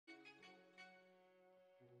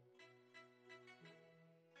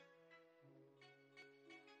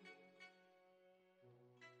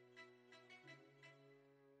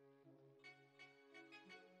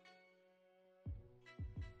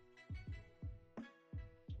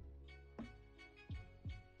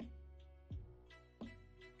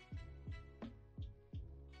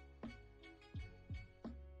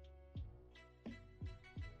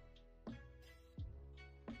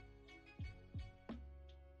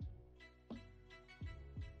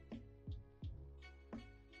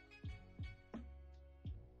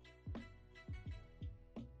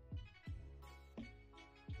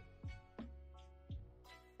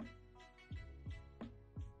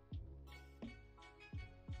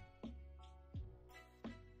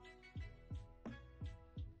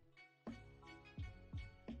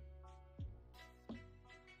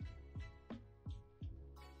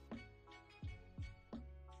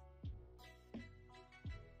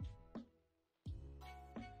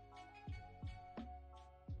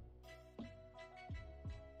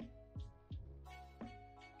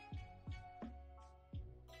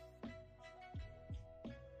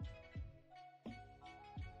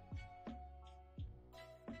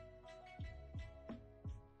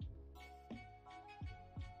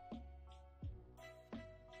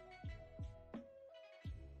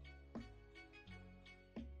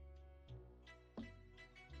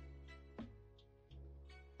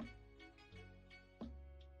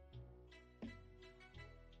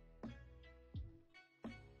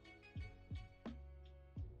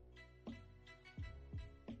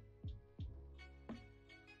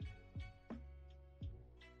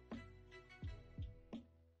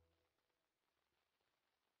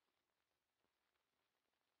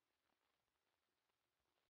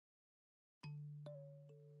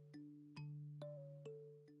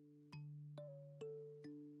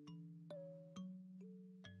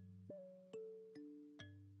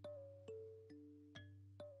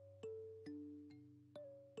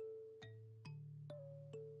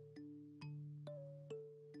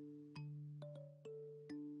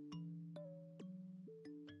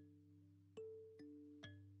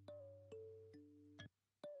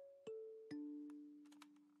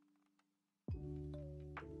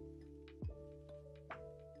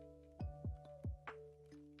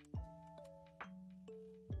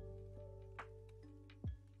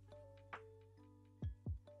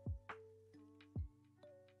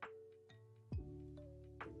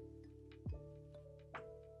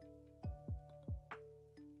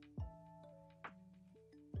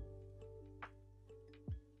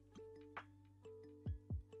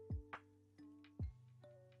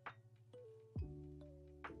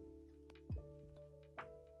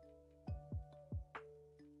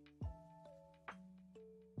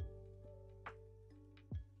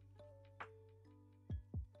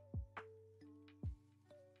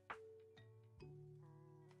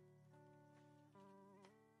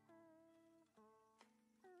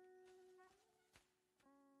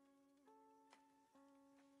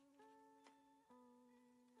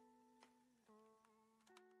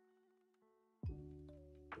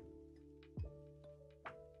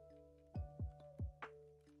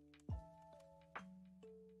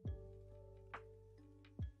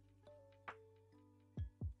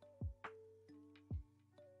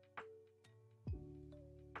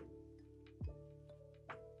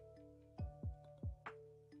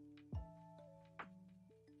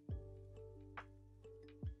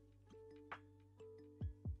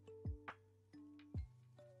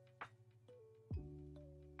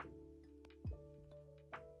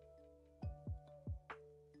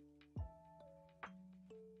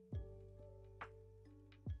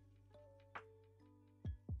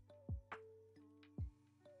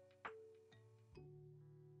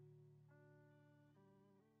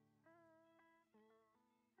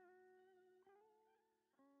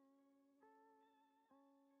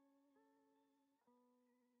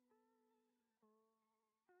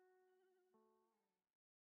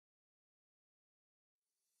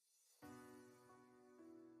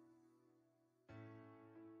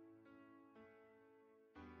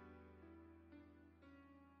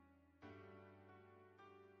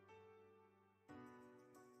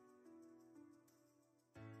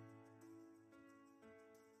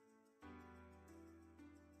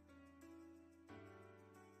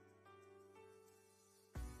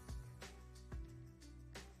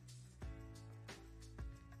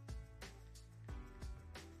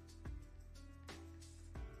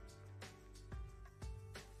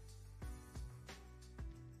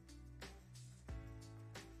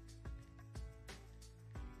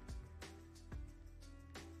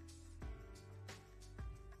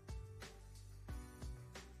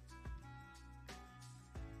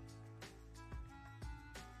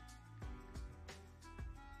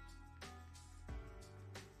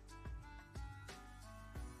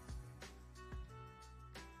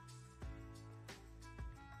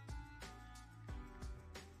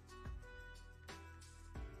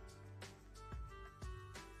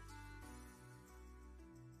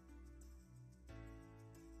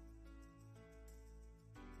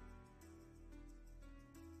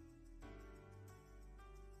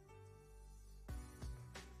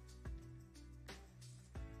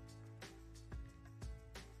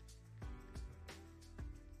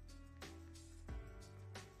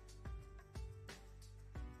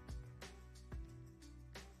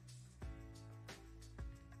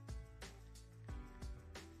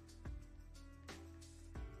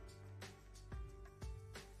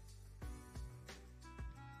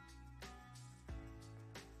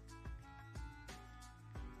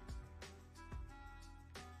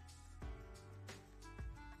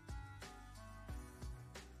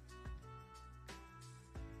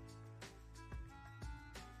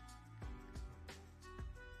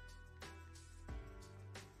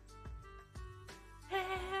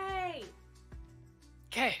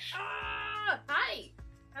Cash! Ah! Hi!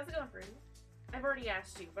 How's it going, Fruity? I've already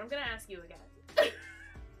asked you, but I'm gonna ask you again.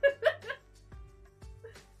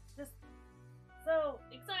 Just so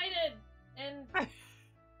excited and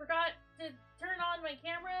forgot to turn on my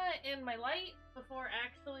camera and my light before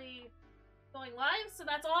actually going live, so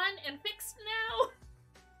that's on and fixed now.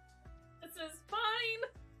 This is fine.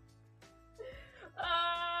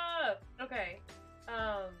 Okay.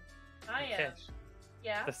 I am. Cash.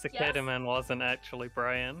 Yeah. The cicada man wasn't actually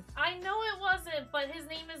Brian. I know it wasn't, but his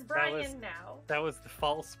name is Brian now. That was the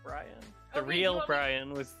false Brian. The Okay, real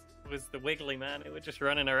Brian was the wiggly man who was just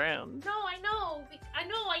running around. No, I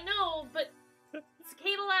know, but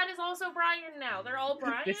Cicada Lad is also Brian now. They're all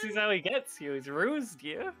Brian. This is how he gets you. He's rused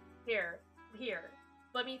you. Here.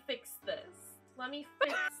 Let me fix this. No,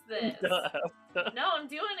 I'm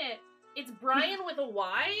doing it. It's Brian with a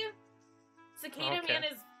Y. Cicada Man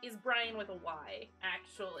is Brian with a Y,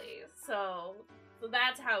 actually. So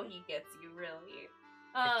that's how he gets you, really.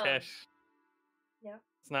 Kesh. Yeah.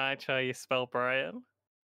 It's not actually how you spell Brian.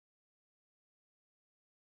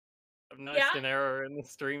 I've noticed an error in the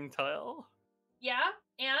stream title. Yeah,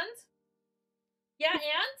 and?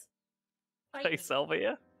 Hey,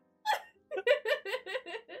 Sylvia.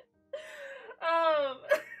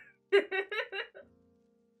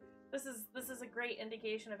 This is a great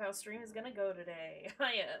indication of how stream is gonna go today.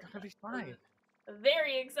 I am gonna be fine.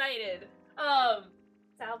 Very excited.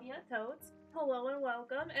 Salvia, Toads, hello and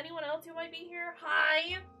welcome. Anyone else who might be here?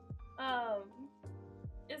 Hi.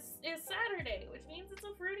 It's Saturday, which means it's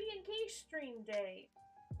a Fruity and Kaysh stream day.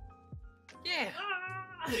 Yeah.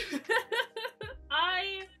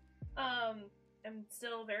 I am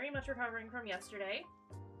still very much recovering from yesterday.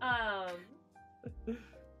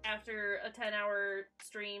 After a 10-hour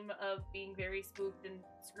stream of being very spooked and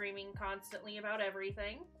screaming constantly about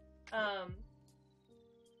everything.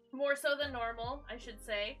 More so than normal, I should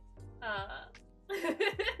say. No,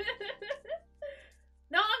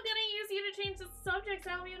 I'm gonna use you to change the subject,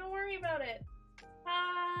 Salvia, don't worry about it.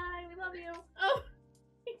 Hi, we love you. Oh!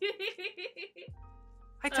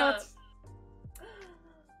 Hi, Tots!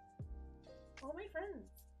 All my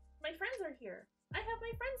friends. My friends are here. I have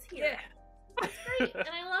my friends here. Yeah. It's great, and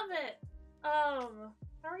I love it. How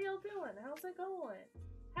are y'all doing? How's it going?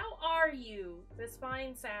 How are you this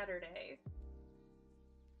fine Saturday?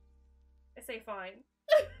 I say fine.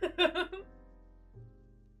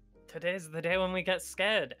 Today's the day when we get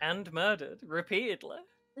scared and murdered repeatedly.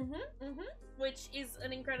 Which is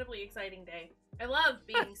an incredibly exciting day. I love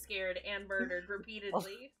being scared and murdered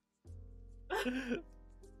repeatedly.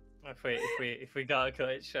 if we gotta cut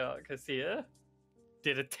it short, because here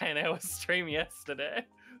did a 10-hour stream yesterday.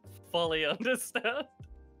 Fully understand.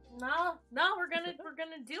 No, we're gonna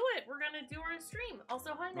do it. We're gonna do our stream.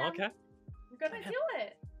 Also, hi now. Okay. We're gonna do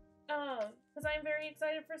it. Because I'm very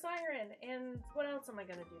excited for SIren. And what else am I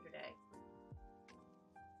gonna do today?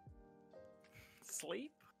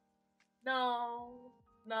 Sleep? No,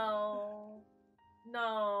 no,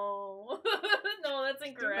 that's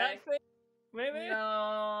incorrect. Maybe?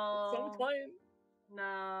 No. Some point.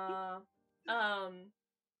 Nah.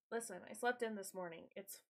 Listen, I slept in this morning.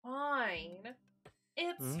 It's fine.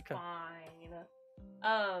 It's fine.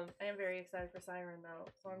 I am very excited for SIren though.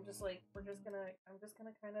 So I'm just like, I'm just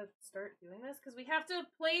gonna kind of start doing this because we have to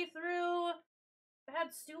play through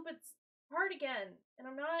Bad Stupid's part again. And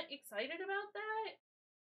I'm not excited about that.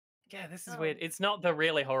 Yeah, this is weird. It's not the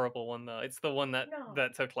really horrible one though. It's the one that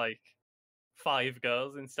took like 5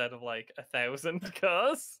 goes instead of like 1,000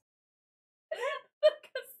 goes.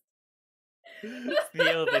 It's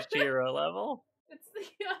the other Shiro level. It's the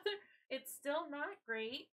other. It's still not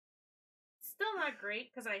great. Still not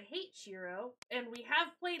great because I hate Shiro, and we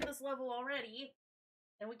have played this level already,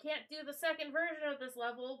 and we can't do the second version of this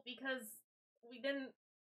level because we didn't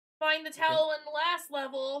find the towel in the last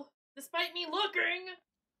level, despite me looking.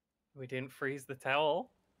 We didn't freeze the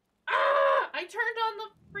towel. Ah! I turned on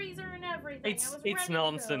the freezer and everything. It's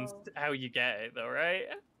nonsense how you get it though, right?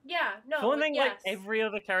 Yeah, no. For one thing, like every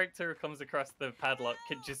other character who comes across the padlock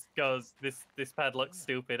just goes, "This padlock's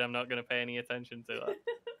stupid. I'm not going to pay any attention to it."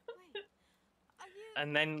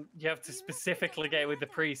 And then you have to specifically get it with the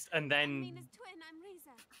priest, and then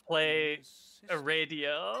play a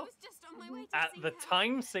radio at the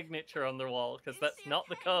time signature on the wall because that's not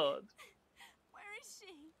the code. Where is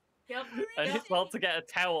she? Yep. And it's all to get a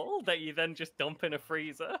towel that you then just dump in a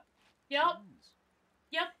freezer. Yep.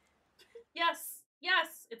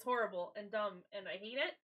 Yes, it's horrible and dumb, and I hate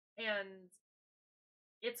it, and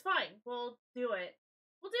it's fine. We'll do it.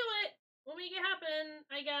 We'll make it happen,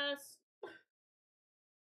 I guess.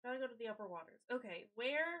 Gotta go to the upper waters. Okay,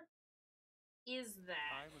 where is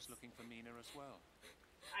that? I was looking for Mina as well.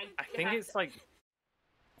 I think it's like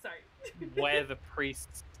sorry. where the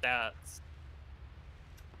priest starts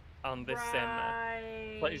on this sim.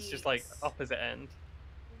 But it's just like opposite end.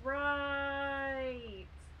 Right.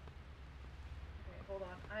 Okay, hold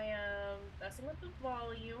on. I am messing with the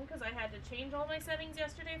volume because I had to change all my settings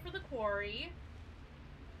yesterday for the quarry.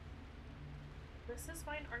 This is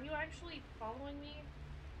fine. Are you actually following me,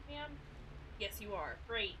 ma'am? Yes, you are.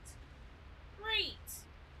 Great. Great!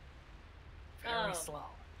 Very slow.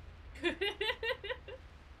 Just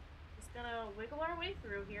gonna wiggle our way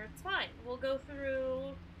through here. It's fine. We'll go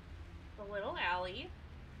through the little alley.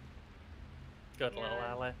 Good little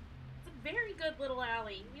alley. It's a very good little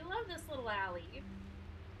alley. We love this little alley.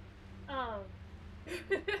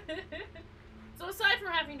 So aside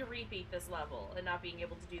from having to repeat this level and not being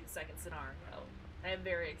able to do the second scenario, I am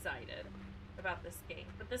very excited about this game.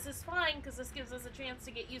 But this is fine, because this gives us a chance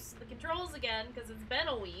to get used to the controls again, because it's been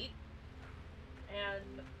a week.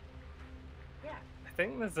 And, yeah. I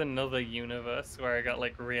think there's another universe where I got,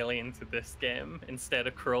 like, really into this game instead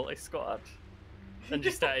of Crawley Squad. And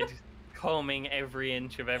just started combing every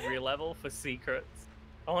inch of every level for secrets.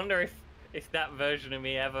 I wonder if that version of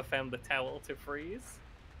me ever found the towel to freeze.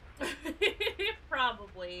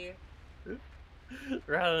 Probably.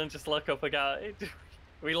 Rather than just look up a guide,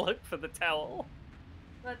 we look for the towel.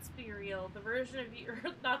 Let's be real. The version of you, or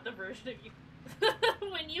not the version of you,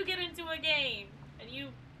 when you get into a game and you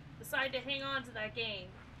decide to hang on to that game,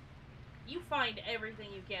 you find everything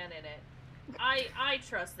you can in it. I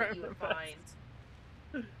trust that you would find.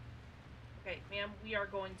 Okay, ma'am, we are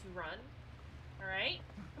going to run. Alright?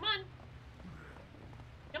 Come on.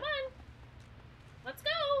 Come on. Let's go.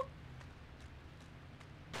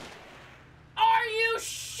 Are you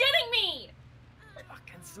shitting me?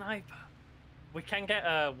 Fucking sniper. We can get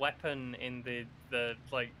a weapon in the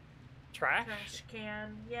like trash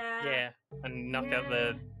can. Yeah. Yeah, and knock out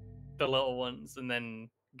the little ones, and then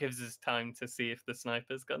gives us time to see if the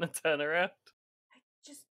sniper's gonna turn around.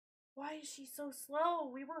 Why is she so slow?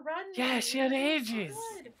 We were running. Yeah, she had ages.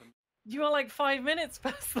 You were like 5 minutes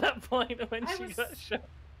past that point when she got shot.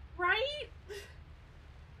 Right?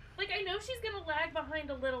 Like, I know she's gonna lag behind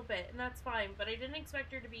a little bit, and that's fine, but I didn't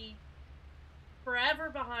expect her to be forever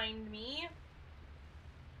behind me.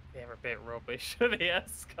 They're a bit rubbish, the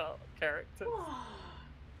escort characters.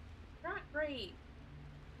 Not great.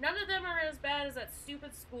 None of them are as bad as that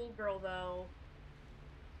stupid schoolgirl, though.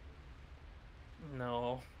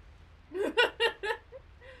 No.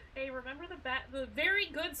 Hey, remember the very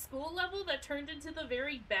good school level that turned into the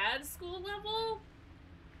very bad school level?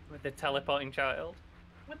 With the teleporting child?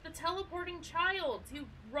 With the teleporting child who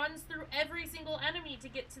runs through every single enemy to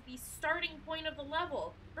get to the starting point of the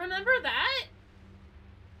level. Remember that?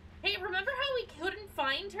 Hey, remember how we couldn't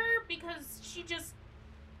find her because she just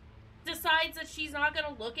decides that she's not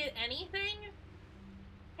gonna look at anything?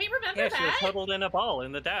 Hey, remember that? Yeah, she was huddled in a ball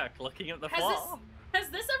in the dark, looking at the floor. Has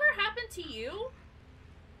this ever happened to you?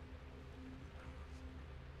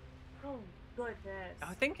 Oh, goodness. I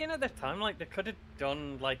was thinking at the time, like, they could have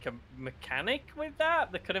done, like, a mechanic with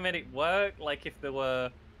that. They could have made it work, like, if there were,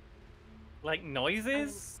 like,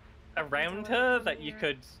 noises around her that you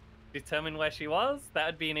could determine where she was. That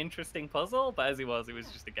would be an interesting puzzle, but as it was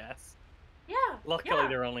just a guess. Yeah. Luckily,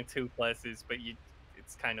 there are only 2 places, but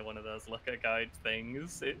it's kind of one of those look at guide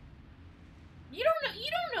things. You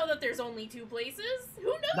don't know that there's only 2 places.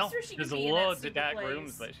 Who knows where she could be in that There's loads of dark place.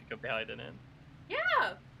 rooms that she could be hiding in.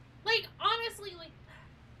 Yeah. Like, honestly, like,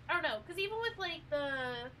 I don't know, because even with, like,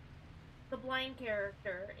 the blind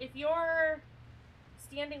character, if you're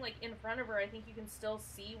standing, like, in front of her, I think you can still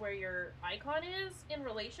see where your icon is in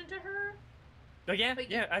relation to her. Oh, yeah,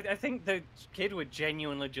 yeah. I think the kid was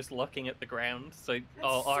genuinely just looking at the ground,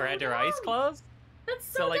 or had her eyes closed. That's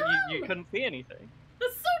so like, dumb. you couldn't see anything.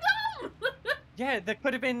 That's so dumb! Yeah, they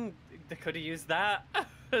could have used that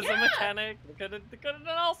as a mechanic. They could have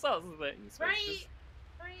done all sorts of things. Right.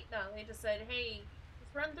 Right? No, they just said, hey,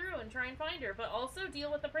 just run through and try and find her, but also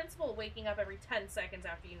deal with the principal waking up every 10 seconds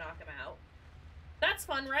after you knock him out. That's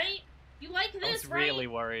fun, right? You like this, right? I was really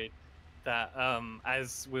worried that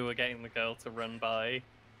as we were getting the girl to run by,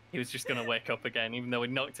 he was just going to wake up again, even though we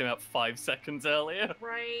knocked him out 5 seconds earlier.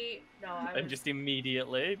 Right. No, and just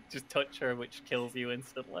immediately just touch her, which kills you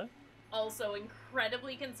instantly. Also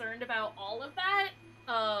incredibly concerned about all of that.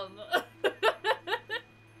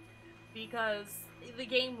 Because the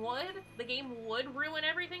game would ruin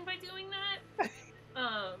everything by doing that.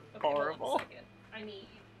 Okay, horrible. Hold on a second. I need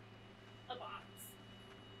a box.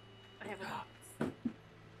 I have a box.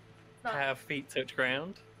 Have feet touch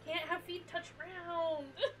ground? Can't have feet touch ground.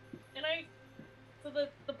 And so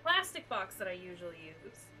the plastic box that I usually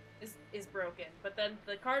use is broken. broken, but then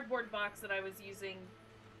the cardboard box that I was using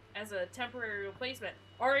as a temporary replacement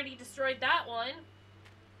already destroyed that one.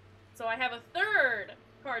 So I have a third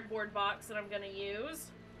cardboard box that I'm gonna use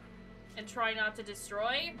and try not to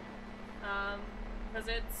destroy. Because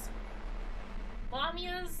it's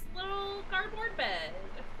Lamia's little cardboard bed.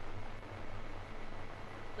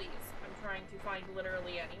 Please, I'm trying to find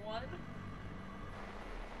literally anyone.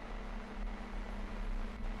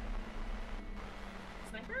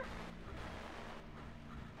 Sniper?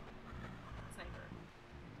 Sniper.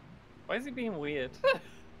 Why is he being weird?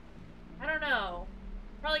 I don't know.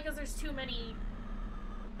 Probably because there's too many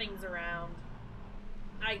things around.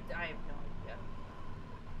 I have no idea.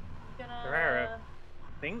 There are, I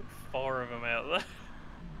think, 4 of them out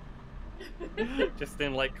there. Just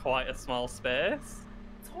in, like, quite a small space.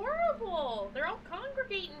 It's horrible! They're all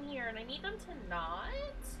congregating here, and I need them to not?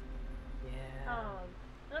 Yeah.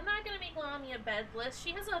 I'm not gonna make Lamia bedless.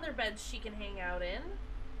 She has other beds she can hang out in.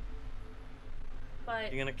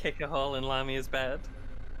 But... You're gonna kick a hole in Lamia's bed?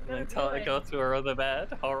 And then tell her to it. go to her other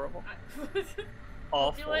bed? Horrible. I'll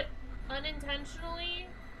Awful. do it unintentionally.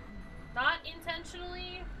 Not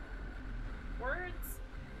intentionally. Words.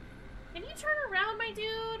 Can you turn around, my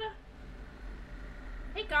dude?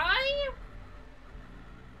 Hey, guy?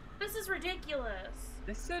 This is ridiculous.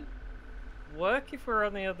 This should work if we're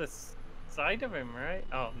on the other side of him, right?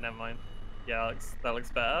 Oh, never mind. Yeah, that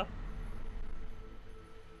looks better.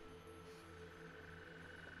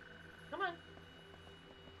 Come on.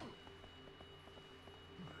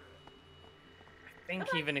 I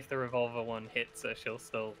think even if the revolver one hits her, she'll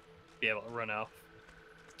still be able to run off.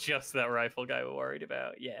 Just that rifle guy we're worried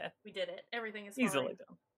about, yeah. We did it. Everything is Easily fine.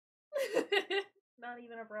 done. Not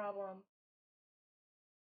even a problem.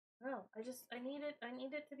 No, I need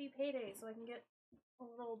it to be payday so I can get a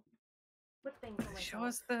little quick thing for myself. Show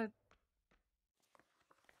us the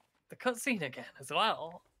cutscene again as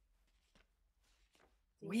well.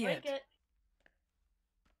 Seems Weird. like it.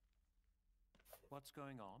 What's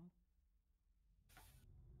going on?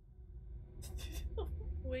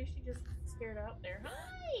 The way she just scared out there.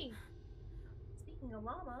 Hi! Speaking of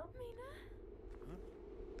Mama. Mina?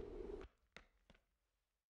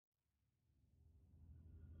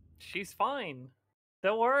 She's fine.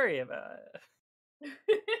 Don't worry about it.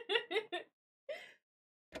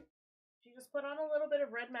 She just put on a little bit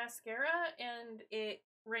of red mascara and it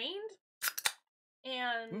rained.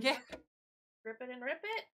 And Yeah. grip it and rip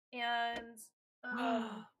it. And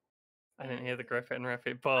I didn't hear the grip it and rip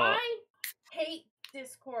it, but I hate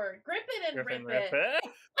Discord. Grip it and grip rip and rip it.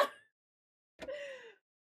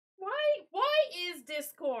 Why is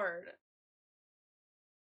Discord?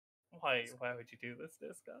 Why would you do this,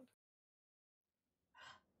 Discord?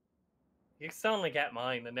 You used to only get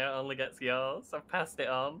mine, and now it only gets yours. I've passed it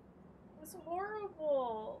on. It's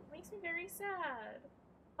horrible. Makes me very sad.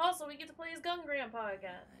 Also, we get to play as Gun Grandpa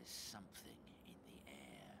again. There's something in the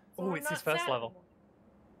air. So Oh, I'm it's his not first sad level. anymore.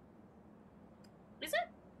 Is it?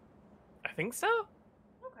 I think so.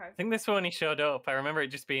 Okay. I think this one he showed up. I remember it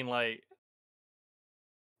just being like,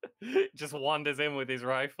 just wanders in with his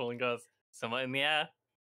rifle and goes, "Someone in the air."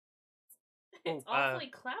 It's Ooh, awfully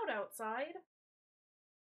cloud outside.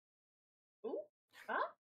 Ooh. Huh?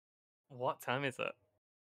 What time is it?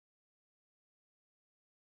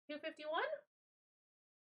 251?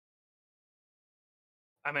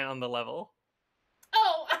 I meant on the level.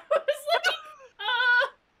 Oh, I was like,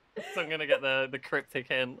 So I'm gonna get the cryptic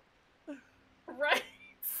hint. right.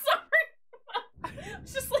 Sorry.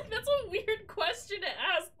 It's just like, that's a weird question to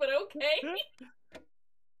ask, but okay.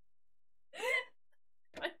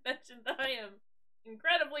 I mentioned that I am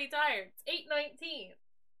incredibly tired. It's 8:19.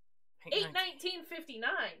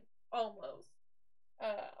 8:19:59. Almost.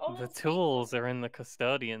 The Almost. tools are in the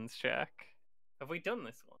custodian's shack. Have we done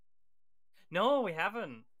this one? No, we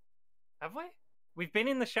haven't. Have we? We've been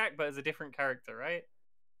in the shack, but as a different character, right?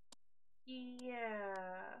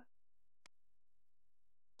 Yeah.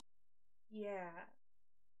 Yeah.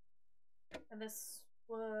 And this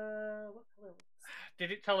what color was this?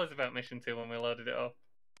 Did it tell us about mission 2 when we loaded it up?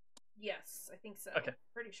 Yes, I think so. Okay.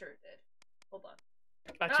 Pretty sure it did. Hold on.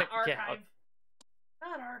 I Not checked. archive. Yeah,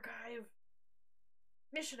 Not archive.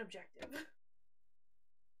 Mission objective.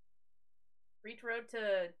 Reach road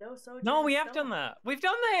to Doso. no, we have done that. We've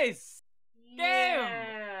done this.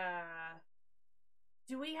 Yeah.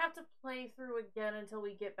 Do we have to play through again until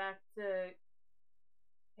we get back to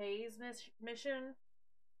Kay's mission?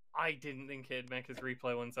 I didn't think it'd make us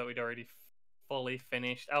replay ones that we'd already fully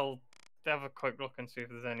finished. I'll have a quick look and see if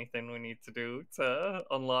there's anything we need to do to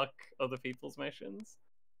unlock other people's missions.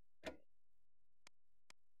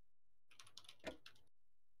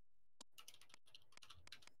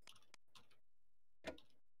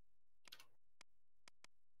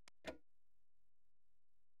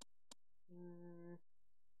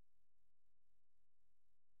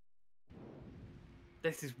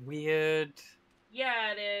 This is weird.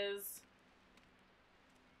 Yeah, it is.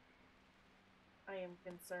 I am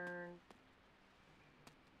concerned.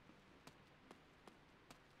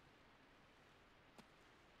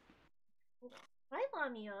 Hi,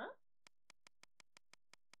 Lamia.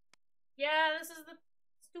 Yeah, this is the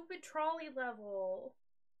stupid trolley level.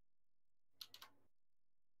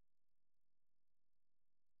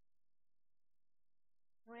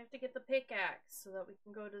 We have to get the pickaxe so that we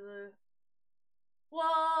can go to the...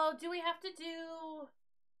 Well, do we have to do...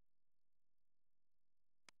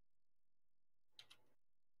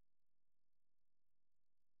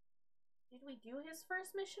 Did we do his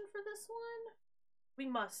first mission for this one? We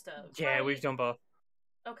must have. Yeah, right? we've done both.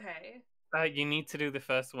 Okay. You need to do the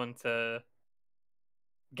first one to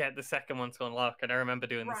get the second one to unlock, and I remember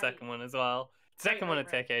doing the Right. second one as well. The second one right.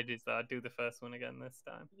 would take ages, so I'd do the first one again this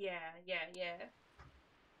time. Yeah. Yeah.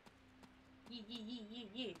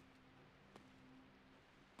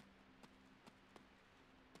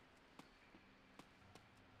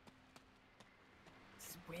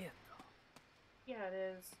 It's weird though. Yeah, it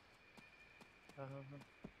is.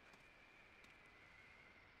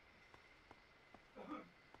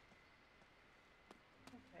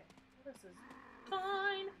 Okay. This is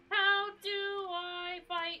fine. How do I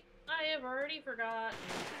fight? I have already forgotten.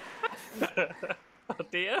 Oh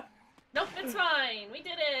dear. Nope, it's fine. We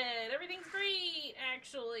did it. Everything's great,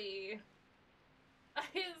 actually. Why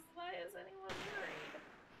is anyone worried?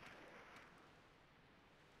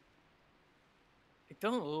 It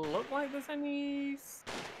doesn't look like there's any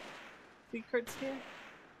secrets here.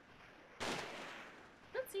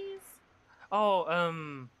 Tootsies. Oh,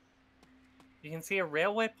 you can see a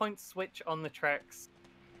railway point switch on the tracks.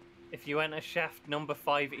 If you enter shaft number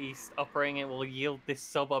 5 east, operating it will yield this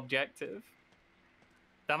sub-objective.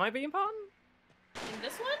 That might be important. In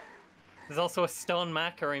this one? There's also a stone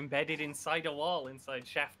marker embedded inside a wall inside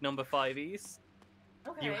shaft number 5 east.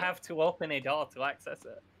 Okay. You have to open a door to access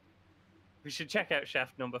it. We should check out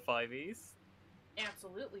shaft number 5 east.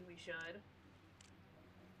 Absolutely, we should.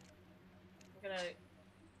 I'm gonna...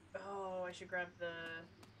 Oh, I should grab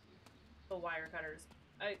the wire cutters.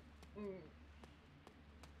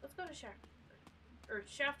 Let's go to shaft... Or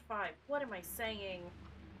shaft 5. What am I saying?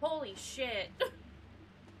 Holy shit.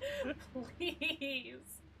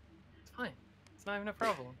 Please. It's fine. It's not even a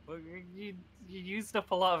problem. You used up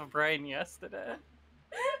a lot of brain yesterday.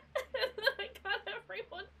 I got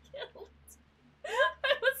everyone killed.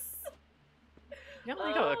 I was... You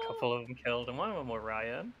only got a couple of them killed, and one of them were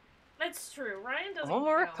Ryan. That's true. Ryan doesn't And one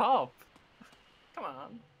more a count. cop. Come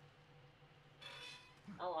on.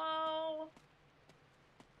 Hello?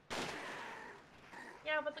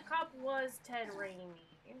 Yeah, but the cop was Ted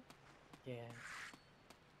Raimi. Yeah.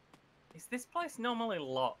 Is this place normally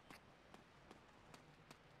locked?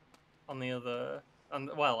 On the other... on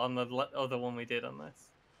the other one we did on this.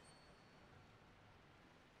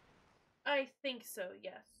 I think so,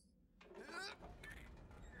 yes.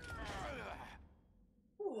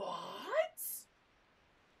 What?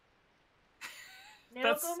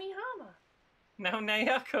 That's- Naoko Mihama. Now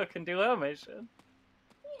Nayako can do her mission.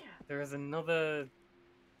 Yeah. There is another...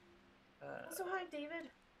 So hi, David.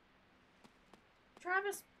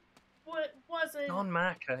 Travis, what was it? stone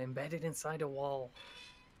marker embedded inside a wall.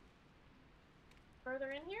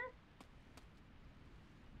 Further in here?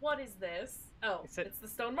 What is this? Oh, Is it- it's the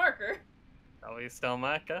stone marker. Oh, a stone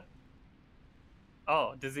marker.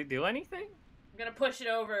 Oh, does it do anything? I'm gonna push it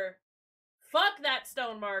over. Fuck that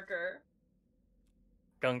stone marker.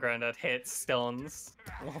 Gun Grandad hits stones.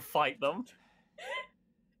 We'll fight them.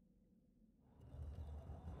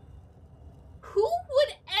 Who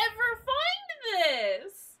would ever find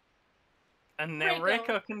this? And now Reiko.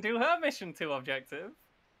 Reiko can do her mission 2 objective.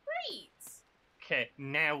 Great. Okay,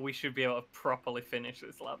 now we should be able to properly finish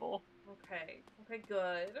this level. Okay. Okay,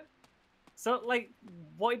 good. So, like,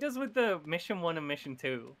 what it does with the mission 1 and mission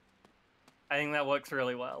 2, I think that works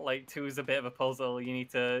really well. Like, 2 is a bit of a puzzle. You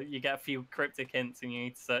get a few cryptic hints and you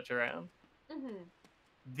need to search around. Mm-hmm.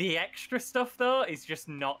 The extra stuff, though, is just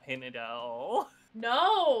not hinted at all.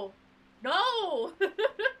 No! No!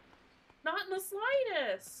 Not in the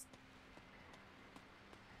slightest.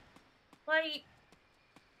 Like,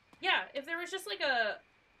 yeah, if there was just like a,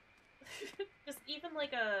 just even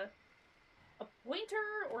like a pointer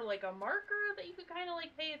or like a marker that you could kind of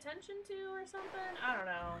like pay attention to or something. I don't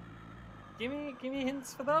know. Give me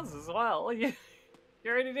hints for those as well. You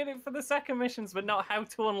already did it for the second missions, but not how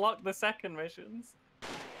to unlock the second missions.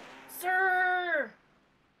 Sir!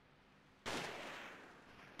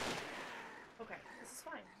 Okay, this is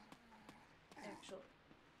fine. Actually.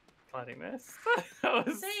 Glad he missed. That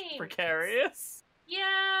was Same. precarious.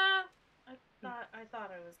 Yeah! thought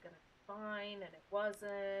I was gonna be fine, and it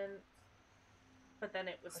wasn't. But then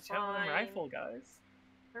it was Watch out for them fine. rifle guys.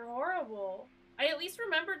 They're horrible. I at least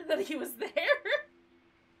remembered that he was there.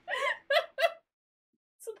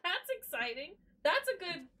 So that's exciting. That's a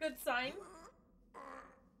good sign.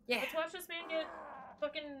 Yeah. Let's watch this man get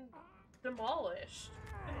fucking demolished.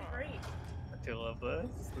 That'd be great. I do love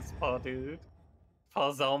this. This poor dude.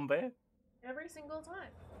 Poor zombie. Every single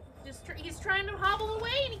time. He's trying to hobble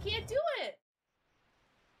away and he can't do it.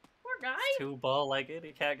 Poor guy. He's too ball-legged,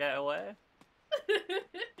 he can't get away.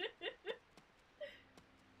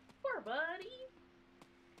 Poor buddy.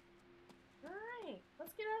 Alright,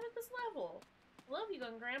 let's get out of this level. Love you,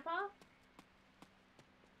 gun grandpa.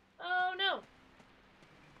 Oh no.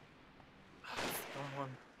 Come on.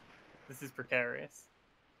 This is precarious.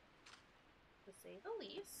 To say the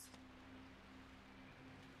least.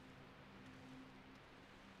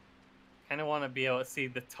 Kind of want to be able to see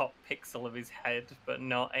the top pixel of his head, but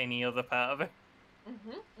not any other part of it.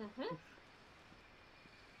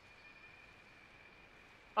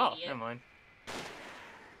 Oh, Idiot. never mind.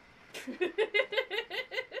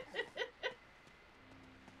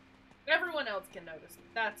 Everyone else can notice me.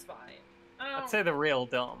 That's fine. I'd say they're real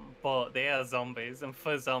dumb, but they are zombies, and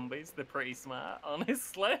for zombies, they're pretty smart,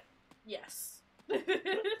 honestly. Yes.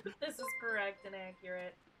 This is correct and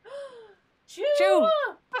accurate. Chew! Chew!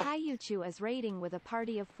 Kayshurrr is raiding with a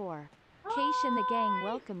party of 4. Kaysh and the gang Hi!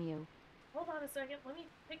 welcome you. Hold on a second. Let me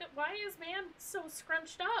pick up. Why is man so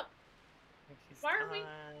scrunched up? Why are we?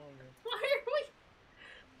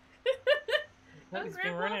 Well, he's been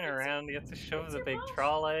Grandpa running fits- around, he had to shove fits the your big boss.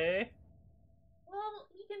 trolley. Well,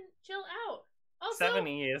 he can chill out. Also,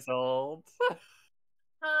 70 years old.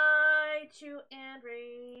 hi, Chew and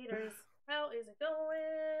Raiders. How is it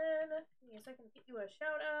going? Give me a second to get you a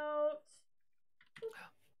shout out.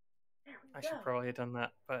 There we I go. should probably have done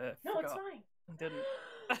that, but I No, it's forgot. fine. I didn't.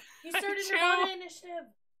 You started Chew! your own initiative.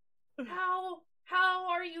 How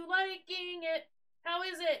are you liking it? How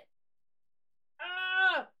is it?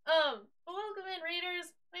 Welcome in,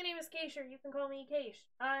 Raiders. My name is Kayshurrr. You can call me Kaysh.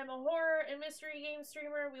 I'm a horror and mystery game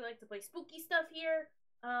streamer. We like to play spooky stuff here.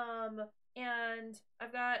 And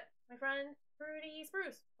I've got my friend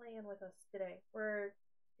FruitySpruce playing with us today. We're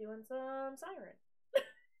doing some SIren.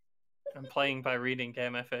 I'm playing by reading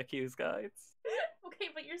game FAQs guides. Okay,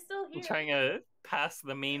 but you're still I'm here. trying to pass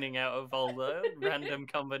the meaning out of all the random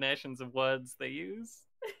combinations of words they use.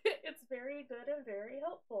 It's very good and very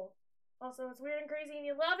helpful. Also, it's weird and crazy and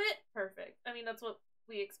you love it. Perfect. I mean, that's what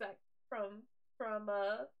we expect from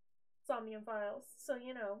Somnium Files. So,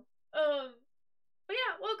 you know. But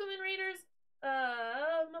yeah, welcome in, Raiders.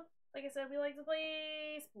 Like I said, we like to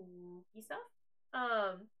play spooky stuff.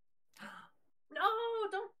 No,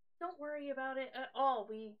 don't worry about it at all.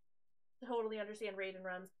 We totally understand raid and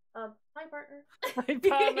runs. Hi, partner. Hi,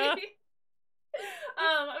 partner.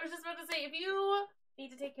 I was just about to say, if you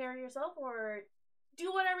need to take care of yourself or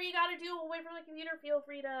do whatever you gotta do away from the computer, feel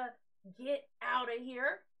free to get out of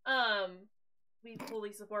here. We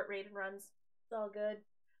fully support raid and runs. It's all good.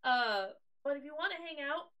 But if you want to hang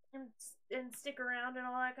out and stick around and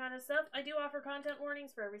all that kind of stuff, I do offer content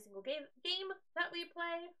warnings for every single game that we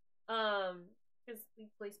play. Because we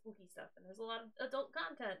play spooky stuff and there's a lot of adult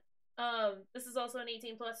content. This is also an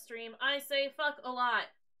 18+ stream. I say fuck a lot.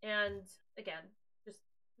 And again, just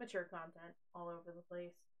mature content all over the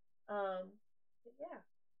place. But yeah.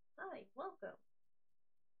 Hi, welcome.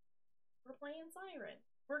 We're playing SIren.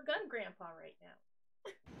 We're gun grandpa right now.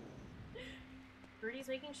 Fruity's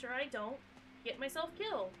making sure I don't get myself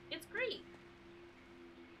killed. It's great.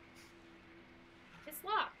 It's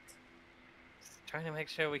locked. Just trying to make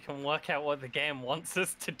sure we can work out what the game wants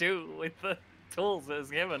us to do with the tools it's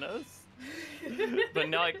given us, but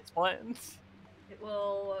not explained. It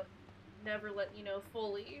will never let you know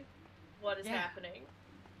fully what is happening.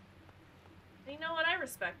 And you know what? I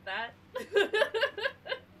respect that.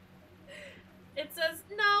 It says,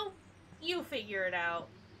 no, you figure it out.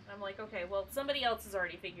 I'm like, okay, well, somebody else has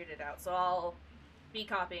already figured it out, so I'll be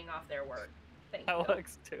copying off their work. Thank you. That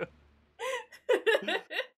works too.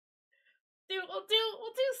 Dude, we'll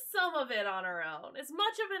do some of it on our own. As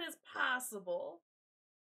much of it as possible.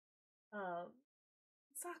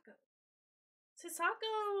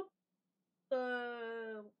 Sisako,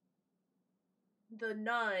 the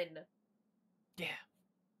nun. Yeah.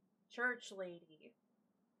 Church lady.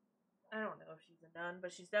 I don't know if she's a nun,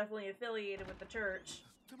 but she's definitely affiliated with the church.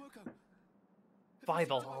 Tomoko.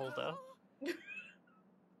 Bible holder. Tomoko.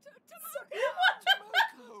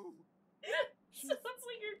 Sounds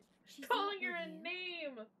like you're calling her a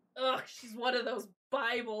name. Ugh, she's one of those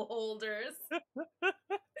Bible holders.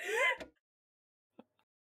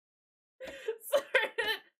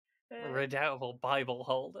 redoubtable Bible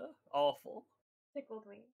holder. Awful. Tickled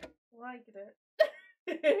me. Liked it.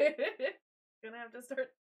 Gonna have to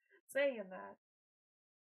start saying that.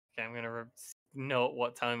 Okay, I'm gonna note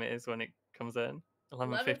what time it is when it comes in.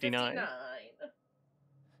 11:59. 11:59.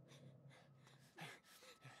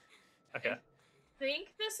 Okay. I think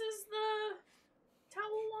this is the towel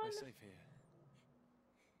We're one, safe here.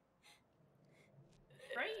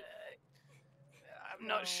 right? I'm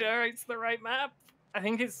not No. sure it's the right map. I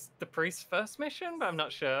think it's the priest's first mission, but I'm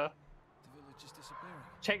not sure. The village is disappearing.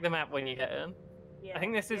 Check the map when you get in. Yeah. I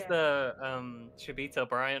think this is yeah. the Shabita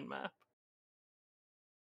Bryant map.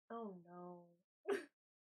 Oh no.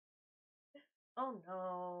 Oh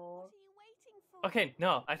no. What are you waiting for? Okay,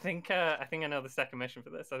 no, I think I know the second mission for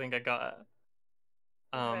this. I think I got it.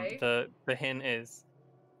 Okay. The hint is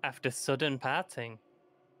after sudden parting,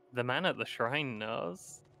 the man at the shrine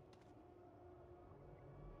knows.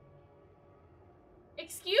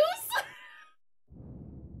 Excuse?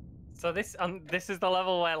 So this is the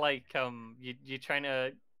level where like you're trying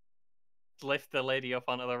to lift the lady up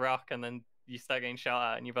onto the rock and then you start getting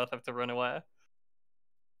shot at and you both have to run away.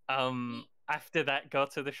 After that, go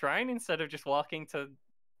to the shrine instead of just walking to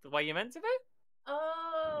the way you're meant to be?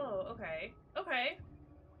 Oh, okay. Okay.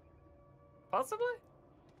 Possibly?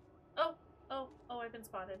 Oh, I've been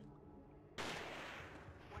spotted.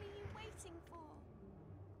 What are you waiting for?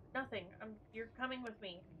 Nothing. You're coming with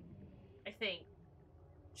me. I think.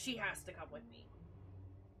 She has to come with me.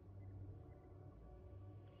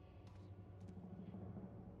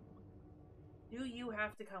 Do you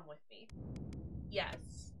have to come with me?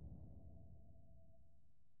 Yes.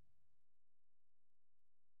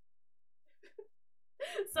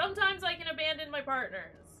 Sometimes I can abandon my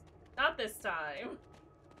partners. Not this time.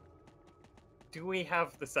 Do we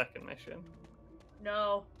have the second mission?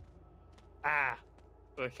 No. Ah,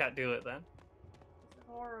 we can't do it then. It's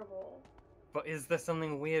horrible. But is there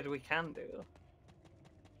something weird we can do?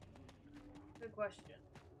 Good question.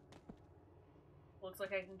 Looks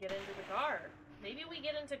like I can get into the car. Maybe we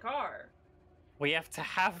get into car. We have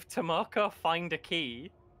Tomoko find a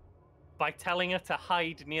key by telling her to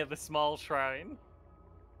hide near the small shrine,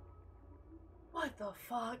 What the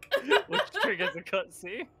fuck? which triggers a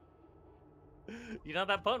cutscene. You know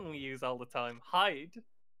that button we use all the time? Hide.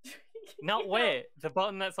 Not Yeah. wait. The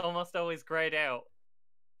button that's almost always grayed out.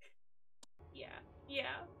 Yeah.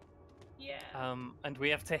 And we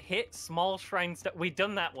have to hit small shrine stone. We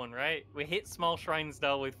done that one, right? We hit small shrine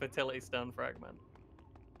stone with fertility stone fragment.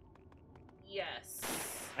 Yes.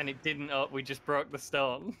 And it didn't up, we just broke the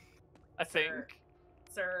stone. I think.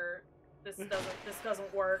 Sir, this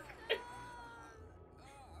doesn't work.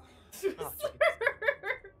 Oh, Sir.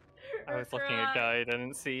 I was looking at Right. guide, I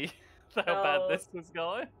didn't see how No. bad this was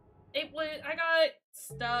going. I got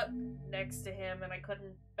stuck next to him and I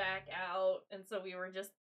couldn't back out, and so we were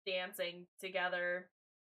just dancing together.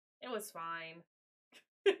 It was fine.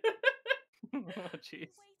 Oh jeez.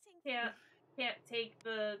 Can't take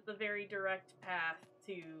the very direct path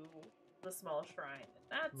to the small shrine.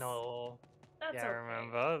 That's No. That's Yeah, I okay.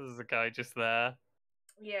 remember. There's a guy just there.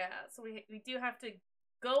 Yeah, so we do have to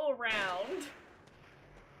go around.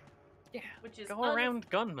 Yeah. Which is Go around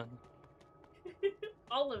gunman.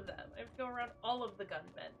 all of them. I have to go around all of the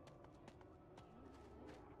gunmen.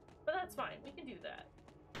 But that's fine. We can do that.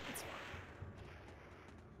 It's fine.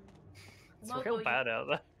 It's Well, real you- bad out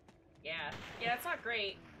there. Yeah, it's not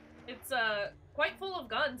great. It's quite full of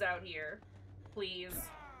guns out here. Please.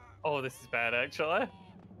 Oh, this is bad actually.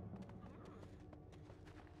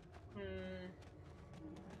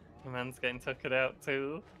 The man's getting tuckered out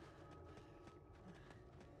too.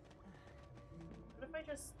 What if I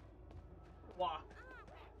just walk?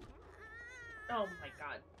 Oh my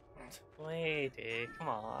god. Lady, come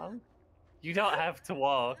on. You don't have to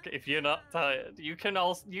walk if you're not tired. You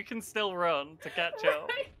can still run to catch up.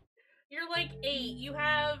 You're like 8. You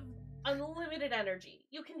have unlimited energy.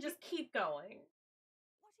 You can just keep going.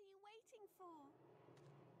 What are you waiting for?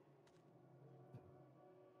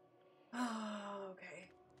 Oh, okay.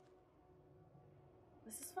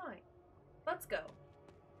 This is fine. Let's go.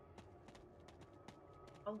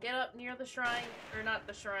 I'll get up near the shrine, or not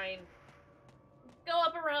the shrine. Go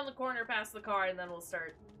up around the corner past the car, and then we'll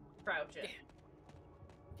start crouching.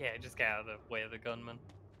 Yeah, just get out of the way of the gunman.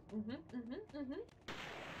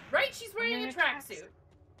 Right, she's wearing a Yeah, tracksuit.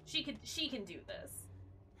 She can do this.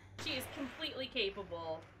 She is completely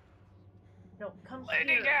capable. No, come Lady,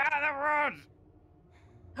 here. get out of the road!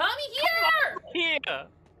 Come here! Here!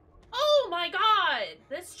 Oh my god!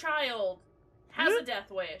 This child has a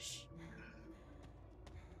death wish.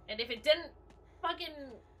 And if it didn't fucking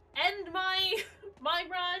end my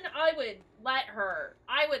run, I would let her.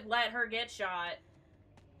 I would let her get shot.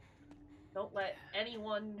 Don't let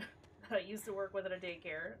anyone that I used to work with at a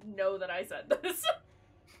daycare know that I said this.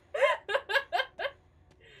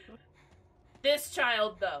 This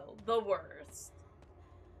child, though, the worst.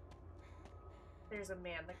 There's a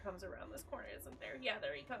man that comes around this corner, isn't there? Yeah,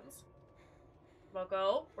 there he comes.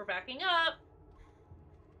 Moko, we're backing up.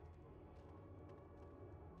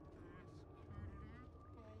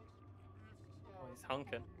 Oh, he's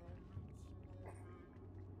honking.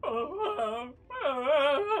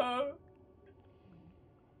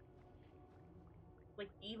 Like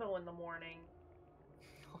Evo in the morning.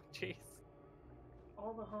 Oh, jeez.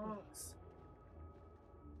 All the honks.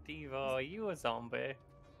 Devo, are you a zombie?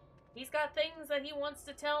 He's got things that he wants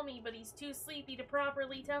to tell me, but he's too sleepy to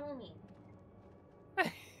properly tell me.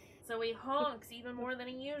 So he honks even more than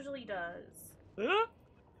he usually does. I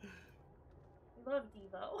love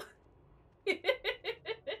Devo.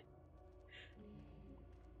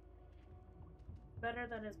 Better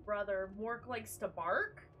than his brother. Mork likes to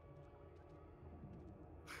bark.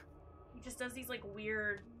 He just does these like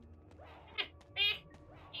weird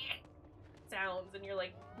sounds, and you're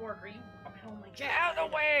like, Mork, are you? Oh my god! Get out of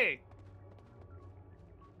the way!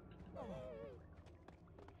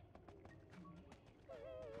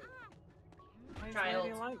 Why is Child.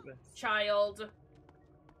 Lady like this? Child.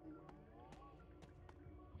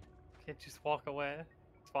 Kid, just walk away.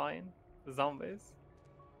 It's fine. The zombies.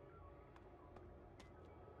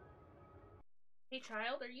 Hey,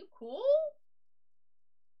 child, are you cool?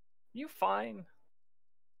 You fine.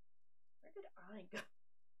 Where did I go?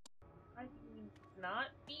 I can not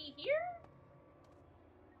be here?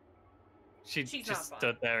 She She's just not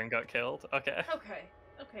stood there and got killed. Okay. Okay.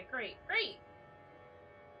 Okay, great. Great.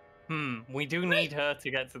 We do need her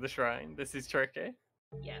to get to the shrine. This is tricky.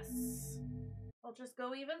 Yes. I'll just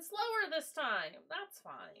go even slower this time. That's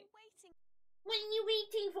fine. What are you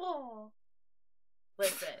waiting for?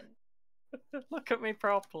 Listen. Look at me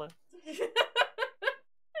properly.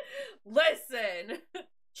 Listen,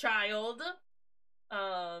 child.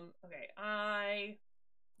 Okay, I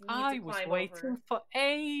need I to was climb waiting over. for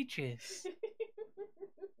ages.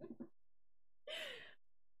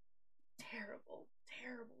 Terrible,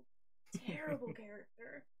 terrible, terrible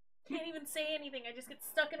character. Can't even say anything. I just get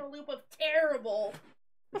stuck in a loop of terrible.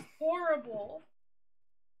 Horrible.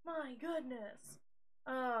 My goodness.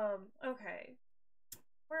 Okay.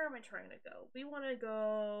 Where am I trying to go? We want to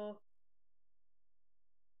go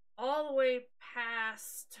all the way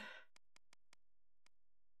past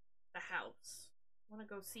the house. I want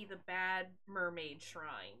to go see the Bad Mermaid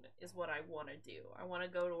Shrine is what I want to do. I want to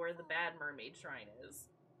go to where the Bad Mermaid Shrine is.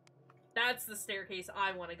 That's the staircase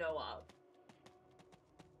I want to go up.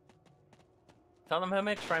 Tell the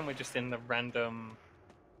mermaid shrine we're just in the random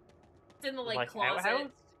It's in the, like closet.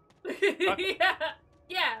 outhouse?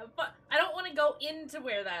 Yeah, but I don't want to go into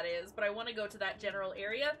where that is, but I want to go to that general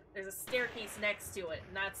area. There's a staircase next to it,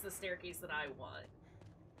 and that's the staircase that I want.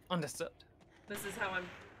 Understood. This is how I'm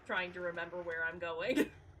trying to remember where I'm going.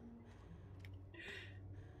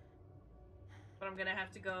 But I'm gonna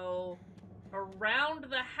have to go around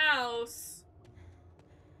the house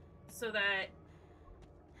so that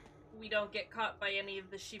we don't get caught by any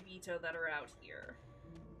of the Shibito that are out here.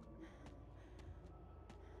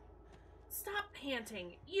 Stop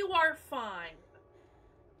panting. You are fine.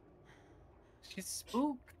 She's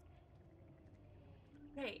spooked.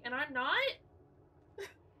 Okay, and I'm not?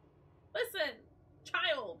 Listen,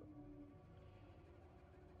 child.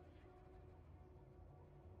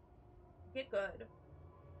 Get good.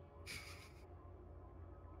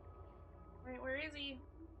 Alright, where is he?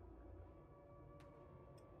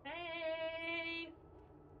 Hey!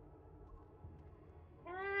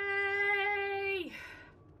 Hey!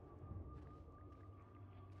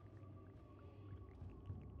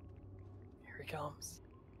 Here he comes.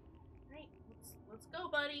 Right, let's go,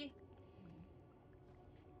 buddy.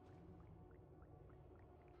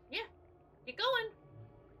 Yeah, get going.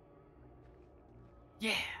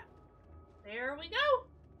 Yeah. There we go.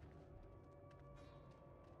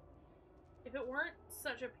 If it weren't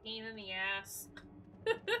such a pain in the ass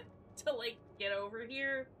to, like, get over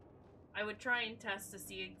here, I would try and test to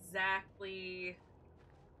see exactly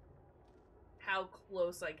how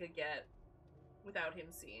close I could get without him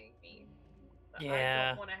seeing me. But I Yeah.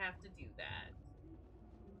 don't want to have to do that.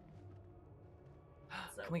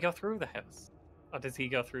 So, Can we go through the house? Or does he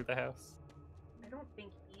go through the house? I don't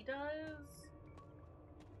think he does.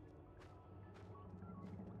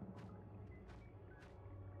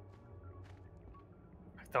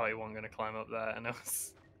 I thought he wasn't going to climb up there, and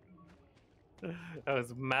I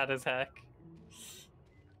was mad as heck.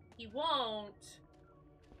 he won't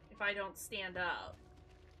if I don't stand up,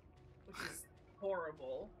 which is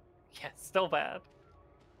horrible. Yeah, still bad.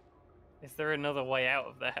 Is there another way out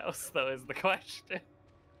of the house, though, is the question.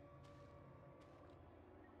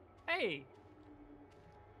 Hey!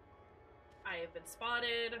 I have been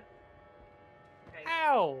spotted. Okay.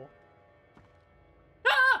 Ow!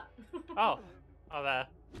 Ah! Oh. Oh, there.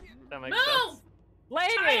 That makes Move! sense.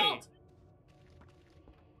 Lady! Child!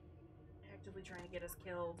 Actively trying to get us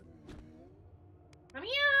killed. Come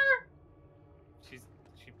here!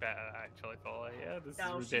 She better actually follow, yeah? This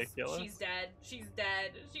No, is ridiculous. she's dead. She's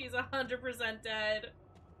dead. She's 100% dead.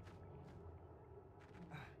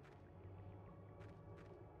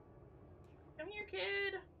 Come here,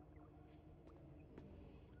 kid.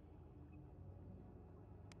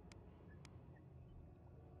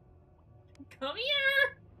 Come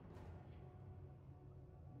here!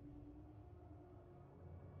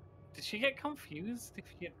 Did she get confused?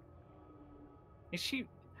 Is she...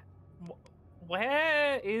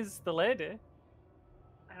 Where is the lady?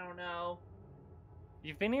 I don't know.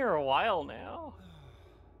 You've been here a while now.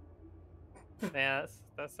 Yeah,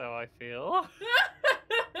 that's how I feel.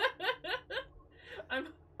 I'm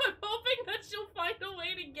hoping that she'll find a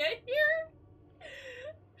way to get here.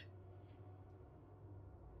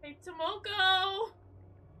 Hey, Tomoko!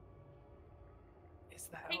 Is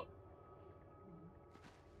that... Hey.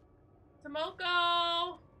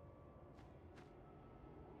 Tomoko!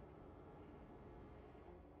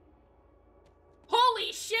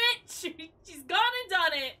 Holy shit! She's gone and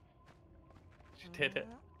done it! She did it.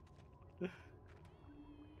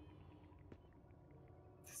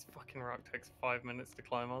 This fucking rock takes 5 minutes to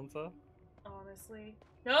climb onto. Honestly.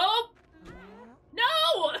 Nope!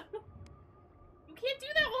 No! You can't do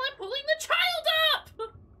that while I'm pulling the child up!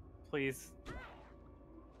 Please.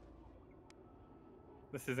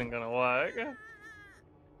 This isn't gonna work.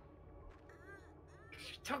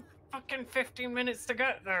 She took fucking 15 minutes to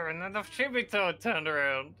get there, and then the Shibito turned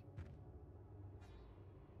around.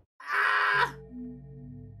 Ah!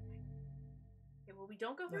 Okay, well, we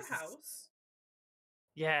don't go through This is- house.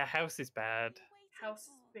 Yeah, house is bad. House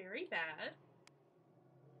is very bad.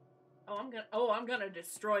 Oh, I'm gonna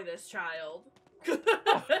destroy this child.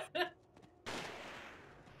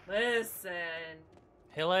 Listen.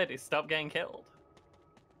 Hey lady, stop getting killed.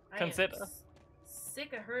 I am Consider.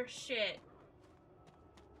 Sick of her shit.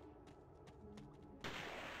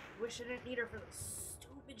 Wish I didn't need her for the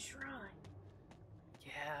stupid shrine.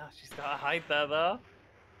 Yeah, she's gotta hide there though.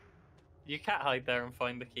 You can't hide there and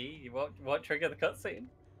find the key. You won't trigger the cutscene.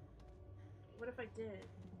 What if I did?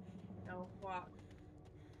 No, walk.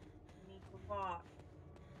 I need to walk.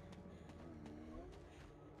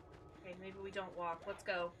 Okay, maybe we don't walk. Let's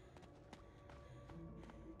go.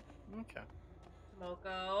 Okay.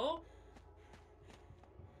 Tomoko.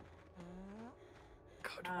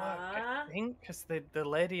 Good work, I think, because the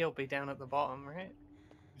lady will be down at the bottom, right?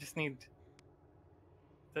 We just need...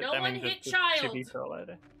 No one hit child! Shibito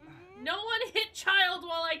lady. No one hit child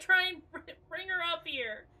while I try and bring her up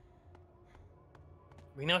here!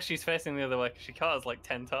 We know she's facing the other way because she caught us like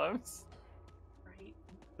 10 times. Right.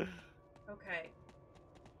 Okay.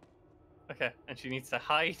 Okay, and she needs to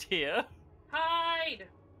hide here. Hide!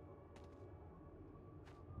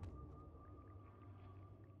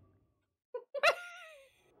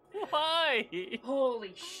 Why?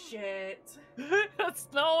 Holy shit. That's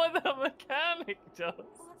not what the mechanic does.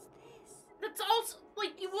 That's also,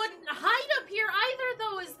 like, you wouldn't hide up here either,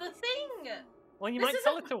 though, is the thing! Well, you This might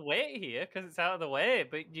tell her isn't- to wait here because it's out of the way,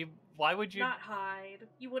 but why would you? Not hide.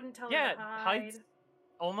 You wouldn't tell Yeah, her to hide. hide's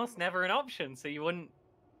almost never an option, so you wouldn't.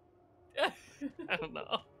 I don't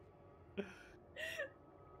know.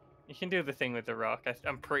 You can do the thing with the rock.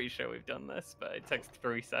 I'm pretty sure we've done this, but it takes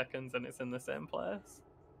 3 seconds and it's in the same place.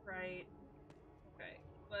 Right. Okay,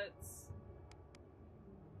 let's...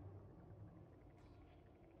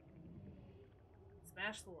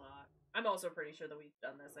 Smash the lock. I'm also pretty sure that we've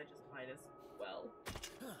done this, I just might as well.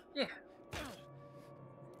 Yeah.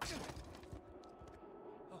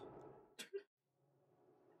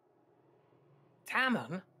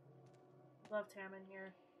 Tamon? Love Tamon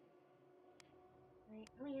here. Right,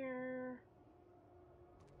 come here.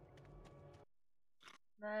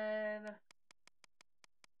 Then...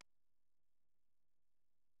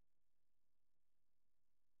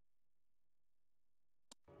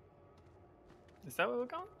 Is that where we're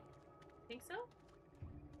going? Think so?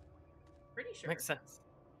 Pretty sure. Makes sense.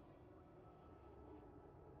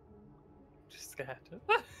 Just scared.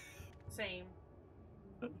 Same.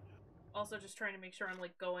 Also just trying to make sure I'm,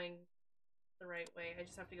 like, going the right way. I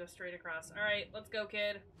just have to go straight across. Alright, let's go,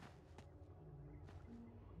 kid.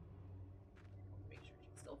 Make sure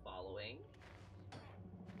she's still following.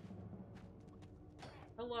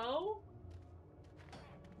 Hello?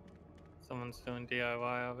 Someone's doing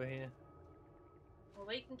DIY over here. Well,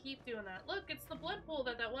 they can keep doing that. Look, it's the blood pool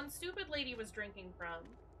that one stupid lady was drinking from.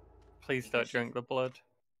 Please don't drink the blood.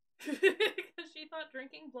 Because she thought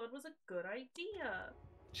drinking blood was a good idea.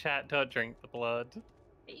 Chat, don't drink the blood.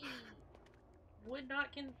 Hey, would not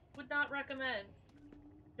recommend.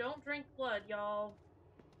 Don't drink blood, y'all.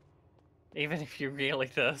 Even if you're really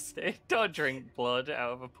thirsty, don't drink blood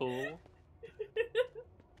out of a pool.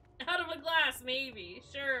 Out of a glass, maybe.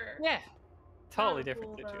 Sure. Yeah, totally Not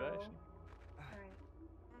different cool, situation.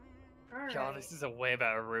 Alright. God, this is a way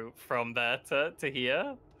better route from there to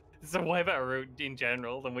here. This is a way better route in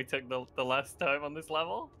general than we took the last time on this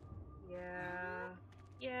level. Yeah.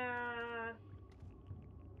 Yeah.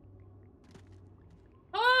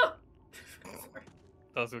 Oh! Sorry.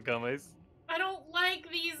 Those were gummies. I don't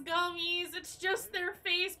like these gummies. It's just their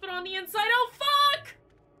face, but on the inside. Oh, fuck!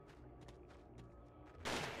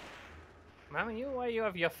 Mama, why you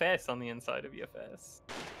have your face on the inside of your face?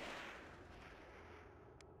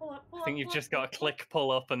 Pull up, pull I think up, you've pull just up, got to pull up. click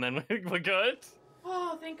pull up and then we're good.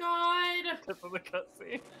 Oh, thank God. Clip of the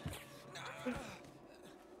cutscene.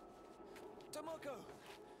 Tomoko!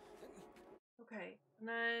 Okay, and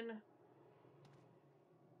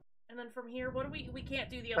then from here, what do we can't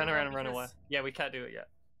do the other Turn around one and run away. because- Yeah, we can't do it yet.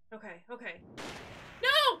 Okay, okay.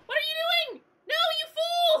 No! What are you doing? No, you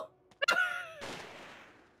fool!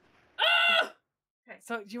 Ah! Okay.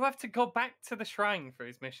 So you have to go back to the shrine for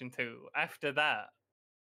his mission 2 after that.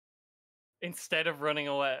 Instead of running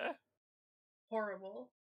away. Horrible.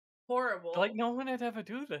 Horrible. Like, no one would ever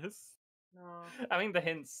do this. No. I mean, the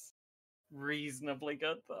hint's reasonably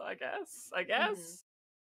good, though, I guess. I guess?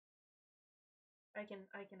 I can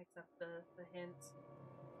accept the hint.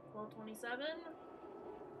 1227?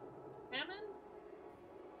 Salmon?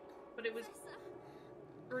 But it was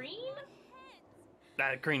green?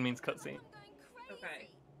 Green means cutscene. Okay.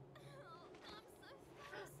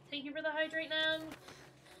 Thank you for the hydrate, Nam.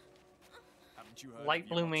 Haven't you heard Light of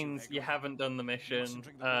blue Yamachi means you Egg? haven't done the mission. mustn't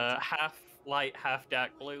drink the water. Half light, half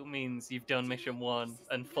dark blue means you've done mission 1,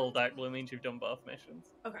 and full dark blue means you've done both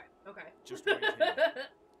missions. Okay, okay. Just wait here.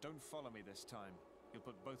 Don't follow me this time. You'll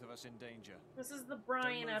put both of us in danger. This is the Don't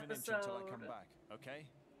Brian move an inch episode. until I come back, okay?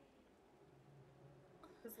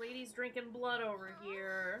 This lady's drinking blood over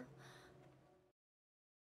here.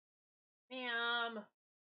 Ma'am.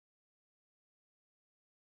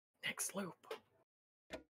 Next loop.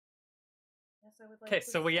 Yes, I would like Okay, to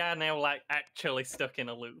so we are now, like, actually stuck in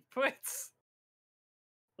a loop. We're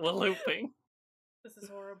looping. This is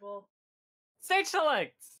horrible. Stage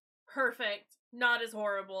select! Perfect. Not as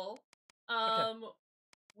horrible.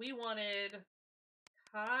 We wanted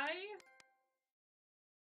Kai.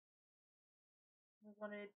 We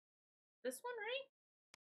wanted this one,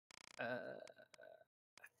 right? I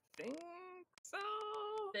think so.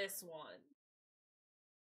 This one.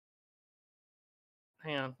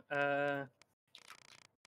 Hang on.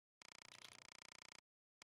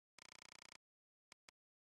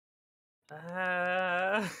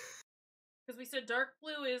 Because we said dark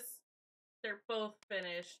blue is... They're both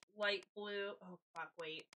finished. Light blue... Oh, fuck,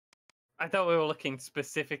 wait. I thought we were looking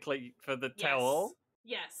specifically for the towel.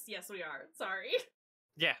 Yes, yes, we are. Sorry.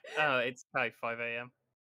 Yeah, it's 5 a.m.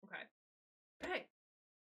 Okay. Okay.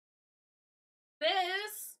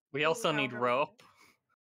 This... We also need however rope.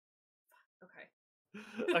 Okay.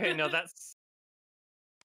 Okay, no, that's...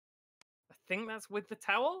 I think that's with the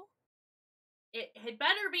towel? It had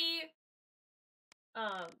better be.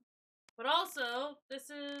 But also, this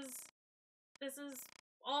is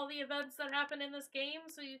all the events that happen in this game,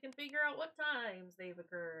 so you can figure out what times they've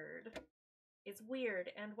occurred. It's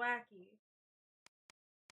weird and wacky.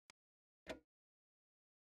 You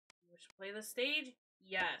wish to play the stage?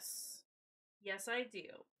 Yes. Yes, I do.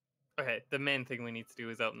 Okay, the main thing we need to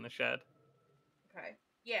do is open the shed. Okay.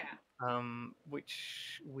 Yeah.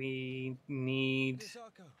 Which we need...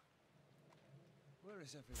 Hisako, where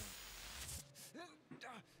is everyone?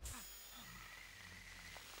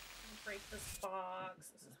 Break this box.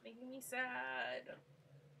 This is making me sad.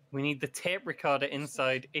 We need the tape recorder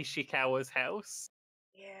inside Ishikawa's house.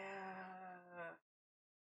 Yeah.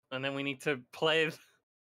 And then we need to play...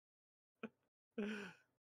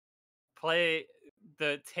 play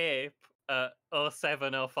the tape at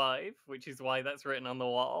 07:05, which is why that's written on the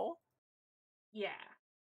wall. Yeah.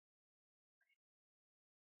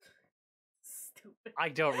 Stupid. I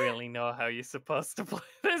don't really know how you're supposed to play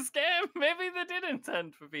this game. Maybe they did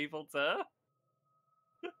intend for people to.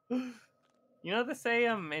 You know they say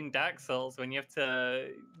in Dark Souls when you have to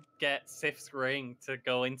get Sif's ring to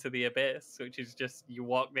go into the abyss, which is just you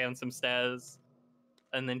walk down some stairs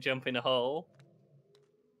and then jump in a hole.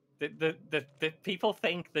 The people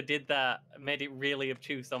think they did that, made it really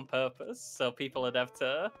obtuse on purpose, so people would have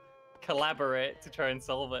to collaborate to try and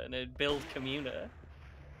solve it, and it'd build community.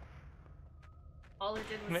 All it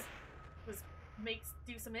did was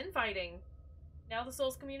do some infighting. Now the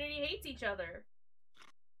Souls community hates each other.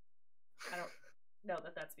 I don't know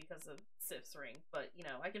that that's because of Sif's ring, but you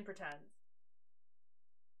know, I can pretend.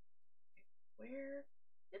 Where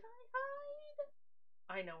did I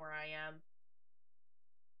hide? I know where I am.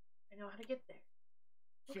 I know how to get there.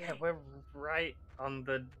 Okay. Yeah, we're right on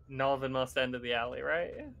the northernmost end of the alley,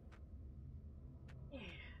 right? Yeah. I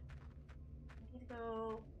need to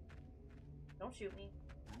go. Don't shoot me.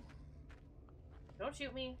 Don't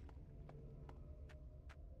shoot me.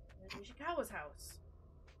 There's Ishikawa's house.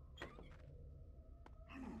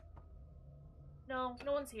 No,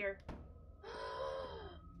 no one's here.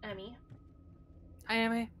 Emmy. Hi,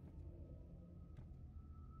 Emmy.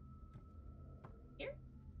 Here?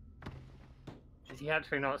 Did he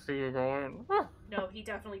actually not see you go in? No, he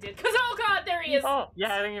definitely did. Cause oh god, there he is! Oh,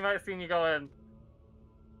 yeah, I think he might have seen you go in.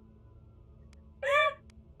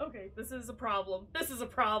 Okay, this is a problem. This is a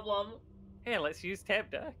problem. Hey, let's use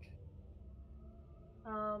tape deck.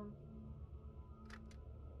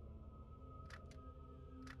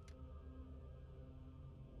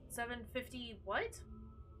 750 what?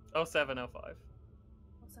 0705.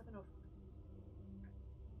 0705.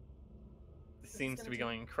 This seems to be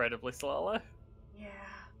going incredibly slowly. Yeah.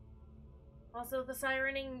 Also, the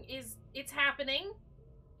sirening it's happening.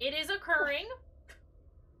 It is occurring.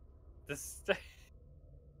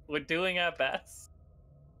 We're doing our best.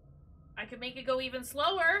 I could make it go even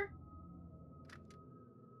slower.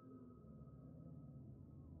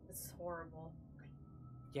 This is horrible.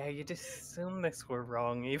 Yeah, you'd assume this were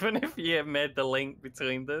wrong, even if you made the link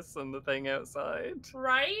between this and the thing outside.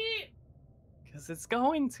 Right? Because it's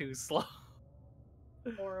going too slow.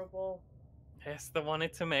 Horrible. Yes, they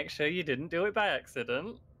wanted to make sure you didn't do it by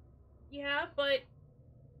accident. Yeah, but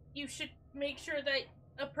you should make sure that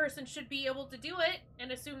a person should be able to do it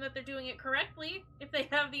and assume that they're doing it correctly if they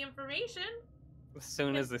have the information. As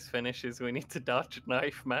soon as this finishes, we need to dodge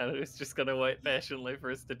Knife Man, who's just going to wait patiently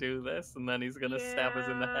for us to do this, and then he's going to stab us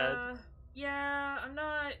in the head. Yeah, I'm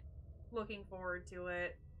not looking forward to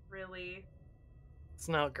it, really. It's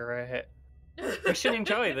not great. We should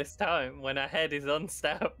enjoy this time when our head is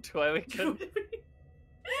unstabbed, where we can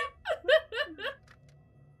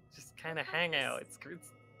just kind of hang out. It's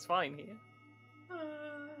fine here.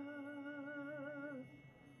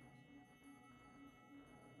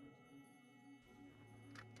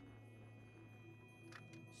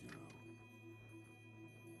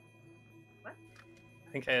 What?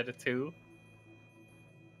 I think I had a 2.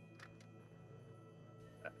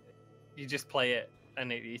 You just play it,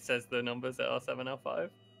 and he says the numbers at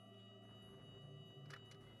 0705.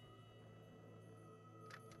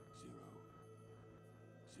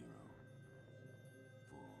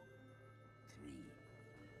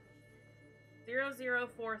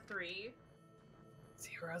 0043.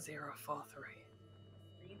 0043. Are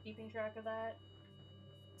you keeping track of that?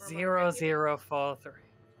 0043.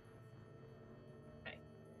 Okay,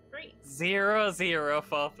 great.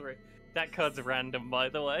 0043. That code's random, by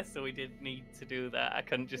the way, so we did need to do that. I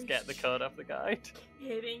couldn't just get the code off the guide.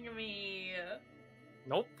 Kidding me.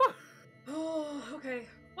 Nope. Oh, okay.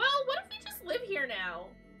 Well, what if we just live here now?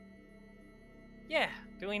 Yeah.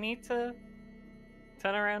 Do we need to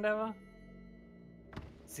turn around ever?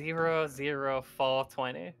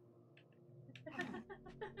 00420.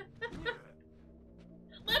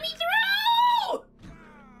 Let me through!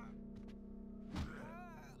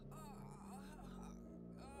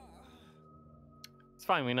 It's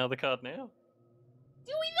fine, we know the code now.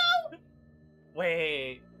 Do we though?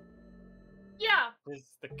 Wait. Yeah.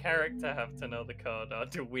 Does the character have to know the code, or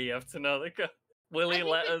do we have to know the code? Will he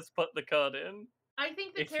let us put the code in? I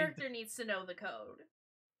think the character needs to know the code.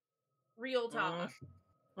 Real talk.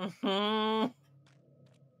 Mm-hmm.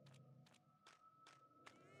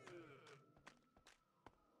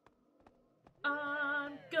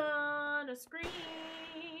 I'm gonna scream.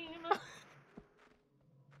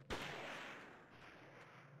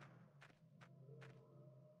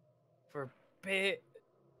 For a bit.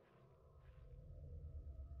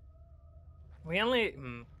 We only.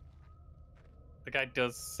 The guy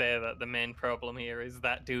does say that the main problem here is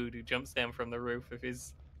that dude who jumps down from the roof if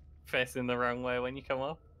he's facing the wrong way when you come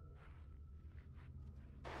up.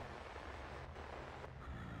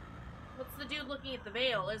 What's the dude looking at the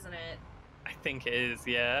veil, isn't it? I think it is,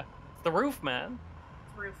 yeah. It's the roof man.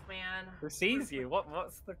 Roof man. Who sees you?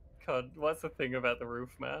 What's the code? What's the thing about the roof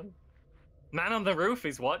man? Man on the roof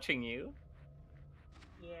is watching you.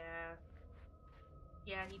 Yeah.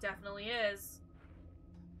 Yeah, he definitely is.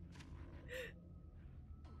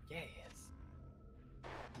 Yeah, he is.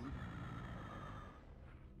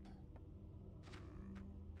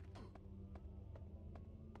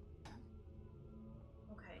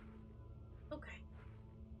 Okay. Okay.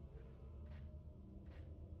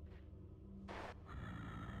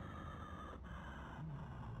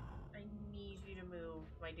 I need you to move,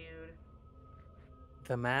 my dude.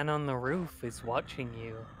 The man on the roof is watching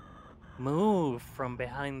you. Move from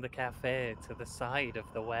behind the cafe to the side of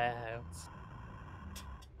the warehouse.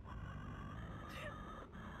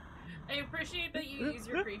 I appreciate that you use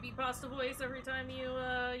your creepypasta voice every time you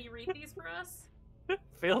read these for us.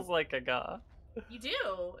 Feels like a guy. You do.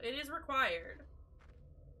 It is required.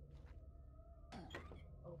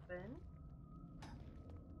 Open.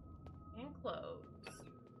 And close.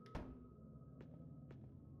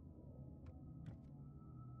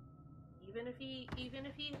 Even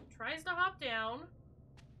if he tries to hop down,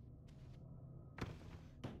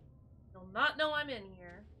 he'll not know I'm in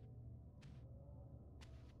here.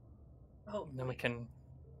 Oh, And then we can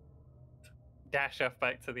dash off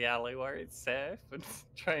back to the alley where it's safe and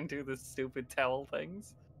try and do the stupid towel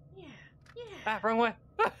things. Yeah, yeah. Ah, wrong way.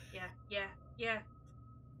 Yeah.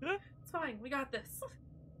 It's fine. We got this.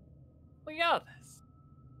 We got this.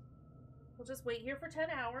 We'll just wait here for 10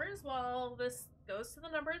 hours while this goes to the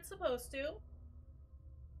number it's supposed to.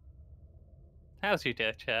 How's your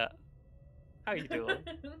day, chat? How you doing?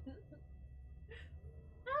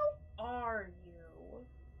 How are you?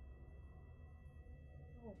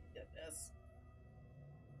 Oh, goodness.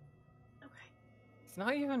 Okay. It's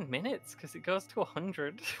not even minutes because it goes to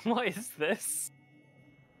 100. What is this?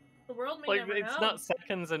 The world may Like, never it's know. not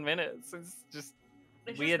seconds and minutes. It's just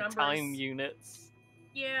It's weird just time numbers. units.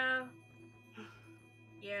 Yeah.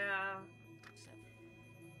 Yeah. 7.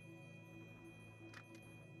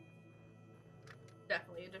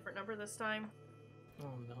 Definitely a different number this time.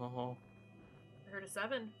 Oh no. I heard a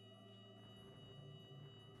 7.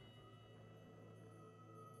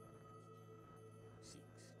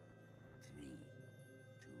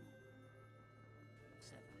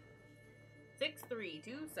 6, 3,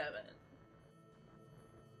 2, 7. 6327.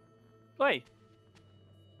 Wait.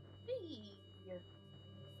 Hey.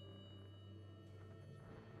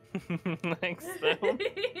 Thanks, though.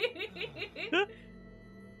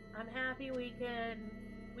 I'm happy we can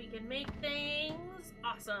make things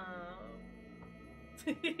awesome.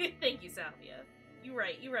 Thank you, Salvia. You're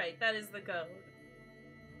right. That is the code.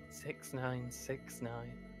 6969.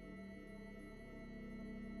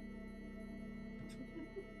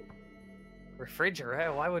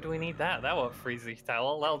 Refrigerator? Why would we need that? That won't freeze your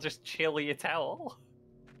towel. That'll just chill your towel.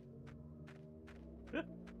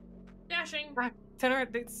 Dashing. Ah, turn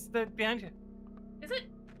around. It's behind you. Is it?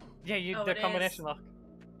 Yeah, Oh, the it combination is. lock.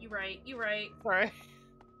 You right. Sorry.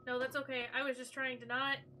 No, that's okay. I was just trying to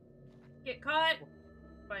not get caught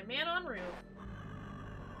by man on roof.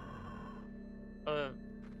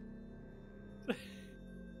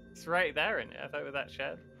 It's right there in it. I thought it was that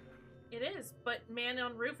shed. It is, but man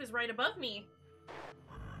on roof is right above me.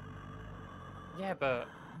 Yeah, but...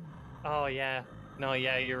 Oh, yeah. No,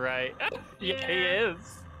 yeah, you're right. Yeah, he Yeah.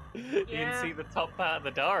 is. You can Yeah. see the top part of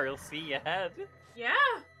the door. He'll see your head. Yeah.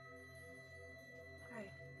 Okay.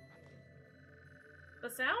 The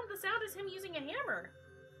sound is him using a hammer.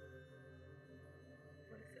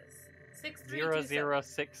 What is this? 6327.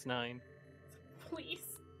 0069.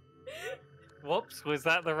 Please. Whoops, was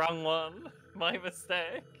that the wrong one? My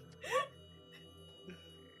mistake.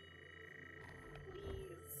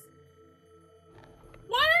 Please.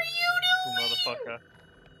 What are you doing? Motherfucker.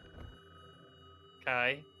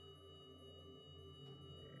 Kai.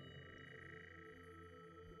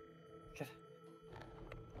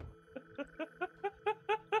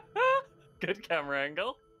 Good camera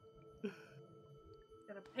angle.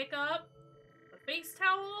 Gonna pick up the face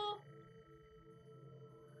towel.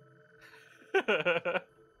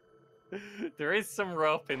 There is some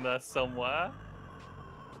rope in there somewhere.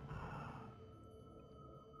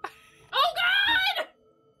 Oh God!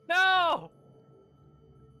 No!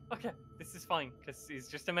 Okay, this is fine, because he's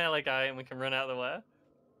just a melee guy and we can run out of the way.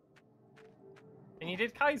 And you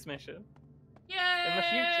did Kai's mission. Yay! In the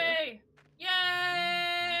future.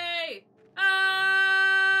 Yay! Ah!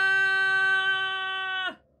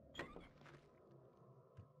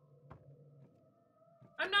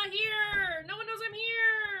 I'm not here! No one knows I'm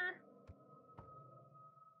here!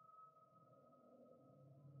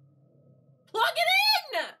 Plug it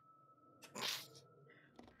in!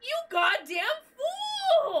 You goddamn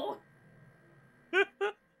fool!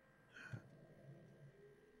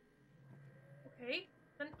 Okay,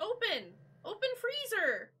 then open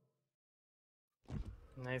freezer.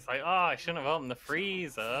 And he's like, oh, I shouldn't have opened the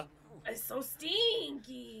freezer. It's so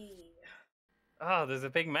stinky. Oh, there's a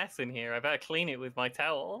big mess in here. I better clean it with my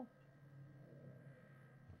towel.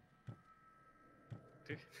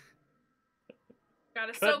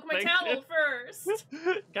 Gotta soak my towel you. first.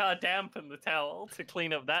 Gotta dampen the towel to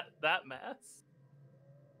clean up that mess.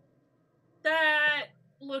 That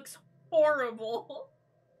looks horrible.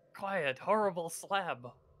 Quiet, horrible slab.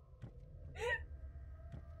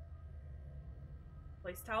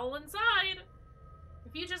 Place towel inside.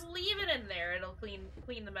 If you just leave it in there, it'll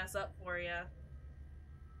clean the mess up for you.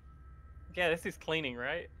 Yeah, this is cleaning,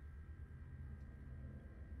 right?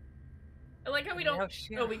 I like how we don't.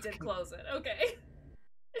 Oh, we did close it. Okay.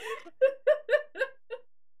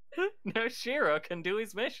 Now Shiro can do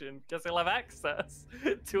his mission because he'll have access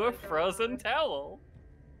to a frozen towel.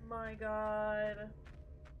 My god.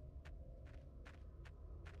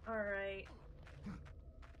 Alright.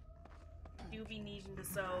 You be needing to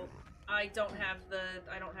sew. I don't have the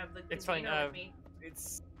It's fine. with me.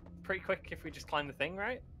 It's pretty quick if we just climb the thing,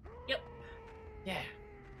 right? Yep. Yeah.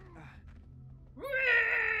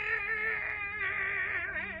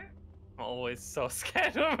 I'm always so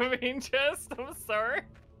scared of a mean chest. I'm sorry.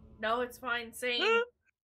 No, it's fine. Same.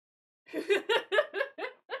 It's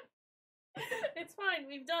fine.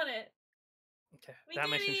 We've done it. Okay. We That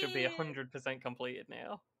did mission should be it! 100% completed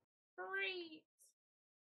now. Great.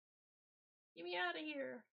 Get me out of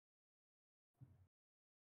here.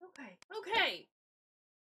 Okay. Okay.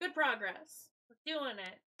 Good progress. We're doing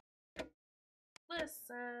it.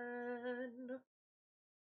 Listen.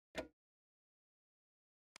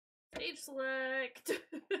 Stage select.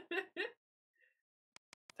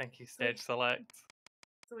 Thank you, Stage Select.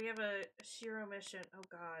 So we have a Shiro mission. Oh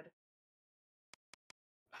god.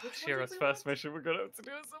 Which one Shiro's did we first want? mission we're gonna have to do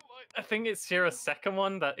at some point. I think it's Shiro's second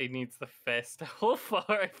one that he needs the face towel for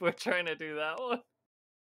if we're trying to do that one.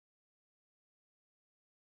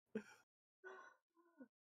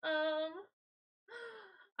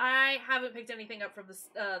 I haven't picked anything up from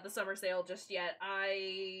the summer sale just yet.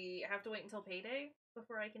 I have to wait until payday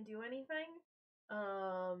before I can do anything.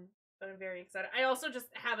 But I'm very excited. I also just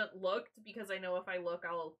haven't looked because I know if I look,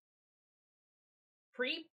 I'll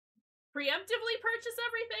preemptively purchase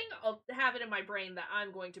everything. I'll have it in my brain that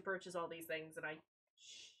I'm going to purchase all these things, and I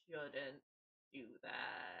shouldn't do that.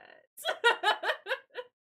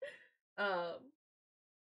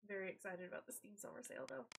 Very excited about the Steam Summer Sale,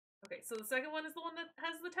 though. Okay, so the second one is the one that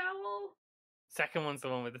has the towel? Second one's the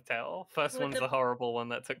one with the towel. First With one's the horrible one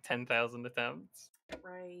that took 10,000 attempts.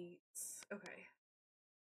 Right. Okay.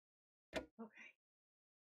 Okay.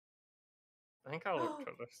 I think I looked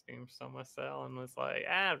at the Steam Summer Sale and was like,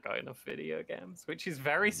 I've got enough video games, which is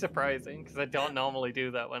very surprising because I don't normally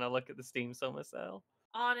do that when I look at the Steam Summer Sale.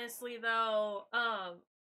 Honestly, though,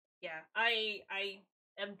 yeah, I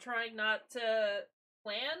am trying not to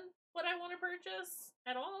plan what I want to purchase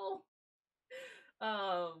at all.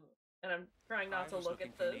 And I'm trying not to look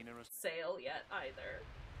at the sale yet either.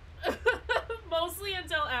 Mostly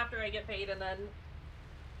until after I get paid and then,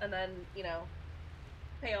 you know,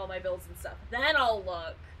 pay all my bills and stuff. Then I'll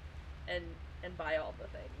look and buy all the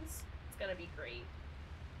things. It's gonna be great.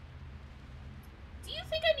 Do you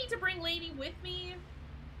think I need to bring Lady with me?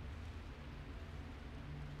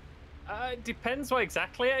 Depends what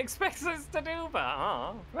exactly it expects us to do,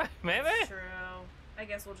 but maybe. That's true. I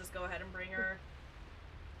guess we'll just go ahead and bring her.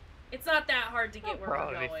 It's not that hard to get where we're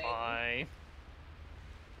Probably going. fine.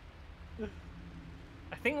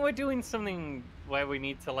 I think we're doing something where we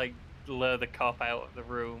need to, like, lure the cop out of the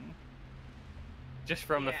room. Just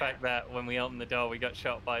from the fact that when we opened the door, we got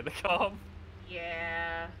shot by the cop.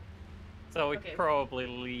 Yeah. So we could probably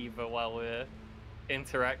leave her while we're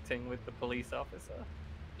interacting with the police officer.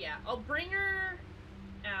 Yeah, I'll bring her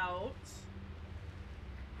out.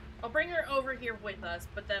 I'll bring her over here with us,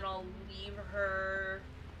 but then I'll leave her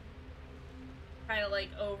kind of like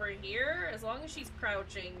over here. As long as she's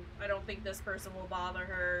crouching, I don't think this person will bother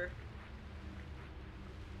her.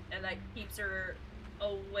 And that keeps her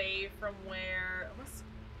away from where... Unless...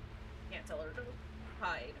 Can't tell her to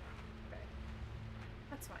hide. Okay.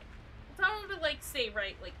 That's fine. I'll tell her to, like, stay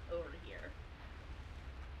right, like, over here.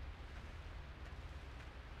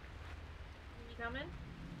 You coming?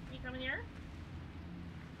 You coming here?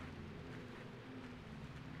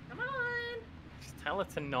 Come on! Just tell her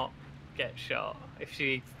to not get shot. If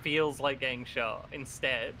she feels like getting shot,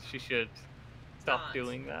 instead, she should stop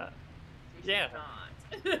doing that. She should not.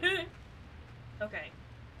 Okay.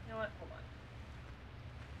 You know what? Hold on.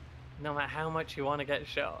 no matter how much you want to get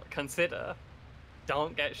shot, consider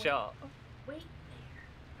don't get shot. Wait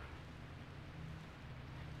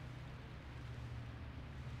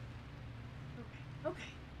there.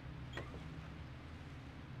 Okay.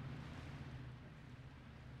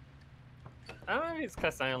 I don't know if it's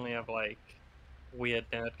because I only have, like, weird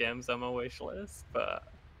nerd games on my wish list, but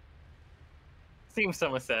Steam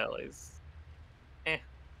Summer Sale is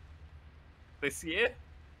this year.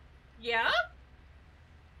 Yeah?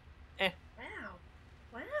 Eh.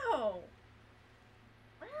 Wow,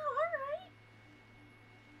 alright.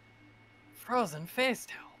 Frozen face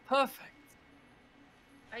towel, perfect.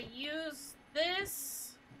 I use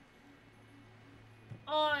this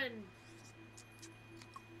on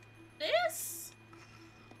this?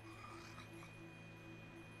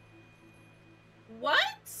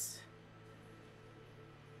 What?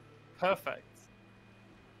 Perfect.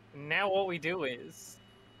 Now what we do is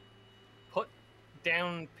put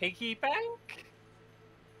down piggy bank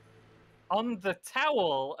on the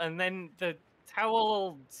towel, and then the towel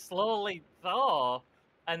will slowly thaw,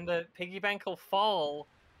 and the piggy bank will fall,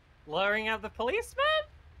 luring out the policeman.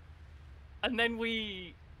 And then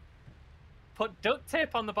we put duct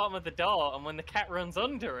tape on the bottom of the door, and when the cat runs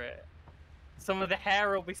under it, some of the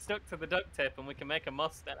hair will be stuck to the duct tape, and we can make a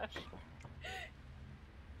mustache.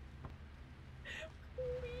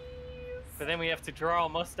 Please. But then we have to draw a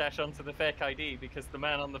mustache onto the fake ID, because the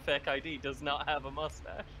man on the fake ID does not have a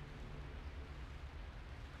mustache.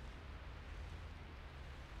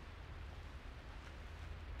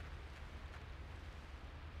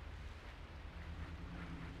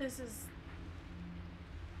 This is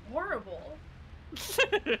horrible.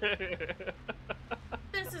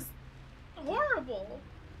 This is horrible.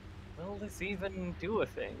 Will this even do a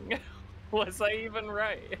thing? Was I even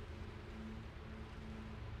right?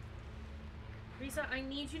 Risa, I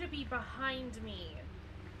need you to be behind me.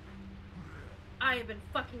 I have been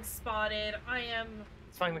fucking spotted.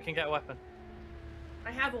 It's fine, we can get a weapon.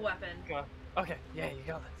 I have a weapon. Go. Okay, yeah, you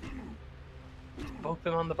got this. Just boop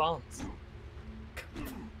him on the bones.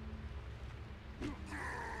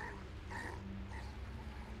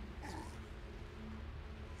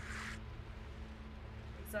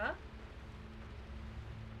 Risa?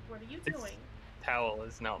 What are you This doing? towel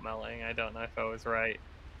is not melting. I don't know if I was right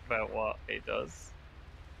about what it does.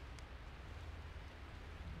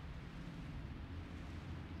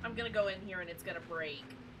 I'm gonna go in here and it's gonna break.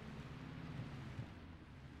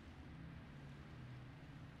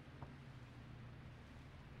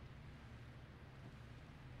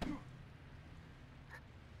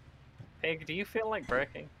 Pig, do you feel like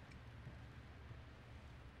breaking?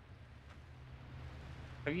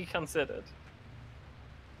 Have you considered?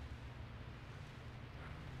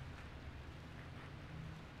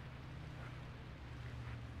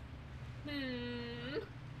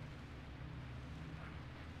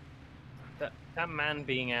 That man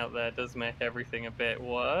being out there does make everything a bit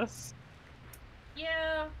worse.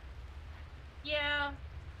 Yeah. Yeah.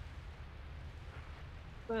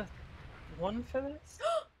 The one for this?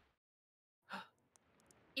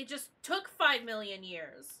 It just took 5 million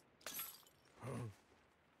years.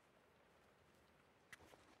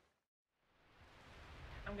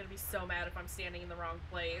 I'm gonna be so mad if I'm standing in the wrong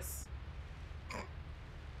place.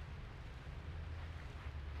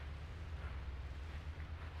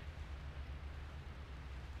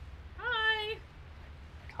 Hi!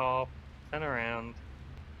 Cop, turn around.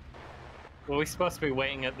 Were we supposed to be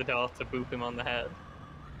waiting at the door to boop him on the head?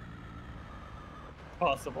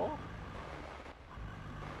 Possible.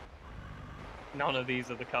 None of these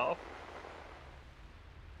are the cop.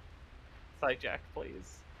 Sight Jack,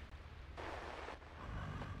 please.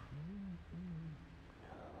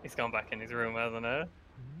 He's gone back in his room, hasn't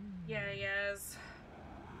he? Yeah, he is.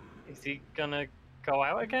 Is he gonna go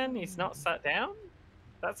out again? He's not sat down?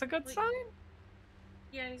 That's a good Wait. sign?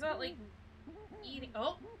 Yeah, he's not, like, eating.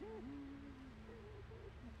 Oh!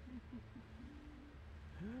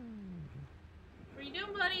 What are you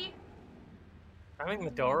doing, buddy? Having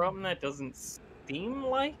the door open there doesn't seem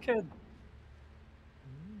like a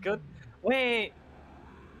good... Wait!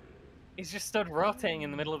 He's just stood rotating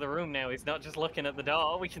in the middle of the room now. He's not just looking at the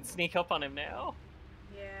door. We can sneak up on him now.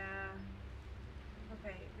 Yeah.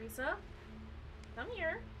 Okay, Risa? Come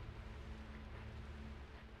here.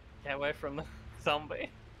 Get away from the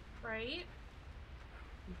zombie. Right?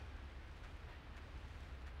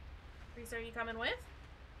 Risa, are you coming with?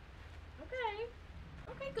 Okay.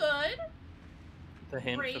 Okay, good. The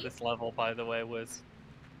hint for Great. this level, by the way, was...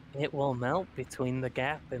 It will melt between the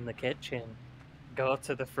gap in the kitchen. Go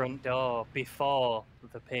to the front door before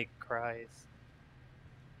the pig cries.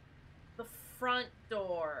 The front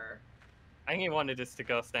door. I think he wanted us to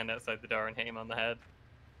go stand outside the door and hit him on the head.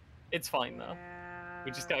 It's fine though.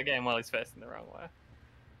 We just gotta get him while he's facing the wrong way.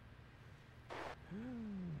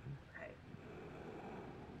 Okay.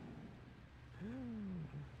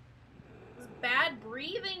 This is bad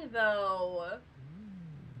breathing though.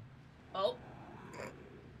 Oh.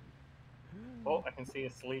 Oh, I can see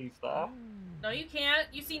his sleeves there. No, you can't.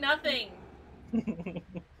 You see nothing.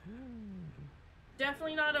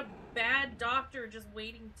 Definitely not a bad doctor just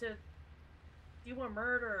waiting to do a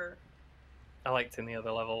murder. I liked in the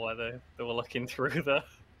other level where they were looking through the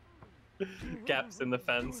gaps in the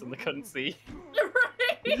fence and they couldn't see.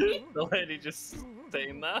 Right? The lady just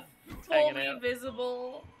sitting there, hanging Fully out.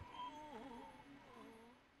 visible.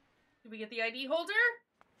 Did we get the ID holder?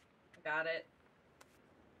 I got it.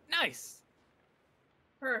 Nice!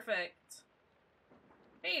 Perfect.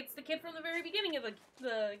 Hey, it's the kid from the very beginning of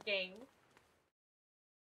the game.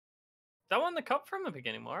 That one the cop from the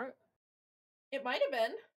beginning, Mark? It might have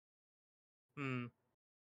been. Hmm.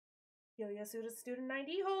 Kayshurr's student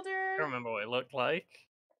ID I holder. don't remember what it looked like.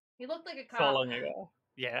 He looked like a So cop. long ago.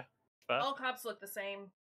 Yeah. But All cops look the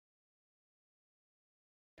same.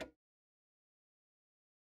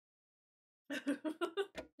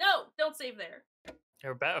 No, don't save there.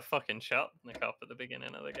 you're a better fucking shot than the cop at the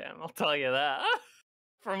beginning of the game, I'll tell you that.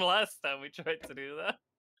 From last time we tried to do that.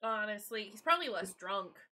 Honestly, he's probably less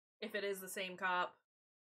drunk if it is the same cop.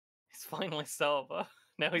 He's finally sober.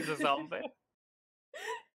 Now he's a zombie.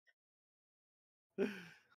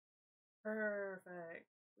 Perfect.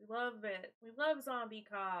 We love it. We love zombie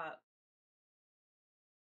cop.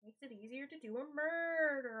 Makes it easier to do a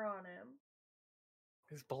murder on him.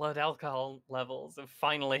 His blood alcohol levels have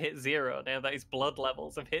finally hit 0 now that his blood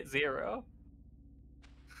levels have hit 0.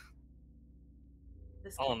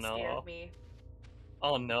 This Oh, game no. scared me.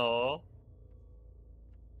 Oh no.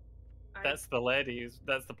 I- That's the lady.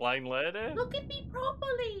 That's the blind lady. Look at me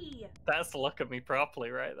properly! That's look at me properly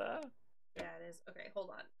right there. Yeah, it is. Okay, hold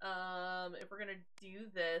on. If we're gonna do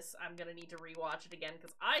this, I'm gonna need to rewatch it again,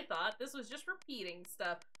 because I thought this was just repeating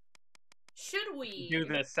stuff. Should we? Do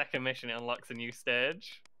the second mission, it unlocks a new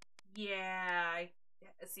stage. Yeah,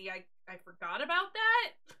 see, I forgot about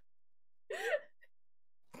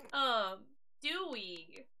that. Do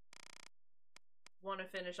we want to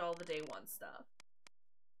finish all the day one stuff?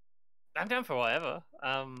 I'm down for whatever.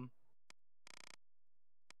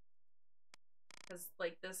 Because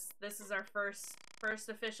like this is our first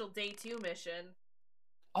official day 2 mission.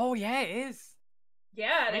 Oh yeah, it is.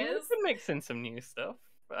 Yeah, I mean, it is. we can mix in some new stuff.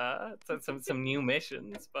 Some new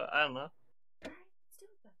missions, but I don't know. Alright, let's do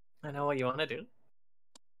it then. I know what you want to do.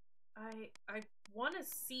 I want to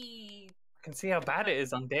see. I can see how bad it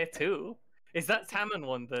is on day 2. Is that Tamon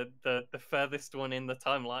one the furthest one in the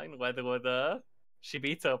timeline where they were the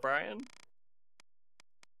Shibito Brian?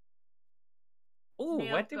 Oh,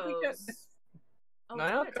 where did we get this? Oh,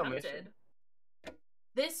 Naoko it's not mission. attempted.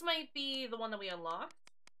 This might be the one that we unlocked.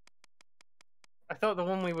 I thought the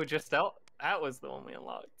one we were just out at was the one we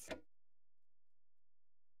unlocked.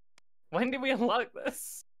 When did we unlock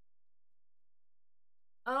this?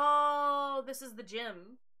 Oh, this is the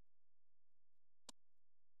gym.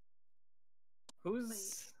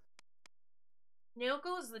 Who's...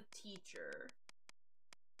 Naoko is the teacher.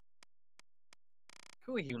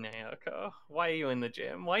 Who are you, Naoko? Why are you in the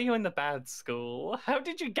gym? Why are you in the bad school? How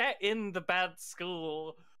did you get in the bad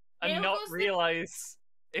school and not Naoko's realize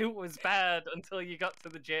it was bad until you got to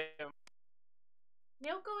the gym?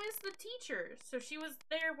 Naoko is the teacher, so she was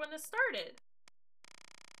there when it started.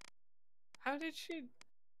 How did she...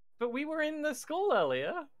 But we were in the school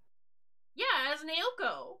earlier. Yeah, as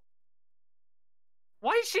Naoko.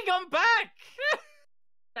 Why has she gone back?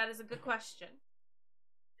 That is a good question.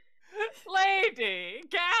 Lady,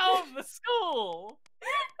 get out of the school!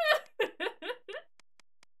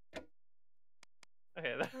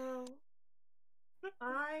 Okay, Oh,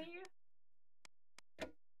 I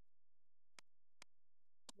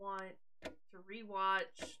want to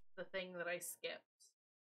rewatch the thing that I skipped.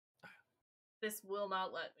 This will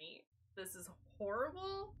not let me. This is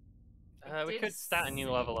horrible. we could start a new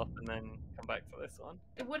level up and then come back to this one.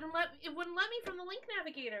 It wouldn't let me from the link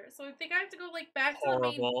navigator. So I think I have to go like back to the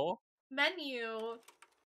main Horrible. menu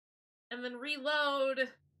and then reload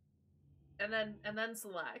and then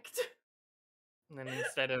select. And then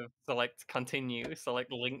instead of select continue,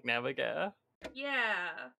 select link navigator. Yeah.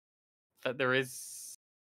 But there is...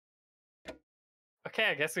 Okay,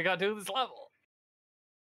 I guess we gotta do this level.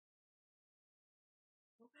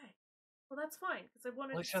 Okay. Well, that's fine because I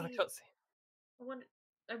wanted Let's to show the see. cutscene. I wanted.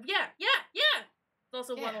 Yeah. It's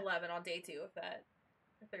also Yeah. 111 on day 2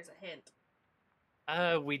 if there's a hint.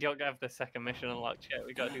 We don't have the second mission unlocked yet.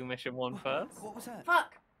 We gotta do mission 1 first. What was that?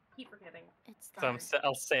 Fuck! Keep forgetting. It's So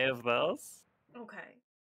I'll save those. Okay.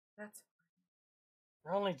 That's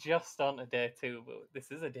We're only just on to day 2, but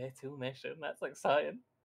this is a day 2 mission. That's exciting.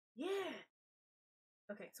 yeah.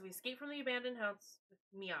 Okay, so we escape from the abandoned house with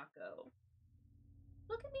Miyako.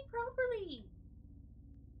 Look at me properly.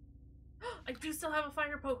 I do still have a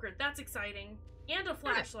fire poker. That's exciting. And a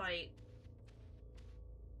flashlight.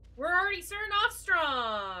 We're already starting off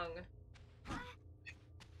strong.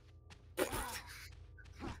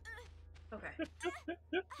 Okay.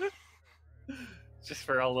 Just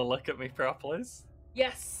for all the look at me properlies.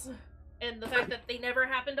 Yes. And the fact that they never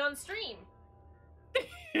happened on stream.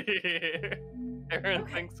 Everyone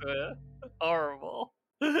thinks we're horrible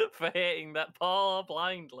for hating that poor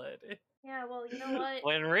blind lady. Yeah, well, you know what?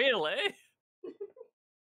 When really,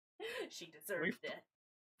 She deserved it.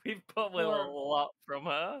 we've put with a lot from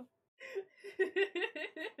her.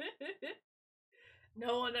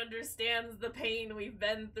 No one understands the pain we've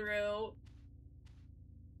been through.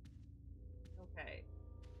 Okay.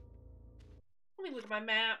 Let me look at my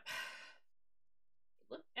map.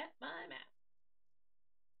 Look at my map.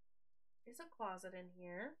 There's a closet in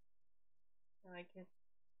here. And I can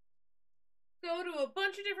go to a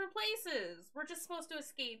bunch of different places. We're just supposed to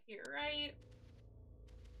escape here, right?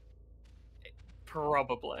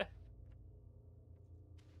 Probably.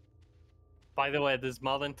 By the way, there's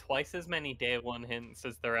more than twice as many day 1 hints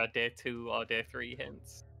as there are day 2 or day 3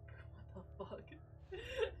 hints. What the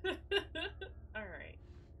fuck? Alright.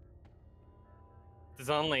 There's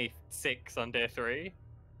only 6 on day 3.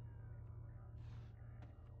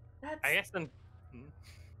 I guess then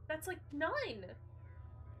That's like 9.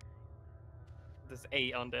 there's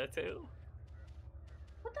 8 on day 2.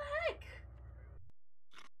 What the heck?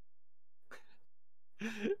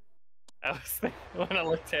 I was thinking, when I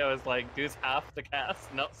looked at it, I was like, does half the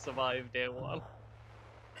cast not survive day 1?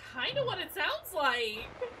 Kinda what it sounds like.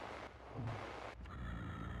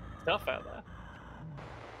 Tough out there.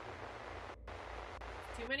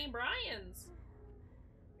 Too many Bryans.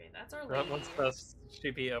 Okay, that's our Right, lead. once those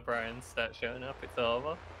Shibuya O'Briens start showing up, it's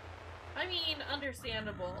over. I mean,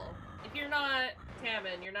 understandable. If you're not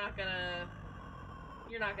Tammin, you're not gonna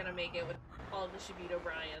make it with all the Shibito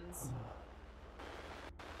Bryans.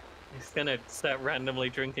 He's gonna start randomly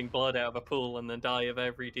drinking blood out of a pool and then die of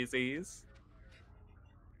every disease.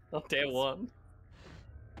 On day 1.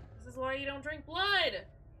 This is why you don't drink blood!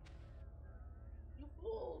 You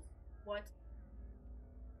fools. What?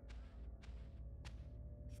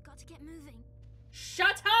 We've got to get moving.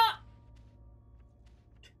 Shut up!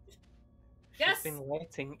 Yes! She's been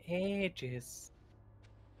waiting ages.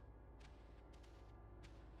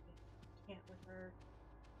 Can't with her.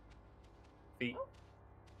 Feet. Oh.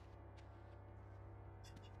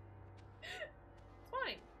 It's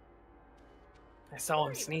fine. I saw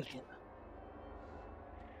him sneaking.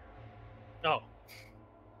 Oh.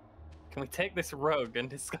 Can we take this rug and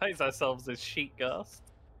disguise ourselves as sheet ghosts?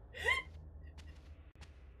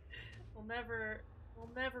 Will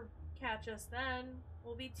never catch us then.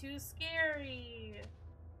 We'll be too scary.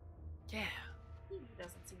 Yeah. It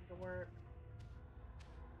doesn't seem to work.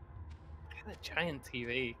 Look at the giant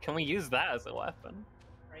TV. Can we use that as a weapon?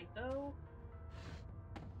 Right though?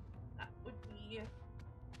 That would be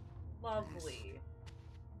lovely.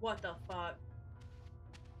 What the fuck?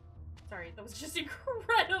 Sorry, that was just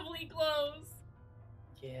incredibly close.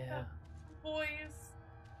 Yeah. Boys.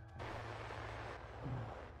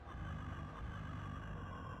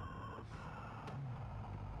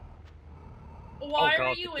 Why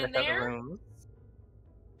are you in there?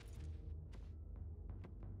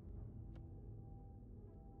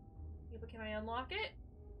 Yeah, but can I unlock it?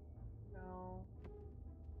 No.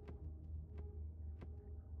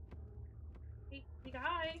 Hey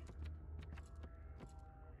guy.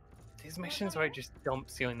 These missions where it just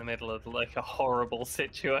dumps you in the middle of like a horrible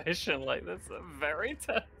situation like this are very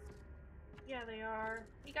tough. Yeah, they are.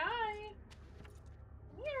 Hey guy.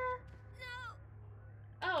 Come here.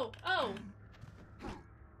 No. Oh.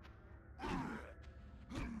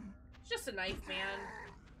 It's just a knife, man.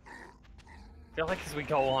 I feel like as we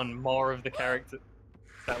go on, more of the characters...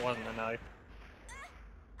 That wasn't a knife.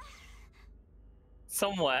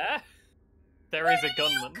 Somewhere, there is a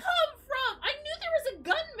gunman. Where did you come from? I knew there was a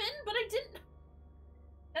gunman, but I didn't...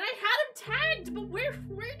 And I had him tagged, but where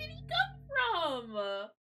did he come from?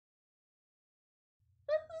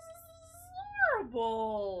 This is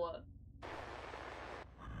horrible.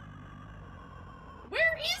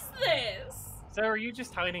 Where is this? So are you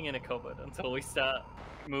just hiding in a cupboard until we start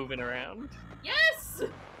moving around? Yes!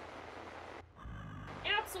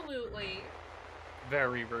 Absolutely.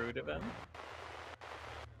 Very rude of him.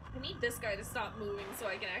 I need this guy to stop moving so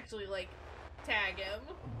I can actually, like, tag him.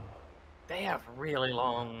 They have really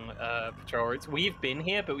long patrol routes. We've been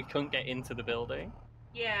here, but we couldn't get into the building.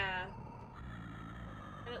 Yeah.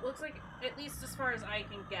 And it looks like, at least as far as I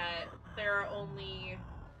can get, there are only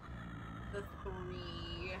the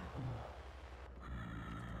 3.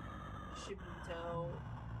 Shibito.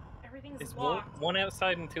 Everything's It's locked. one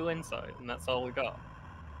outside and 2 inside, and that's all we got.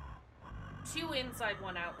 2 inside,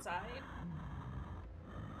 1 outside.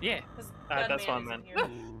 Yeah, 'Cause that's what I Gunman meant.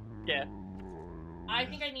 isn't here. Yeah. I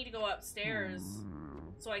think I need to go upstairs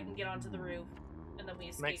so I can get onto the roof, and then we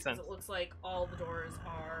escape. Makes sense. Because it looks like all the doors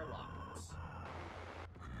are locked.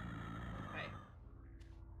 Okay.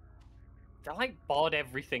 They like board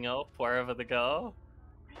everything up wherever they go.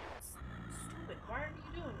 That's stupid. Why are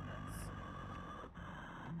you doing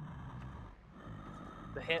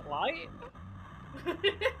They hit light?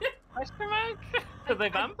 this? Question mark? Are they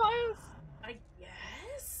vampires? I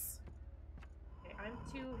guess. Okay, I'm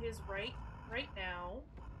to his right now.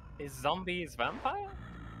 Is zombies vampire?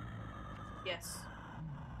 Yes.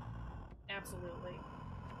 Absolutely.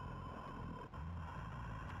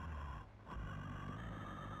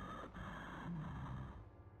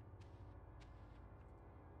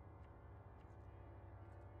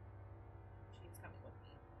 She's coming with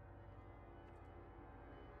me.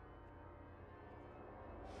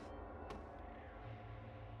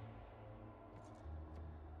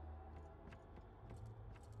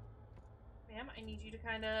 Ma'am, I need you to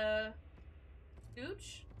kind of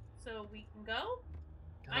scooch so we can go.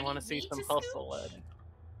 I want to see some hustle. Scooch.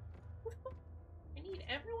 I need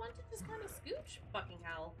everyone to just kind of scooch. Fucking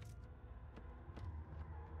hell.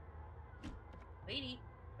 Lady,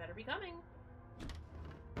 better be coming.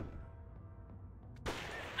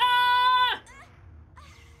 Ah!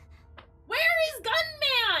 Where is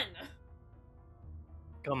Gunman?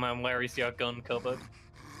 Come on, where is your gun cupboard?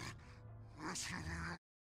 Ah!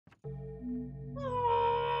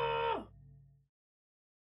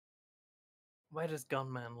 Where does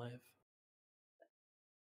Gunman live?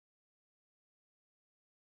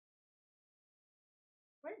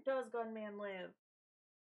 Where does Gunman live?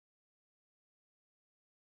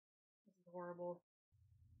 This is horrible.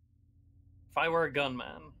 If I were a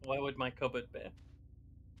gunman, where would my cupboard be?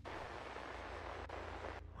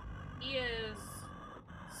 He is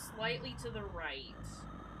slightly to the right.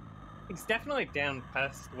 He's definitely down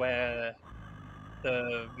past where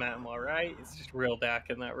the mountain wall, right? It's just real dark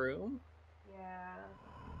in that room. Yeah.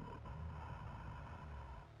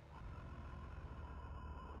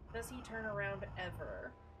 Does he turn around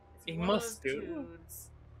ever? Is He one must of those do.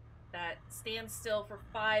 dudes that stands still for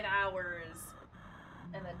 5 hours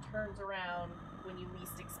and then turns around when you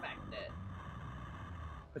least expect it?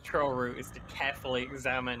 Patrol route is to carefully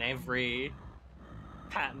examine every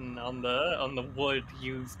pattern on the wood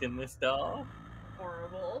used in this door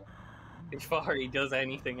Horrible. before he does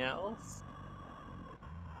anything else.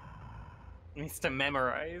 He needs to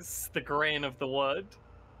memorize the grain of the wood.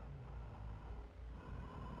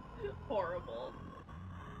 Horrible.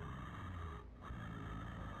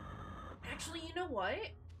 Actually, you know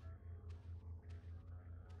what?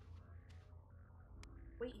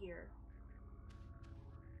 Wait here.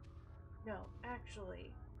 No,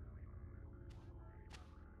 actually.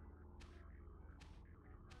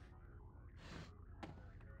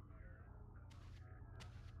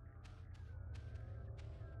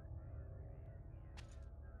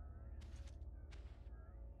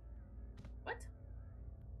 What?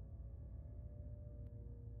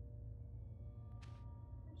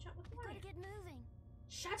 Shut with We what? gotta get moving.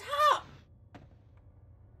 Shut up!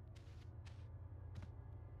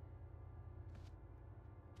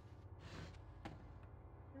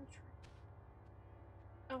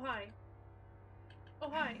 Oh, hi. Oh,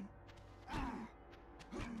 hi.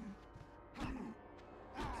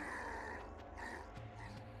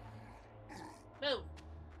 Move.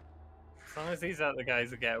 As long as these are the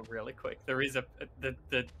guys that get really quick, there is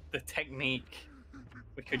the technique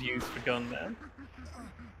we could use for gunmen.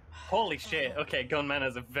 Holy shit! Okay, gunman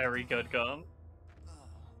has a very good gun.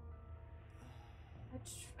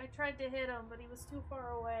 I tried to hit him, but he was too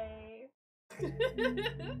far away.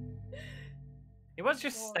 He was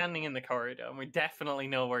just standing in the corridor, and we definitely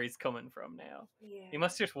know where he's coming from now. Yeah. He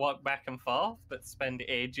must just walk back and forth, but spend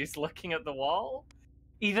ages looking at the wall.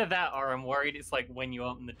 Either that, or I'm worried it's like when you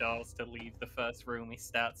open the doors to leave the first room, he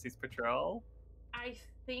starts his patrol. I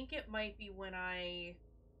think it might be when I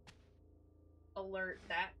alert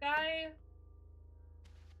that guy.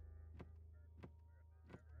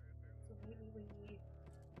 So maybe we...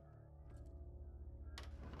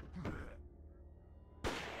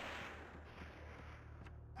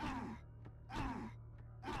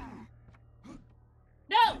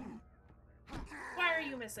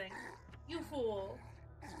 you missing? You fool.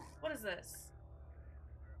 What is this?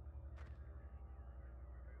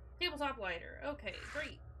 Tabletop lighter. Okay,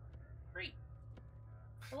 great. Great.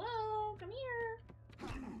 Hello? Come here.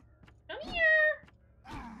 Come here.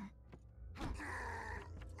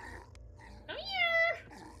 Come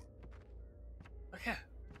here. Okay.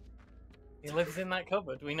 He lives in that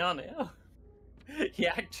cupboard, we know now. He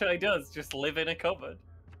actually does just live in a cupboard.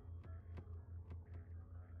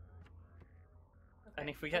 Okay, And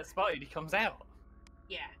if we get spotted, he comes out.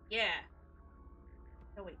 Yeah, yeah.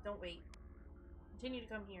 No, wait, don't wait. Continue to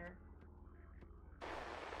come here.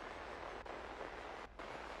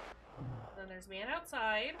 Then there's man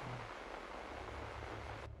outside.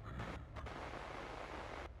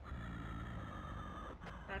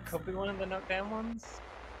 That's... Could be one of the knockdown ones.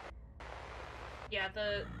 Yeah,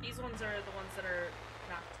 these ones are the ones that are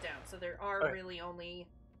knocked down, so there are Okay. really only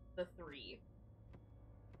the 3.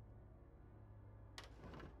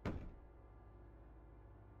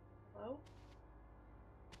 Hello?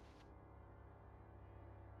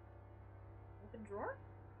 Open drawer?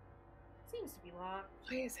 Seems to be locked.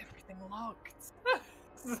 Why is everything locked?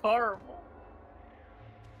 This is horrible.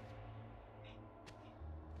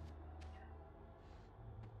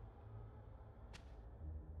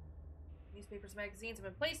 Newspapers, magazines have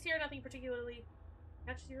been placed here. Nothing particularly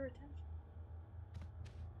catches your attention.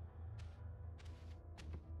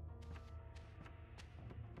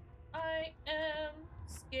 I am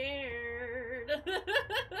scared.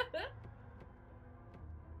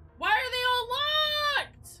 Why are they all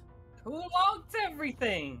locked? Who locked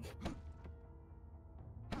everything?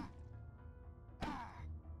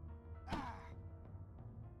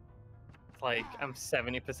 It's like, I'm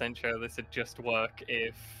 70% sure this would just work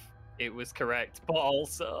if it was correct, but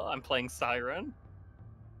also I'm playing Siren.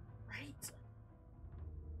 Right.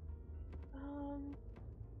 Do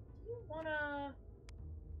you wanna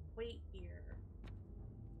wait here?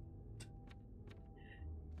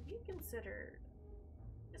 Have you considered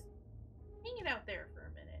just hanging out there for a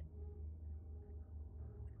minute?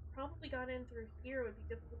 Probably got in through here. It would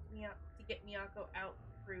be difficult to get Miyako out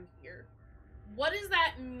through here. What does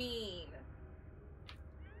that mean?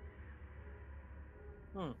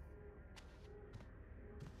 Hmm.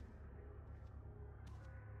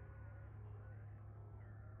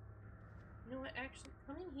 You know what? Actually,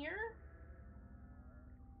 come in here.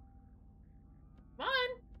 Come on.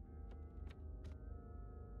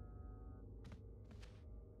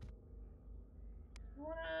 You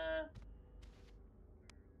wanna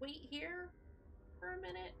wait here for a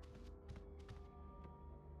minute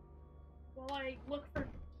while I look for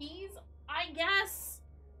keys? I guess.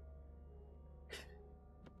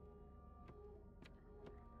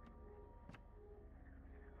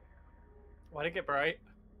 Why'd it get bright?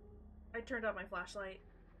 I turned on my flashlight.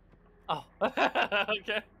 Oh,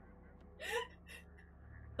 okay.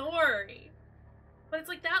 Don't worry. But it's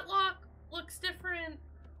like that lock looks different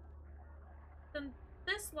than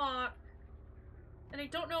this lock. And I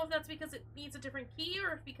don't know if that's because it needs a different key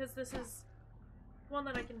or if because this is one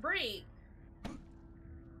that I can break.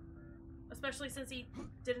 Especially since he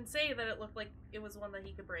didn't say that it looked like it was one that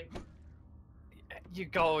he could break. You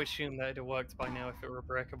gotta assume that it'd have worked by now if it were a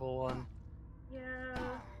breakable one. Yeah.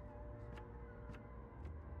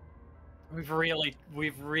 We've really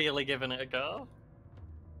given it a go.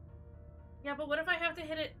 Yeah, but what if I have to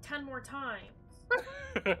hit it 10 more times?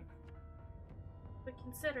 But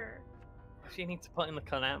consider. She needs to put in the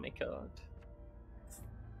Konami code.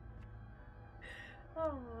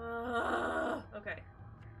 Oh, okay.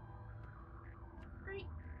 Great.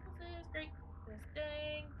 This is great. This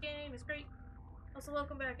dang game is great. Also,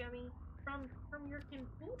 welcome back, Emmy. From your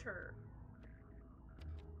computer.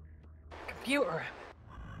 Computer.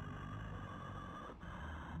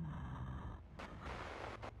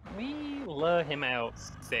 We lure him out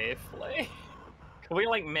safely. Can we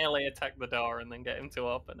like melee attack the door and then get him to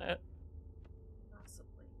open it?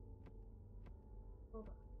 Possibly. Hold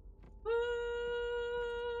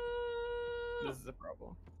on. This is a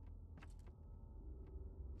problem.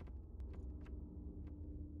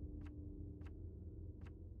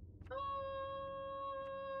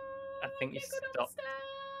 I think you Can't go down stop.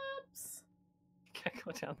 the steps. Can't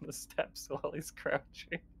go down the steps while he's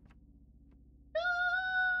crouching.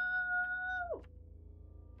 No!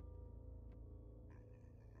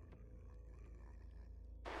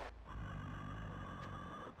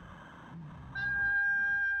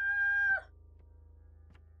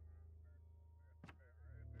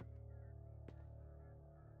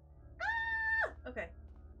 Okay.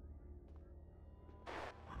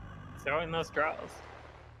 Throw in those drawers.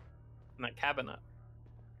 In that cabinet.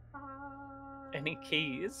 Any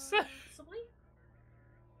keys? Possibly?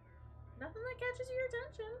 Nothing that catches your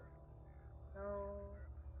attention. No.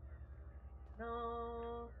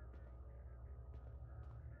 No.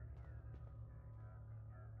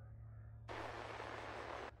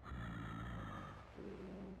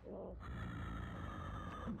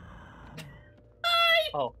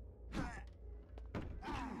 Oh.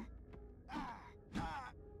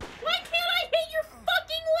 Why can't I hit your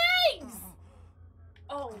fucking legs?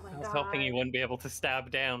 Oh my god. I was hoping you wouldn't be able to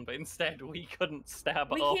stab down, but instead we couldn't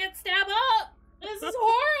stab We up. can't stab up! This is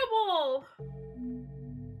horrible!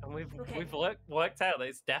 And we've Okay. worked out that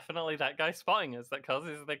it's definitely that guy spotting us that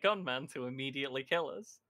causes the gunman to immediately kill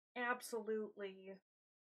us. Absolutely.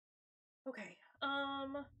 Okay,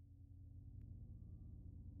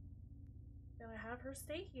 gonna have her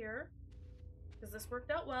stay here. Because this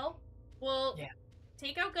worked out well. We'll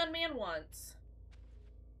take out Gunman once.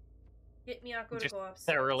 Get Miyako to go upstairs.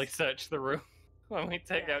 Thoroughly search the room when we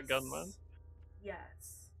take out Gunman.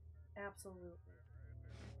 Yes. Absolutely.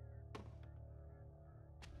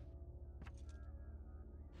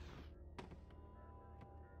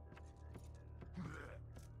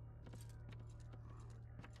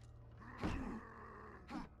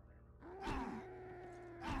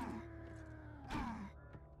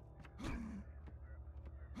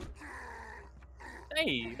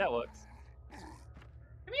 Hey, that works.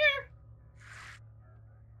 Come here!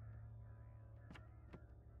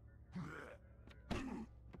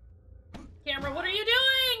 Camera, what are you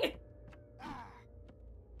doing?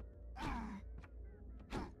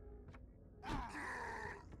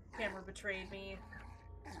 Camera betrayed me.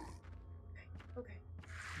 Okay.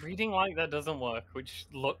 Reading like that doesn't work, which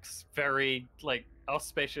looks very, like,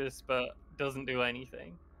 auspicious, but doesn't do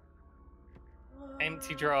anything.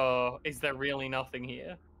 Empty drawer. Is there really nothing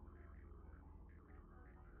here?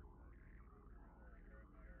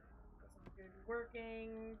 Doesn't appear to be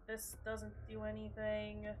working. This doesn't do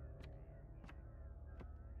anything.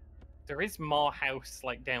 There is more house,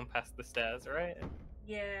 like, down past the stairs, right?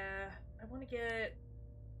 Yeah, I want to get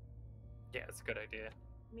Yeah, it's a good idea.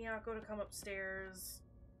 Miyako to come upstairs.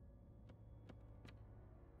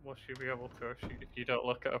 Will she be able to if you don't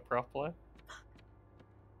look at her properly?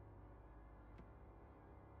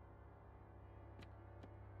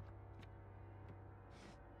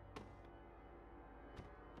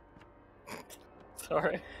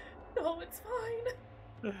 Sorry. No, it's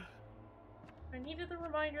fine. I needed the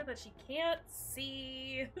reminder that she can't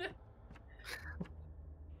see.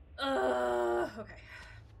 Okay.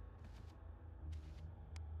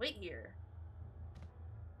 Wait here.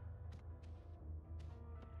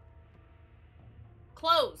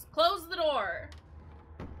 Close! Close the door!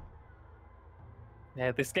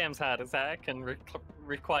 Yeah, this game's hard as heck and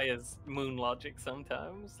requires moon logic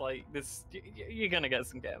sometimes. Like, this, you're gonna get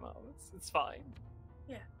some game overs. It's fine.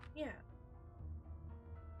 Yeah.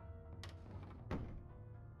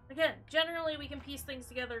 Again, generally we can piece things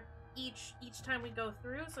together each time we go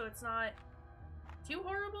through, so it's not too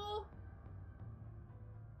horrible.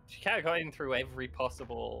 She can't go in through every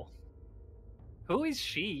possible... Who is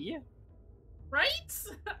she? Right?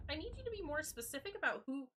 I need you to be more specific about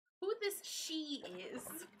who this she is.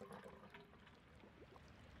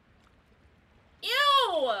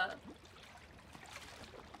 Ew!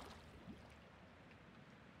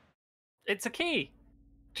 It's a key.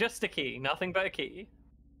 Just a key. Nothing but a key.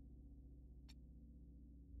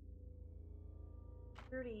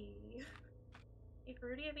 Fruity. Hey,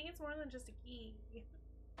 Fruity, I think it's more than just a key.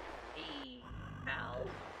 Hey, pal.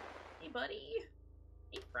 Hey, buddy.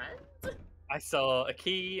 Hey, friend. I saw a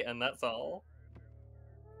key and that's all.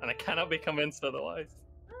 And I cannot be convinced otherwise.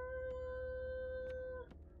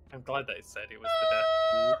 I'm glad they said it was the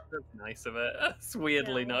death. That's nice of it. That's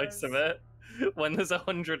weirdly nice of it. When there's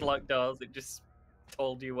 100 locked doors, it just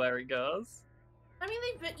told you where it goes. I mean,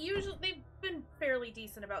 they've been fairly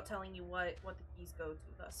decent about telling you what the keys go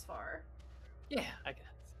to thus far. Yeah, I guess.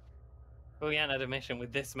 But we haven't had a mission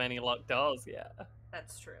with this many locked doors yet.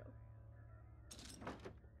 That's true.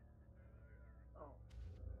 Oh.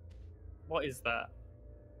 What is that?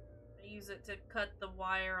 I use it to cut the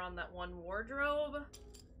wire on that one wardrobe.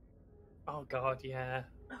 Oh god, yeah.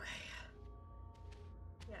 Okay.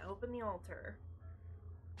 Yeah, open the altar.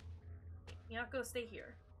 Miyako, stay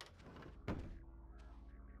here. I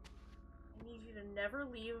need you to never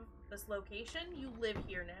leave this location. You live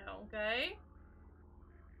here now, okay?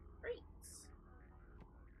 Great.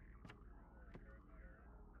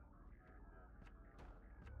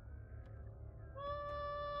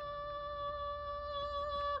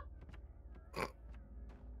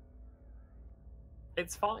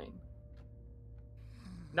 It's fine.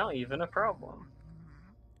 Not even a problem.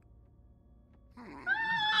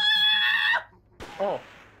 Oh.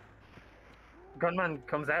 Gunman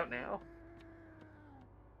comes out now.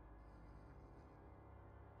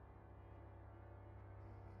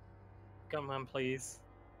 Gunman, please.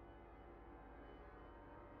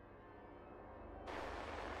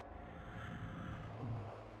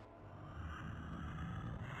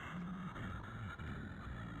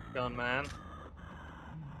 Gunman.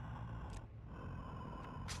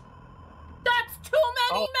 That's too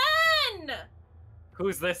many men!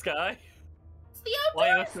 Who's this guy? It's the Why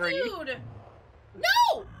the outdoors three? dude!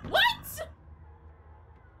 No! What?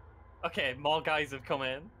 Okay, more guys have come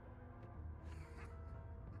in.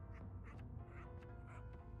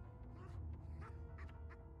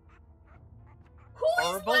 Who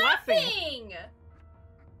Horrible is laughing. laughing?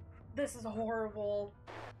 This is horrible.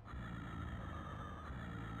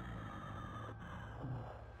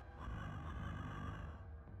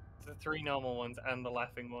 The three normal ones and the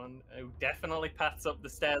laughing one, who definitely paths up the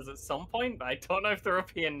stairs at some point, but I don't know if they're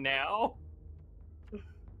up here now.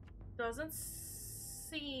 Doesn't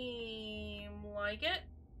seem like it.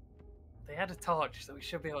 They had a torch, so we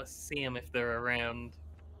should be able to see them if they're around.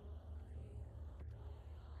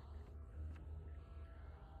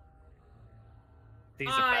 These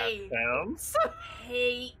are bad sounds.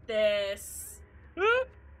 Hate this.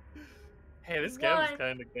 Hey, this game's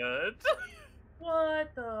kind of good.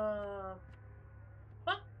 What the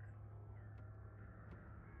fuck?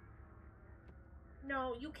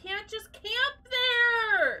 No, you can't just camp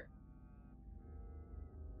there!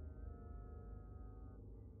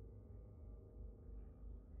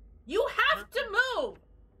 You have to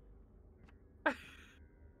move!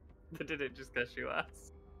 Did it just because you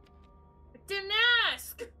asked? I didn't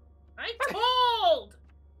ask! I told!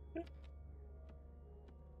 You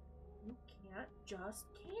can't just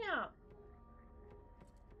camp.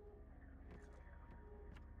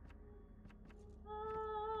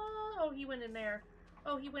 Oh, he went in there.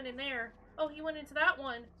 Oh, he went in there. Oh, he went into that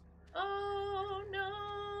one. Oh,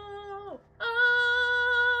 no.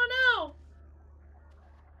 Oh, no.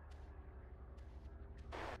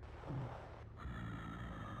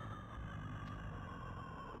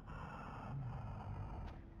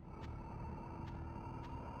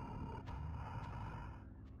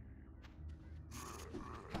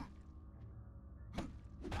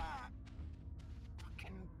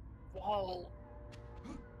 Fucking wall.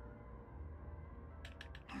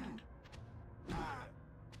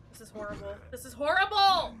 This is horrible. This is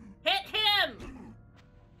horrible! Hit him!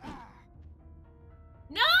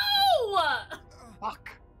 No!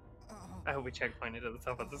 Fuck. I hope we checkpointed at the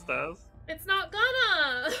top of the stairs. It's not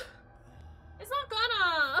gonna! It's not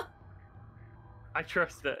gonna! I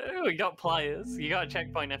trust it. Oh, you got pliers. You got a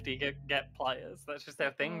checkpoint after you get pliers. That's just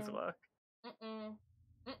how things work. Mm-mm.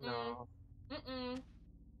 Mm-mm. No. Mm-mm.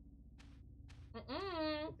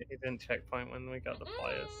 Mm-mm. It didn't checkpoint when we got the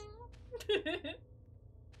pliers.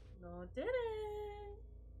 No, did it?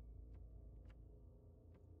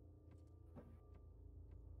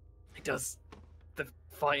 It does. The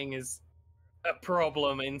fighting is a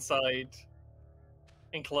problem inside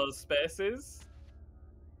enclosed spaces.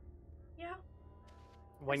 Yeah.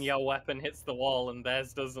 When your weapon hits the wall and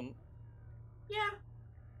theirs doesn't. Yeah.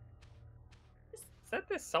 Said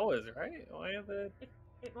they're sewers, right? Why are they?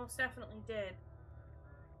 It most definitely did.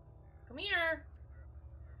 Come here.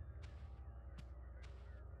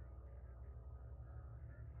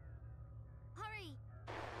 Hurry!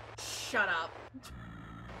 Shut up.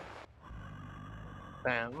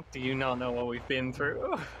 Bam, do you not know what we've been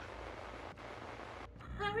through?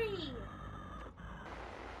 Hurry!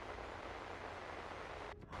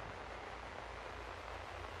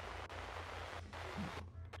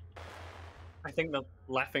 I think the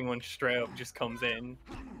laughing one straight up just comes in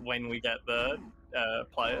when we get the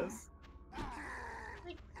pliers.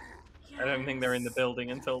 I don't think they're in the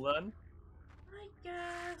building until then. I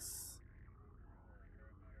guess.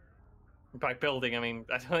 By building, I mean,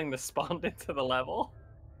 I don't think they're spawned into the level.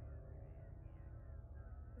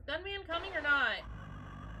 Is Gunman coming or not?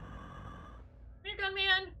 Come here,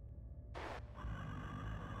 Gunman!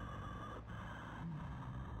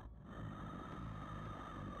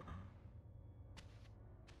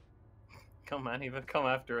 Come on, either come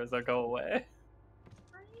after us or go away.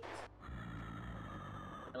 Right?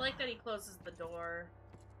 I like that he closes the door.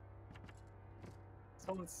 Just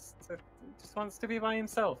wants to be by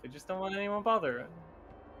himself. He just don't want anyone bothering.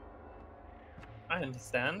 I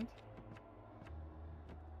understand.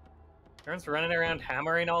 Everyone's running around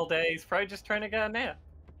hammering all day. He's probably just trying to get a nap.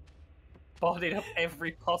 Bodied up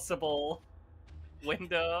every possible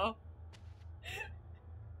window.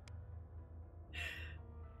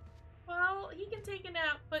 Well, he can take a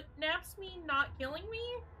nap, but naps mean not killing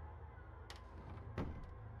me?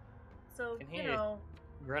 So, Can you hear know.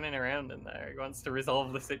 running around in there. He wants to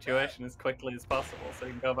resolve the situation as quickly as possible so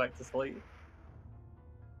he can go back to sleep.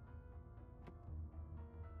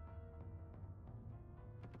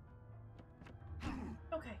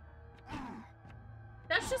 Okay.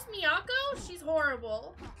 That's just Miyako? She's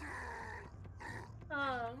horrible.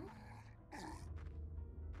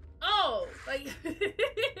 Oh! Like...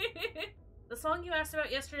 The song you asked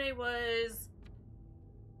about yesterday was...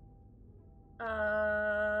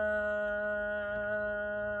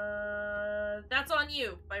 That's On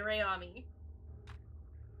You by Rayami.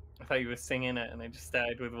 I thought you were singing it and I just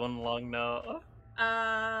started with one long note.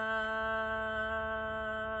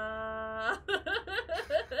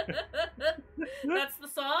 That's the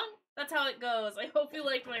song? That's how it goes. I hope you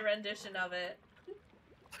liked my rendition of it.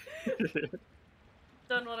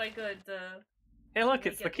 Done what I could to... Hey look,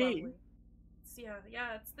 it's the key!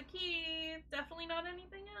 Yeah, it's the key. Definitely not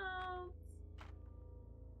anything else.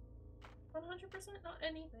 100% not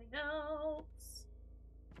anything else.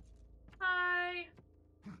 Hi.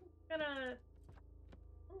 I'm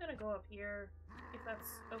gonna go up here, if that's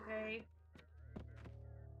okay.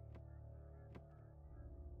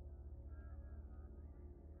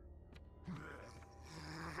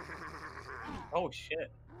 Oh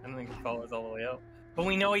shit. I don't think he follows all the way up. But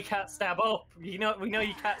we know he can't stab up! We know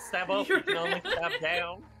you can't stab up, you can only stab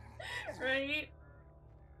down. Right?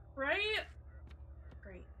 Right?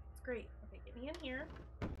 Great. It's great. Okay, get me in here.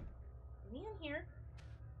 Get me in here.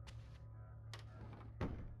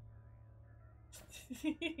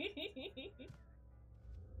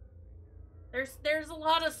 There's a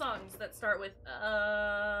lot of songs that start with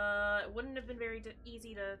it wouldn't have been very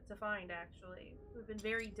easy to find, actually. It would have been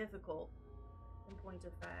very difficult, in point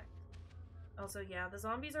of fact. Also, yeah, the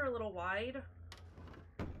zombies are a little wide.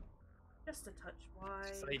 Just a touch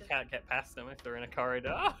wide. So you can't get past them if they're in a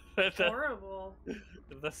corridor. Horrible.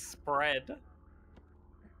 The spread.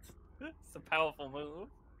 It's a powerful move.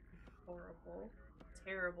 Horrible.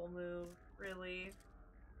 Terrible move, really.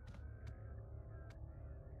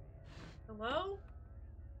 Hello?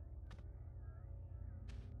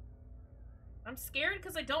 I'm scared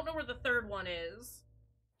because I don't know where the third one is.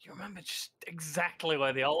 You remember just exactly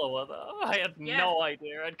where the other were, though? I had Yeah. no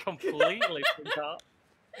idea. I'd completely forgot.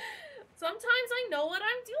 Sometimes I know what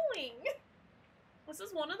I'm doing. This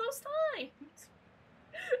is one of those times.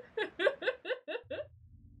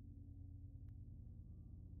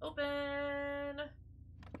 Open.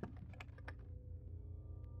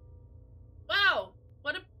 Wow,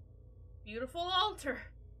 what a beautiful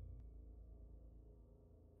altar.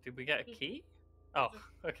 Did we get a key? Oh,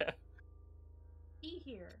 okay. Key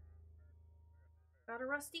here. Got a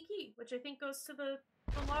rusty key, which I think goes to the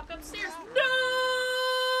lock upstairs. No!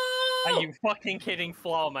 Are you fucking kidding,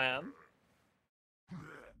 Flaw Man?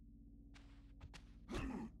 Do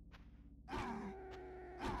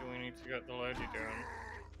we need to get the lady down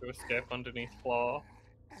to escape underneath Flaw?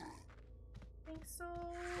 I think so.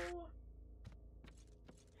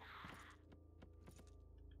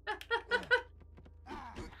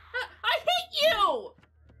 I hate you!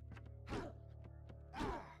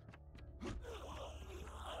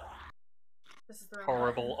 This is the wrong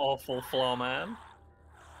Horrible, button. awful Flaw Man.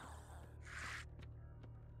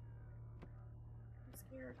 I'm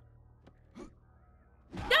scared.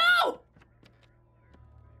 No!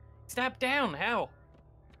 Stab down, how?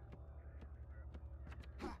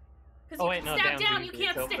 Because Oh you wait, can no, stab down, down you easy,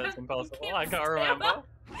 can't so stab. that's impossible. You can't I can't stab remember. up.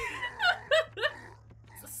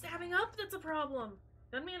 It's the stabbing up that's a problem.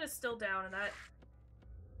 Gunman is still down, and that.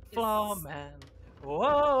 Flaw Man.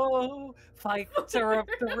 Whoa! Fighter of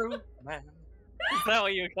the roof, man. Is that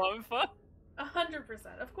what you were going for?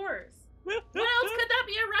 100%, of course. What else could that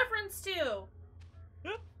be a reference to?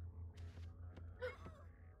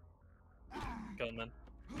 Gunman.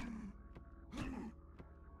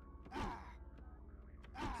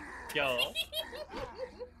 Yo.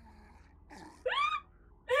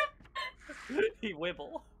 He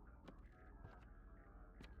wibble.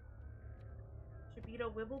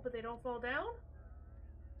 Shibito wibble, but they don't fall down?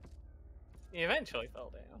 He eventually fell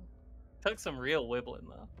down. Took some real wibbling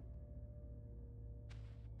though.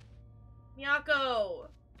 Miyako!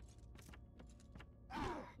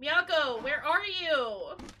 Miyako, where are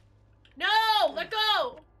you? No! Let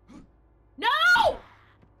go! No!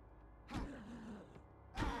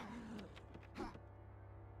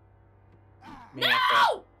 Miyako.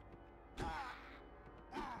 No!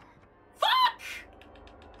 Fuck!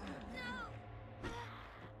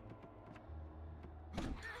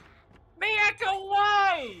 Miyako,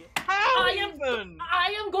 why? How even?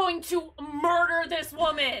 I am going to murder this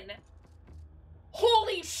woman!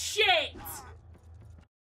 Holy shit!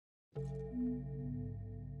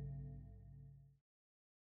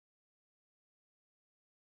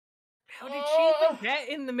 How did she even get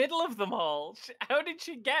in the middle of them all? How did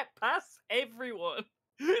she get past everyone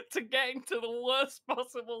to get into the worst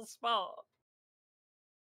possible spot?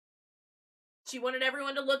 She wanted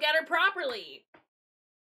everyone to look at her properly.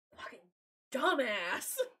 Fucking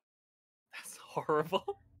dumbass. That's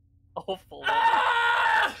horrible. Awful.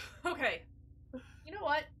 Ah! Okay. You know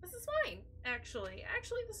what? This is fine. Actually,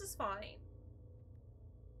 this is fine.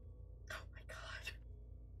 Oh my god.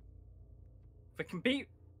 If we can beat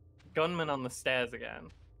Gunman on the stairs again,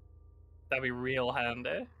 that'd be real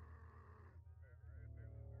handy.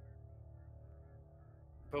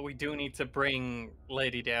 But we do need to bring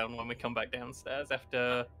Lady down when we come back downstairs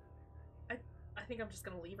after... I think I'm just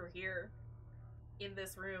gonna leave her here. In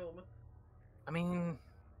this room. I mean...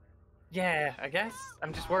 Yeah, I guess.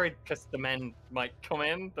 I'm just worried because the men might come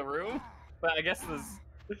in the room. But I guess there's...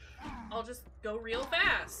 I'll just go real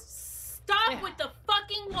fast. Stop with the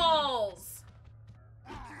fucking walls!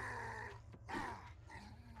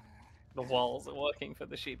 The walls are working for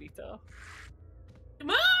the Shibito.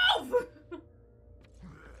 Move!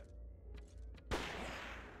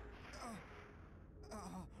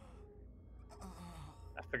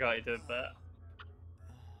 I forgot you did that.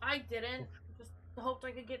 I didn't. Just hoped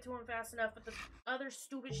I could get to him fast enough, but the other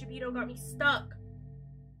stupid Shibito got me stuck.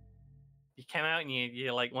 You came out and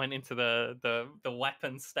you like went into the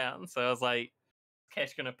weapon stand, so I was like,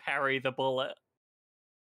 Kesh gonna parry the bullet.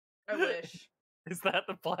 I wish. Is that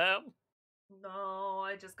the plan? No,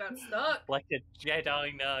 I just got stuck. Like a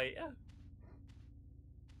Jedi Knight.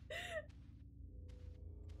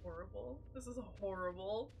 Horrible. This is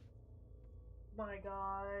horrible. My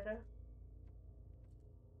god.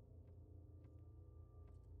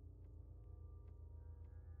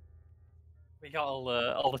 We got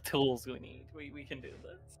all the tools we need. We can do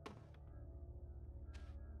this.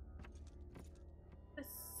 This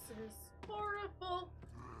is horrible.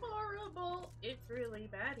 Horrible. It's really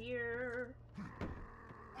bad here.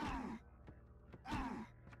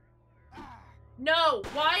 No!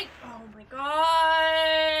 Why? Oh my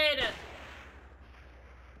god!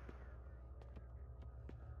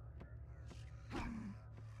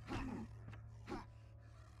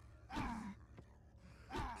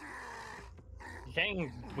 You're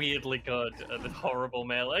getting weirdly good at the horrible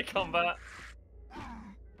melee combat.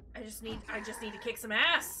 I just need to kick some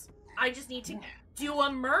ass. I just need to do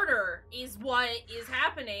a murder is what is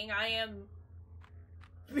happening. I am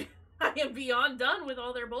beyond done with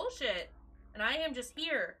all their bullshit. And I am just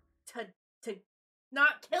here to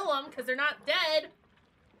not kill them because they're not dead,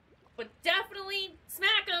 but definitely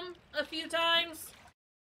smack them a few times.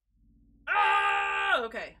 Ah,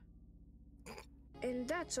 okay. And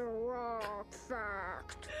that's a raw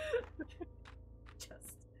fact.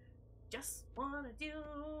 Just wanna do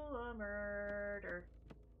a murder.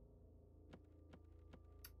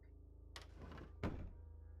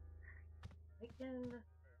 I can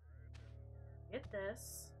get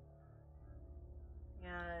this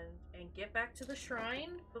and get back to the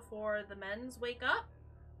shrine before the men's wake up.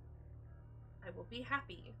 I will be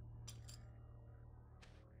happy.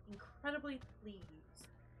 Incredibly pleased.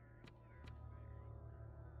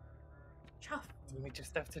 Chuffed. We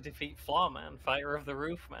just have to defeat Flawman, Fighter of the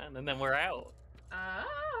Roof Man, and then we're out. Ah.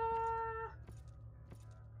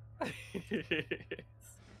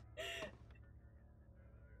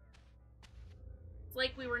 It's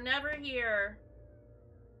like we were never here.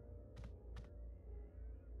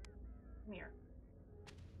 Come here.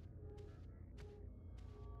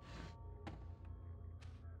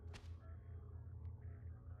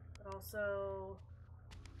 But also...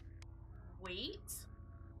 wait.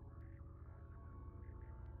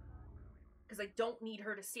 Because I don't need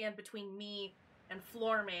her to stand between me and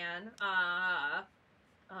Floorman.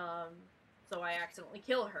 So I accidentally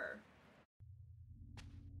kill her.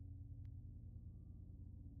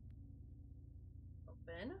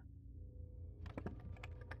 Open.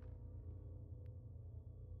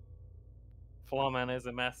 Flawman is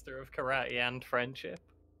a master of karate and friendship.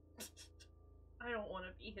 I don't want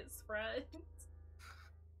to be his friend.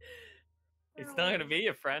 He's not going to be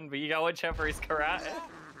your friend, but you gotta watch out for his karate.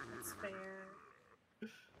 It's fair.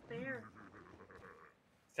 Fair.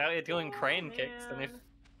 He's out here doing crane kicks, and if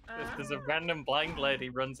there's a random blind lady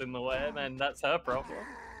runs in the way, then that's her problem.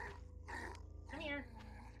 Come here.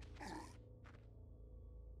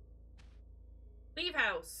 Leave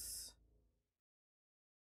house.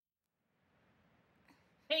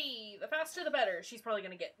 Hey, the faster the better. She's probably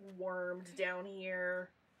gonna get wormed down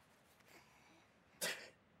here.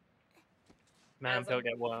 Man, don't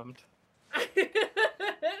get wormed.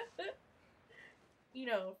 You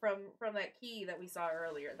know, from that key that we saw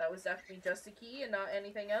earlier. That was definitely just a key and not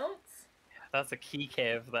anything else. Yeah, That's a key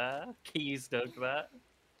cave there. Keys dug that.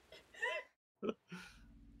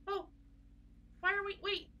 Oh, why are we?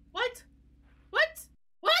 Wait, what? What?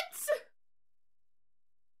 What?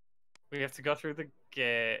 We have to go through the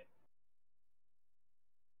gate.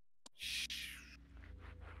 Should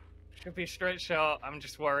be a straight shot. I'm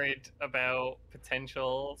just worried about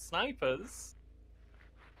potential snipers.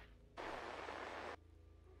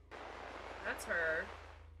 That's her.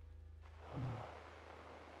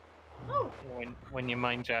 Oh, When you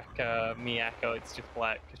mind Jack Miyako, it's just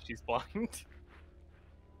black because she's blind.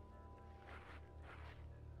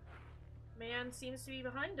 man seems to be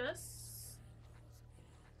behind us.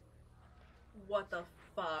 What the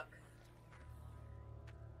fuck?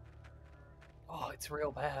 Oh, it's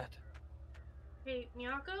real bad. Hey,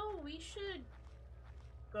 Miyako, we should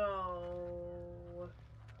go.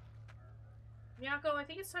 Miyako, I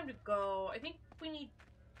think it's time to go. I think we need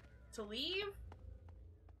to leave.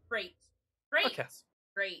 Great. Great. Okay.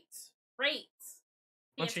 Great. Great.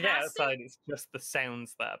 Once you get Fantastic. outside, it's just the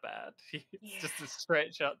sounds that are bad. It's just a Yeah.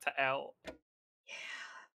 straight shot to out. Yeah.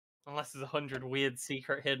 Unless there's 100 weird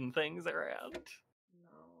secret hidden things around.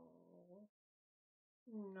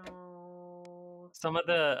 No. Some of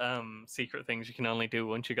the secret things you can only do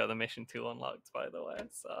once you got the mission 2 unlocked, by the way.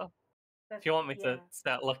 So if you want me to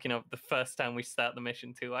start looking up the first time we start the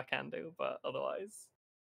mission 2, I can do, but otherwise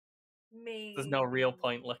Maybe. there's no real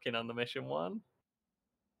point looking on the mission 1.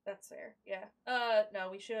 That's fair. Yeah. No,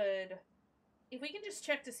 we should. If we can just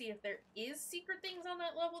check to see if there is secret things on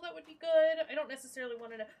that level, that would be good. I don't necessarily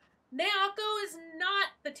want to know. Naoko is not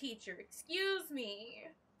the teacher. Excuse me.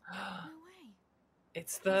 No way.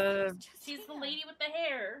 It's the She's the lady with the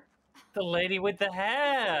hair. the lady with the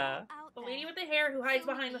hair. The lady with the hair who hides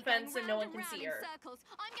behind the fence and no one can see her. Circles.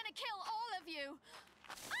 I'm gonna kill all of you.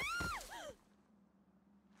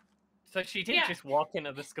 So she did just walk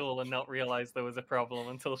into the school and not realize there was a problem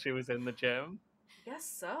until she was in the gym. Guess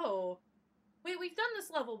so. Wait, we've done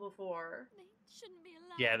this level before. They shouldn't be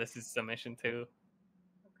allowed. Yeah, this is submission 2.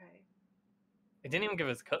 Okay. It didn't even give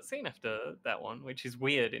us a cutscene after that one, which is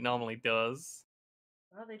weird. It normally does.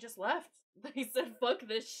 Well, they just left. They said, fuck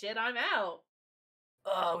this shit, I'm out.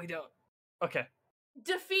 Oh, we don't. Okay.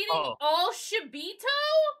 Defeating Oh. all Shibito?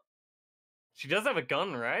 She does have a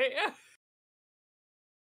gun, right?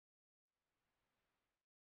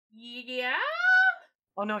 Yeah?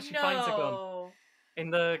 Oh no, she finds a gun. In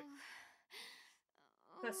the...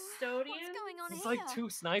 Custodian? What's going on There's here? like 2 I'm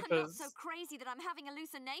not snipers. so crazy that I'm having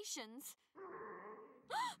hallucinations.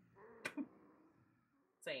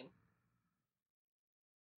 Same.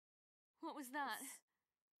 What was that?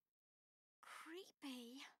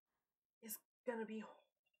 Creepy. It's gonna be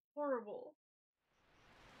horrible.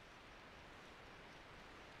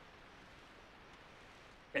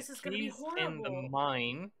 This is gonna be Keys horrible. in the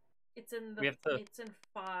mine. It's in the. We have to... It's in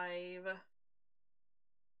 5.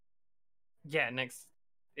 Yeah, next...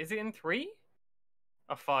 Is it in 3?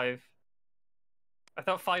 Or 5? I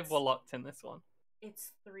thought 5 were locked in this one.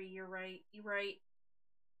 It's 3, you're right. You're right.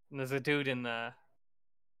 And there's a dude in there.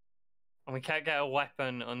 And we can't get a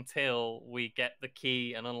weapon until we get the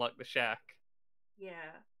key and unlock the shack. Yeah.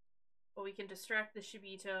 But we can distract the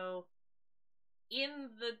Shibito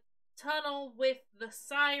in the tunnel with the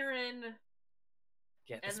siren.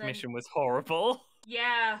 Yeah, And this then- mission was horrible.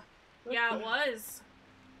 Yeah. Yeah, it was.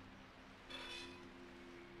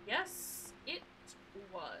 Yes, it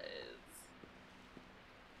was.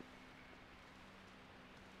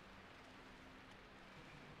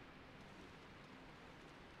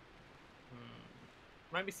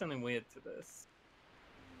 Might be something weird to this.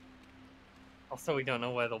 Also, we don't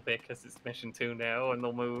know where they'll be because it's mission 2 now and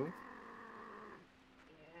they'll move.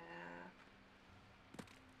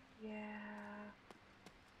 Yeah.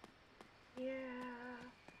 Yeah.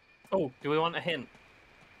 Oh, do we want a hint?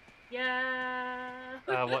 Yeah.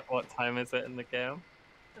 What time is it in the game?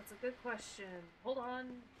 That's a good question. Hold on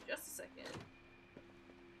just a second.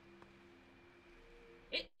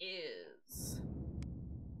 It is.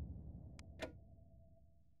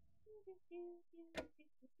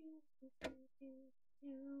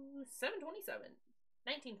 $7:27.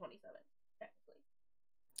 1927, technically.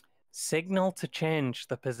 Signal to change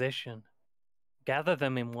the position. Gather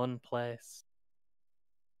them in one place.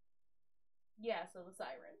 Yeah, so the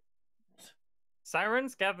siren.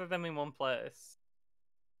 Sirens, gather them in one place.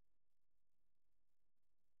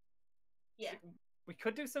 Yeah. We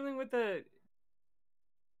could do something with the...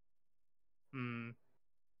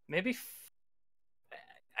 Maybe...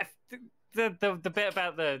 The bit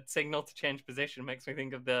about the signal to change position makes me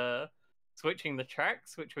think of the switching the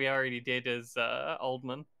tracks, which we already did as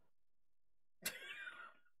Oldman.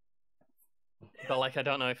 But, like, I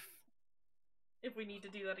don't know if if we need to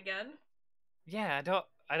do that again. Yeah,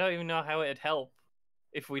 I don't even know how it'd help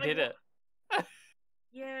if we Like did it.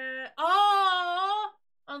 Yeah. Oh,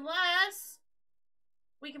 unless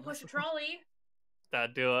we can push a trolley.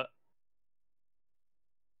 That'd do it.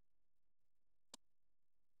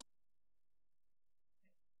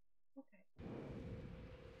 Okay.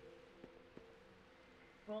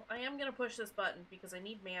 Well, I am gonna push this button because I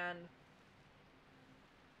need man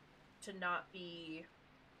to not be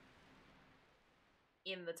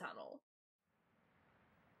in the tunnel.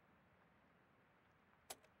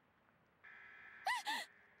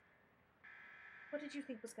 What did you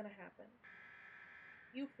think was gonna happen?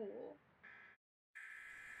 You fool.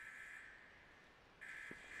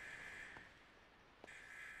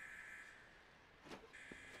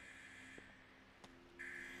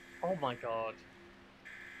 Oh my god.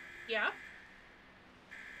 Yeah?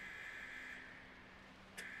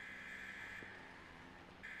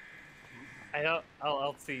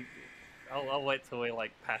 I'll see. I'll wait till we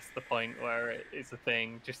like past the point where it's a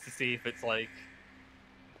thing, just to see if it's like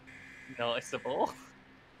noticeable.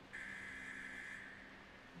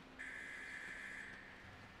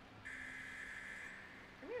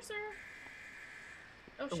 Come here, sir.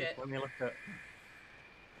 Oh Ooh, shit. let me look at.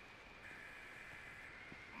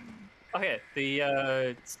 Okay,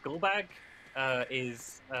 the skull bag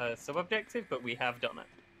is sub-objective, but we have done it.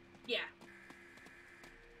 Yeah.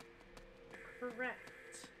 Correct.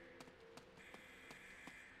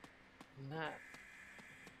 Nah.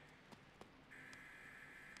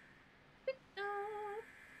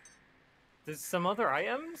 There's some other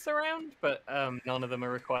items around, but none of them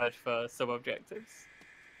are required for sub-objectives.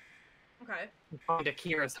 Okay. You find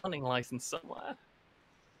Akira's hunting license somewhere.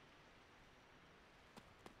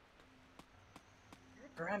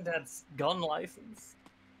 Granddad's gun license.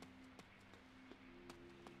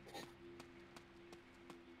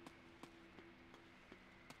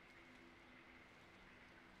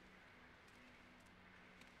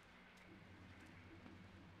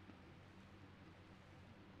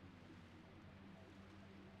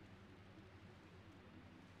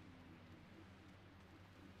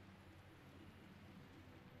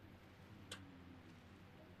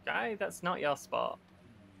 Guy, that's not your spot.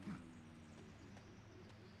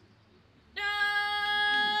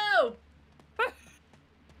 No!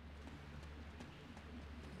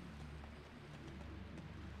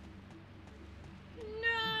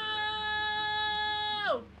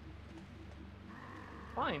 No!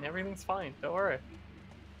 Fine, everything's fine. Don't worry.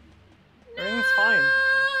 Everything's fine.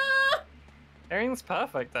 Everything's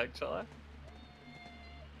perfect, actually.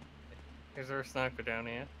 Is there a sniper down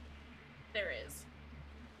here? There is.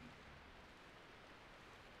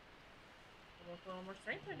 With a little more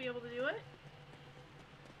strength, I'd be able to do it.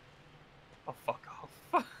 Oh, fuck off.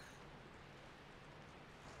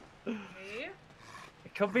 Okay.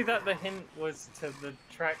 It could be that the hint was to the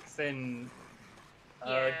tracks in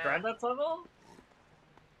Yeah. Granddad's level?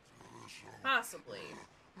 Possibly.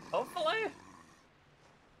 Hopefully?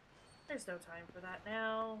 There's no time for that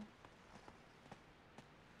now.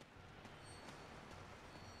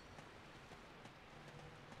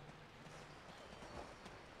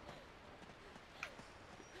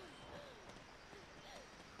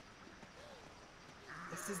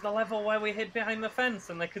 This is the level where we hid behind the fence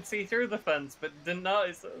and they could see through the fence but didn't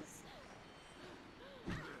notice us.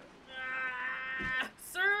 Ah,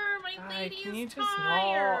 sir, my lady Can is you just not?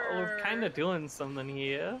 tired. We're kind of doing something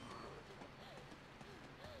here.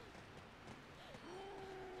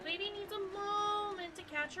 Lady needs a moment to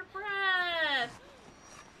catch her breath.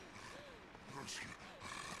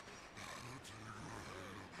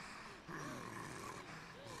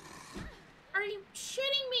 Are you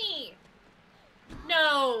shitting me?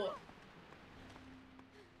 No.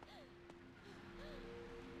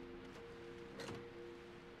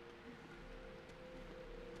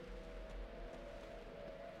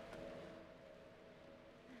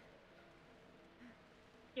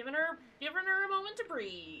 Giving her a moment to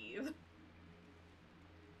breathe.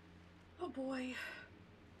 Oh boy.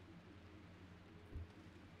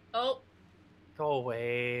 Oh. Go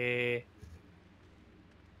away.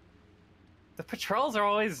 The patrols are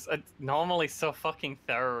always normally so fucking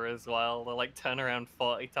thorough as well. They like turn around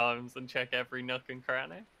 40 times and check every nook and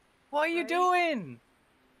cranny. What are you Right? doing?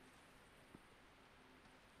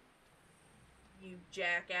 You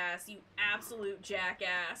jackass. You absolute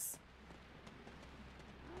jackass.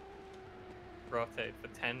 Rotate for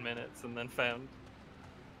 10 minutes and then found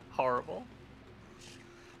horrible.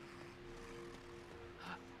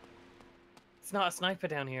 It's not a sniper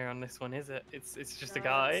down here on this one, is it? It's just a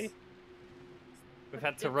guy. We've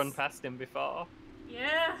had to run past him before.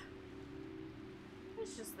 Yeah.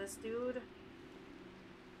 It's just this dude.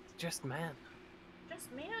 just man.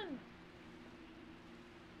 Just man.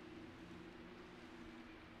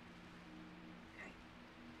 Okay.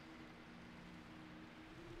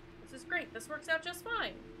 This is great. This works out just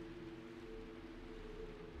fine.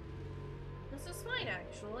 This is fine,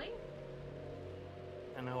 actually.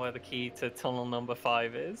 I know where the key to tunnel number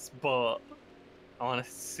 5 is, but I want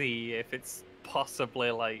to see if it's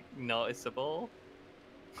possibly, like, noticeable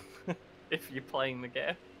if you're playing the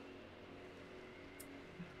game.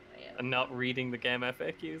 And not reading the game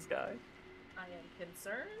FAQs, guy. I am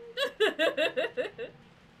concerned.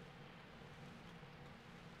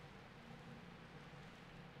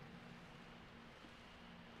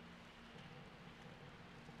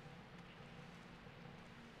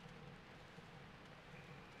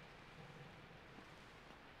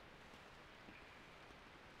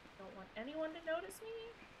 Don't want anyone to notice me.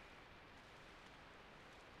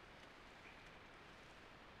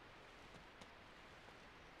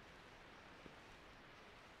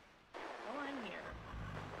 Well, I'm here.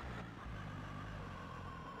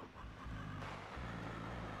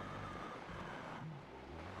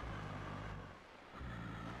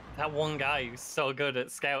 That one guy who's so good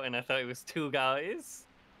at scouting, I thought it was 2 guys.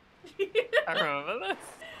 I remember this.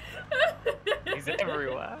 He's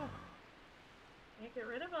everywhere. Can't get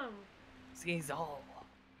rid of him. See, he's all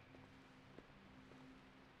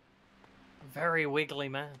very wiggly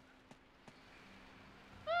man.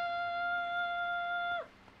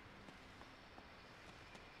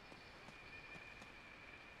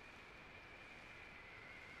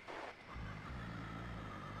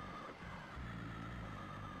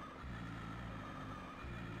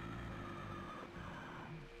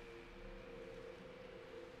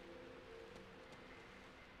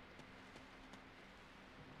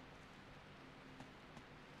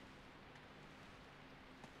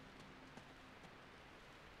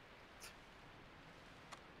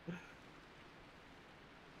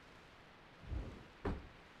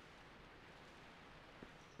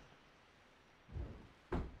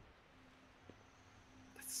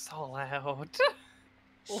 So loud.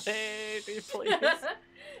 Lady, please.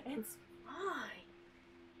 It's fine.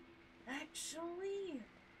 Actually.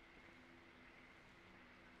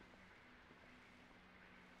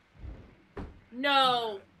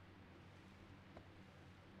 No.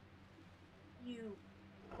 You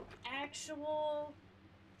actual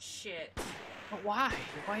shit. But why?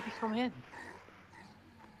 Why'd he come in?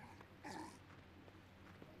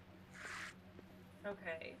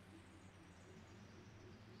 Okay.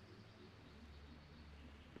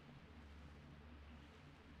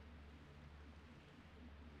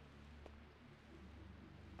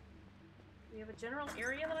 We have a general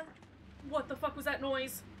area that I'm... What the fuck was that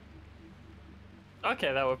noise?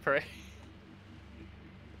 Okay, that was pretty.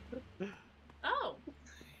 Oh.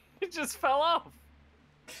 It just fell off.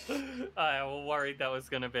 I was worried that was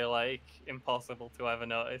gonna be like impossible to ever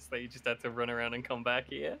notice, that you just had to run around and come back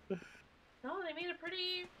here. No, they made it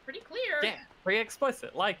pretty clear. Yeah, pretty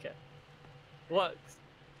explicit, like it. Works.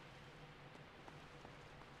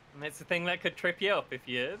 And it's the thing that could trip you up if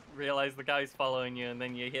you realize the guy's following you and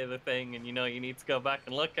then you hear the thing and you know you need to go back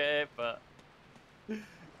and look at it, but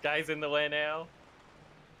guy's in the way now.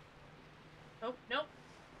 Nope, nope.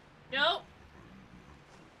 Nope.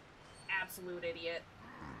 Absolute idiot.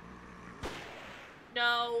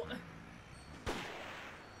 No.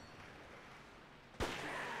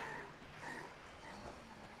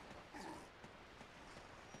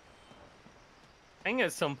 I think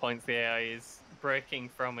at some points the AI is breaking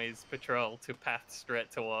from his patrol to path straight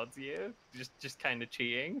towards you. Just kind of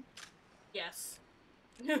cheating. Yes.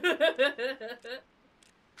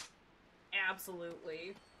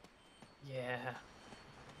 Absolutely. Yeah.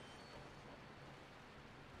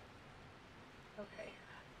 Okay.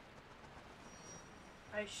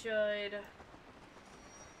 I should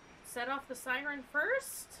set off the siren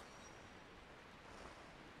first?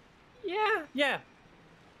 Yeah.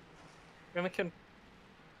 And we can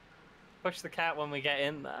push the cat when we get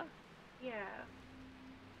in there. Yeah.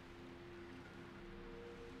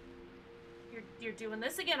 You're doing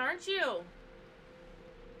this again, aren't you?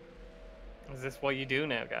 Is this what you do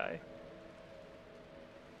now, guy?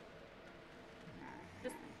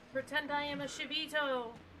 Just pretend I am a Shibito.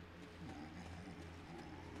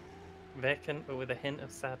 Vacant, but with a hint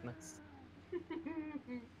of sadness.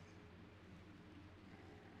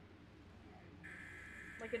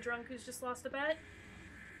 Like a drunk who's just lost a bet?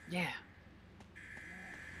 Yeah.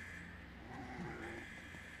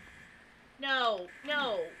 No,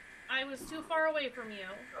 no. I was too far away from you.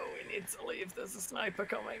 Oh, we need to leave. There's a sniper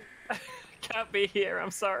coming. Can't be here, I'm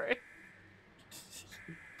sorry.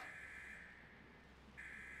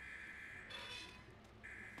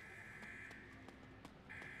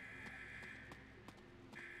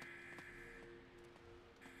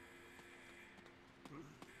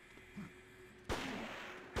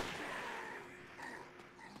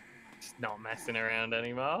 not messing around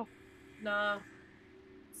anymore. Nah.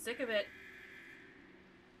 Sick of it.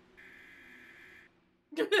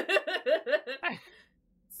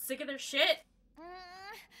 Sick of their shit.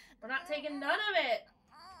 We're not taking none of it.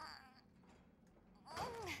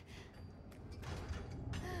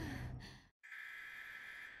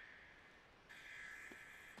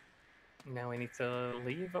 Now we need to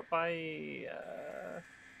leave up by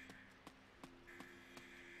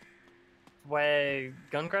where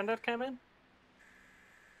Gun Grandad came in?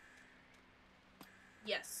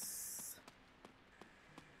 Yes.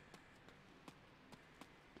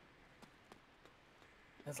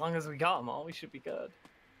 As long as we got them all, we should be good.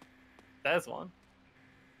 There's one.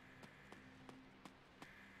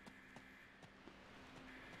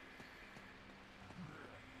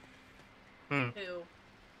 Who?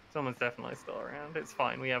 Someone's definitely still around. It's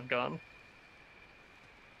fine, we have gun.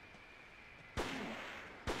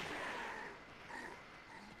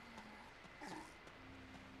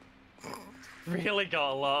 Really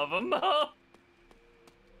got a lot of them, though.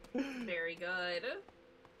 Very good.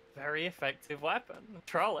 Very effective weapon.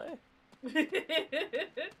 Trolley. The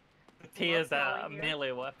Tears out a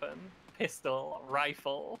melee weapon. Pistol,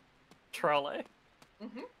 rifle, trolley.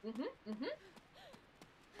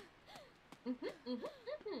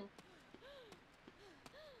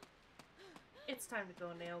 It's time to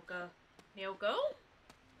go, Naoka. Naoko?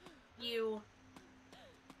 You...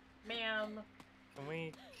 Ma'am. Can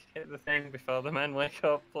we hit the thing before the men wake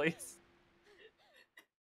up, please?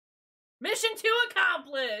 Mission 2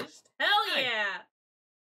 accomplished! Hell yeah!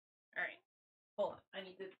 Alright. Hold on. I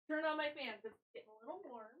need to turn on my fan because it's getting a little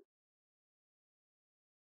warm.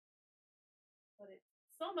 But it's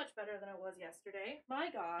so much better than it was yesterday. My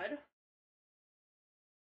god.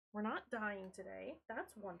 We're not dying today.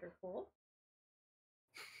 That's wonderful.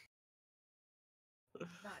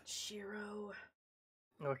 Not Shiro.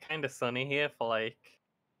 We're kind of sunny here for like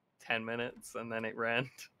 10 minutes and then it rained.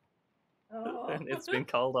 Oh. And it's been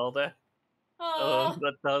cold all day. Oh,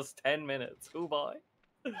 That does 10 minutes. Oh boy.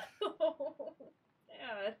 oh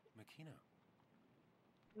sad. Makino,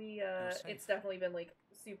 It's definitely been like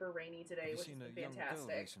super rainy today, have you which seen has a been young girl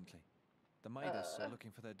fantastic. recently? The Midas are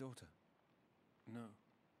looking for their daughter. No.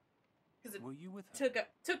 Because it Were you with her?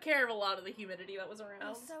 took care of a lot of the humidity that was You're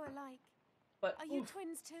around. so alike. But Are you oof.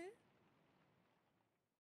 twins too?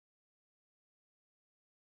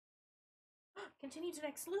 Continue to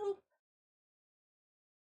next loop.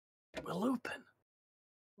 We're looping.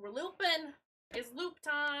 We're looping. It's loop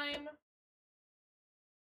time.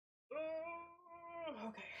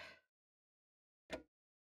 Okay.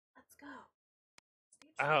 Let's go.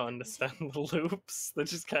 I don't understand the loops. They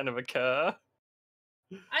just kind of occur.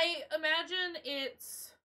 I imagine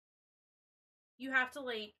it's... You have to,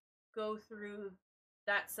 like, go through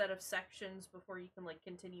that set of sections before you can, like,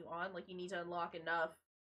 continue on. Like, you need to unlock enough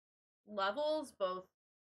levels, both,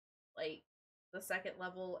 like, the second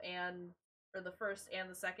level and... or the first and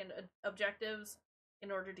the second objectives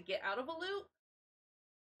in order to get out of a loop.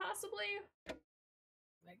 Possibly.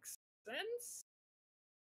 Makes sense?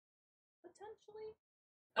 Potentially.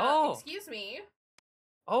 Oh! Excuse me.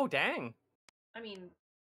 Oh, dang. I mean...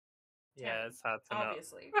 Yeah, Tammin, it's hard to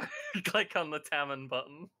obviously. know. Click on the Tammin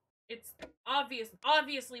button. It's obvious.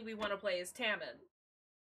 Obviously, we want to play as Tammin.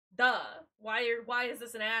 Duh. Why is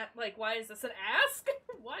this an why is this an ask?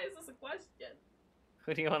 Why is this a question?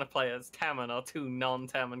 Who do you want to play as, Tammin or two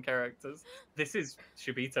non-Tammin characters? This is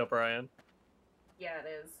Shibito, Brian. Yeah,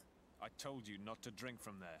 it is. I told you not to drink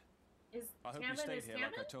from there. Is I hope Tammin you stayed is here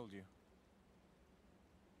Tammin? like I told you.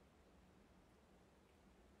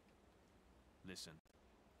 Listen.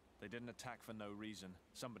 They didn't attack for no reason.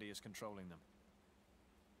 Somebody is controlling them.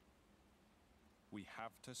 We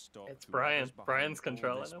have to stop. It's whoever's Brian. behind Brian's all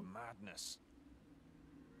controlling this them. Madness.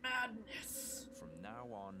 Madness. From now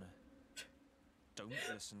on, don't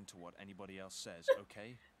listen to what anybody else says,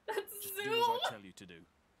 okay? That's Just Zoom. do as I tell you to do.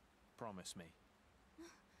 Promise me.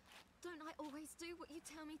 Don't I always do what you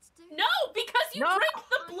tell me to do? No, because you No! drink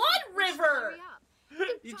the blood river. Hurry up.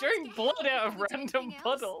 You Trying to drink get blood help. out of Can we do random anything else?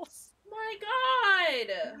 puddles. My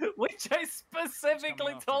God. Which I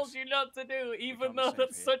specifically after told us. you not to do, even can't be though safe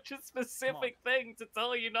that's here. such a specific thing to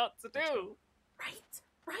tell you not to Let's do. go.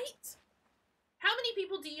 Right. How many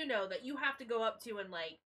people do you know that you have to go up to and,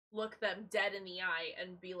 like, look them dead in the eye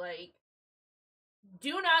and be like,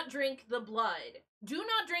 do not drink the blood. Do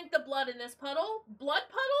not drink the blood in this puddle. Blood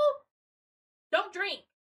puddle? Don't drink.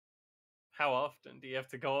 How often do you have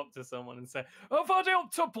to go up to someone and say, I've had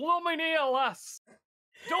up to blooming here, lass!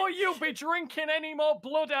 Don't you be drinking any more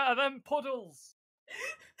blood out of them puddles!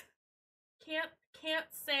 Can't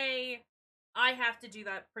say I have to do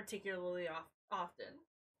that particularly often.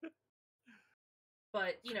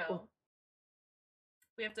 But, you know,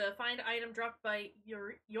 we have to find item dropped by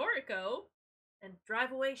Yoriko and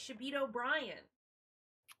drive away Shibito Brian.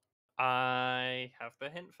 I have the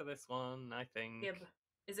hint for this one, I think. Gib,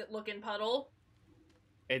 is it Lookin' Puddle?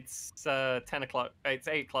 It's 10 o'clock. It's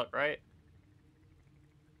 8 o'clock, right?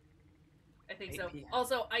 I think 8 so. PM.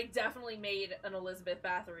 Also, I definitely made an Elizabeth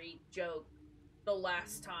Bathory joke the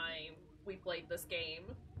last time we played this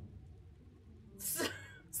game.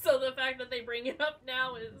 So the fact that they bring it up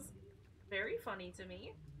now is very funny to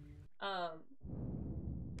me. Just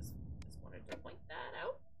wanted to point that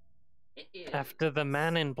out. It is. After the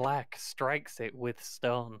man in black strikes it with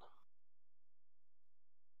stone.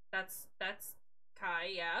 That's Kai,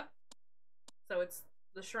 yeah. So it's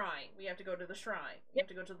the shrine. We have to go to the shrine. We have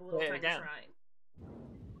to go to the little Say it tiny again. shrine.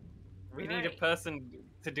 We need a Right. person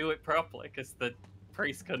to do it properly, because the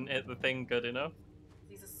priest couldn't hit the thing good enough.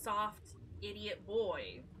 He's a soft idiot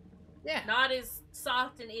boy. Yeah. Not as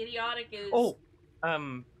soft and idiotic as. Oh,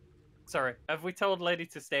 sorry. Have we told Lady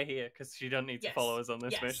to stay here? Because she don't need to Yes. follow us on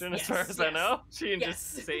this Yes. mission, Yes. as far as I Yes. know. She can Yes.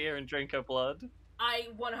 just sit here and drink her blood. I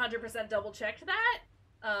 100% double checked that,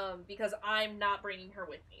 because I'm not bringing her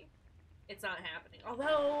with me. It's not happening.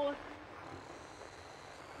 Although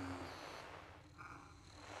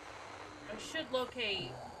I should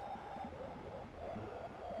locate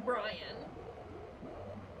Brian.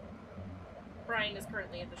 Brian is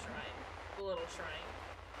currently at the shrine, the little shrine.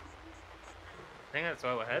 I think that's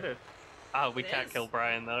where we're headed. Oh, we It can't is? kill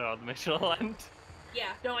Brian though, or the mission will end.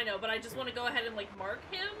 Yeah, no, I know, but I just want to go ahead and like mark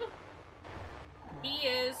him. He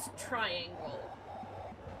is triangle.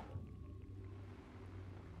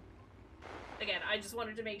 Again, I just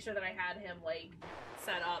wanted to make sure that I had him, like,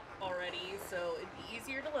 set up already, so it'd be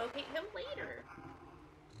easier to locate him later.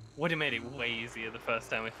 Would have made it way easier the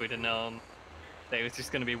first time if we'd have known that he was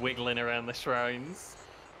just going to be wiggling around the shrines.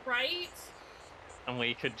 Right? And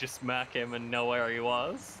we could just mark him and know where he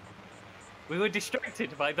was. We were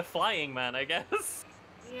distracted by the flying man, I guess.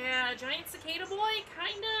 Yeah, Giant Cicada Boy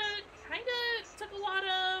kinda took a lot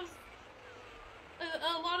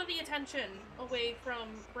of the attention away from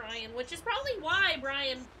Brian, which is probably why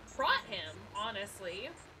Brian brought him, honestly.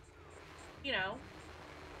 You know.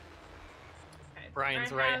 Okay,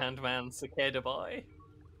 Brian's I right-hand man, Cicada Boy.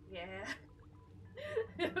 Yeah.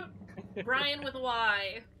 Brian with a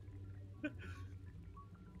Y.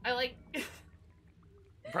 I like...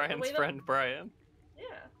 Brian's way that- friend Brian.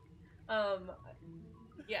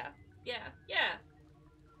 Yeah. Yeah.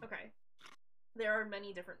 Okay. There are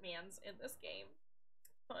many different mans in this game.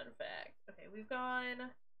 Fun fact. Okay, we've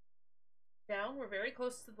gone down. We're very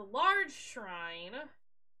close to the large shrine.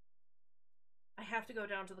 I have to go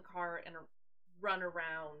down to the car and run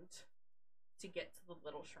around to get to the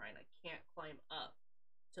little shrine. I can't climb up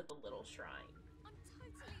to the little shrine. I'm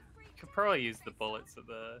totally freaked Could out, probably use the Professor. bullets of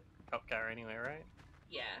the cop car anyway, right?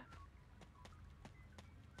 Yeah.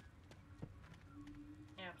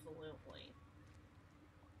 Absolutely.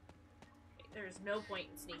 Okay, there's no point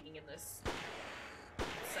in sneaking in this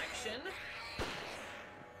section.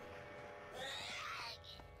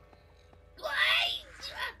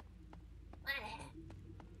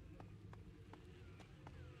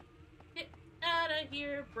 Get out of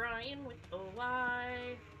here, Brian with the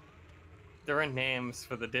Y. There are names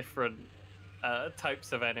for the different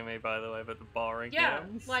types of anime, by the way, but the boring Yeah,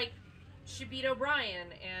 names. like Shibito Brian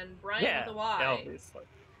and Brian yeah, with a Y. obviously.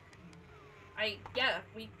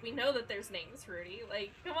 We know that there's names, Fruity.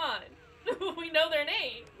 Like, come on. We know their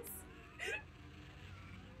names.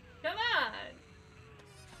 Come on.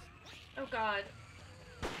 Oh god.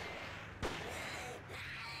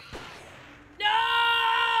 No!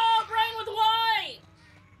 Brian with a Y!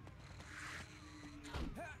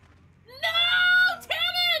 No!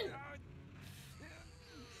 Tannen!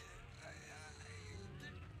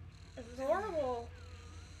 This is horrible.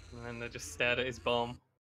 And then they just stared at his bum.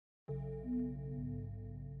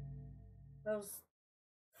 Those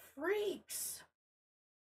freaks.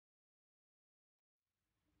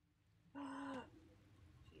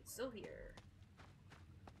 She's still here.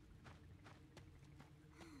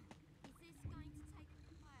 Is this going to take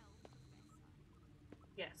a while,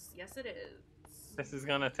 Professor? Yes it is. This is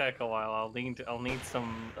gonna take a while. I'll need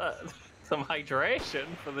some some hydration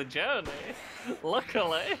for the journey.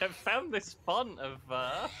 Luckily, I've found this font of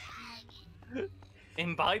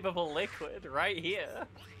imbibable liquid right here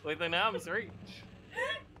within arm's reach.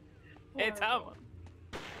 It's Horrible.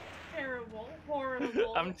 Hammond. Terrible.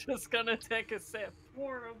 Horrible. I'm just gonna take a sip.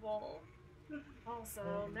 Horrible.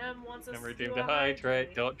 Also, Nem wants us Never to do do a hydrate.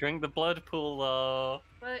 hydrate. Don't drink the blood pool though.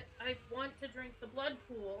 But I want to drink the blood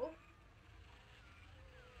pool.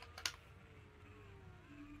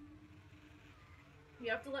 You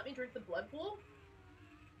have to let me drink the blood pool?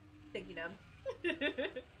 Thank you, Deb.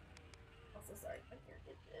 Also, sorry, my hair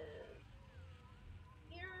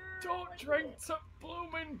here. Don't drink some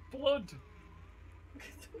blooming blood.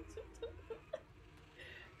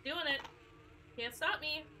 Doing it. Can't stop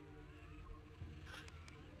me.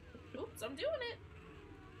 Oops, I'm doing it.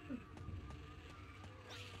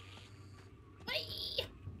 Bye.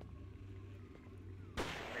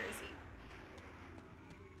 Where is he?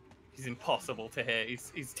 He's impossible to hit.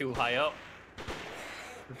 He's too high up.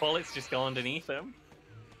 The bullets just go underneath him.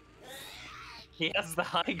 He has the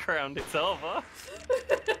high ground. It's over.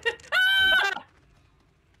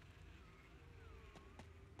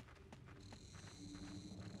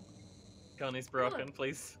 Gun is broken.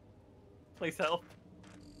 Please help.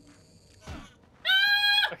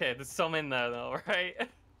 Okay, there's some in there though, right?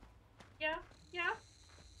 Yeah.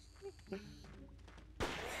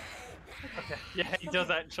 Okay. Yeah, he does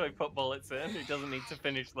actually put bullets in. He doesn't need to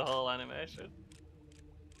finish the whole animation.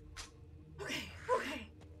 Okay.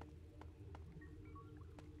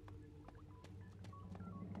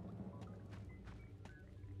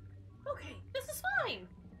 Okay, this is fine.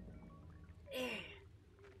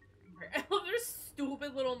 I love their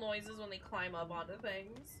stupid little noises when they climb up onto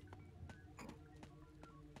things.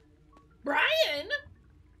 Brian!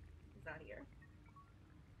 He's not here.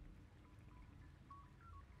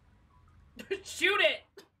 Shoot it!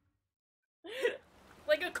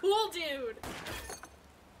 Like a cool dude!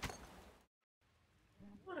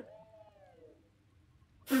 What a...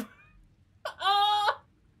 Oh!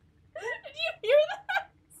 Did you hear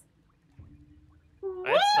that?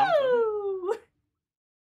 That's something. Woo!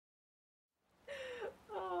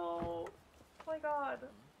 Oh my god.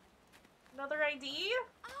 Another ID?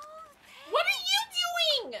 Oh, What are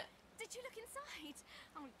you doing? did you look inside?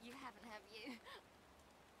 Oh, you haven't, have you?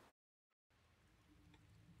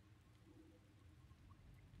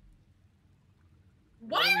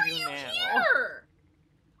 Why What do we are do you now? here?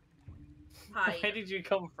 Hi. Where did you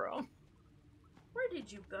come from? Where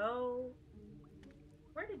did you go?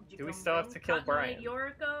 Where did you Do come we still have from? to kill Cottonwood Brian?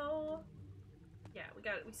 Yorko? Yeah,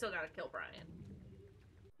 we still gotta kill Brian.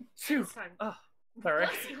 Phew. This time. Oh, sorry.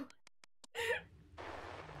 Bless you.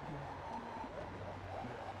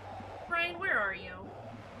 Brian, where are you?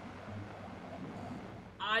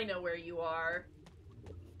 I know where you are.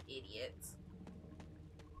 Idiot.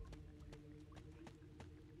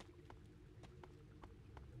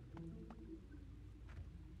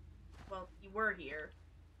 Well, you were here.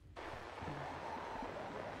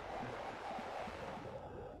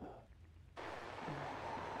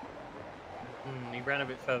 He ran a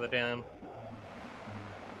bit further down.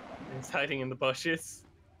 He's hiding in the bushes.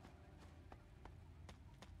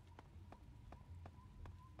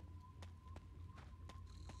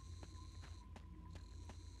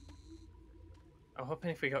 I'm hoping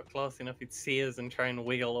if we got close enough he'd see us and try and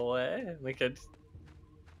wiggle away. We could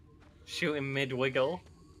shoot him mid-wiggle.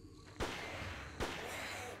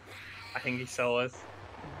 I think he saw us.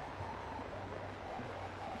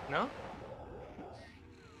 No?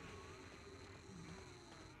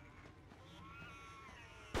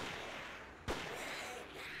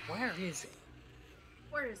 Where is he?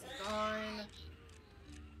 Where is he gone?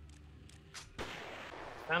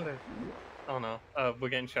 Found it. Oh no. We're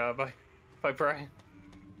getting shot by Brian.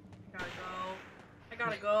 Gotta go. I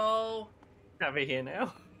gotta go. Over here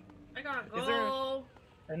now. I gotta Is there- go.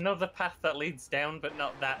 Another path that leads down, but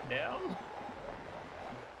not that down.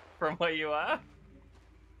 From where you are.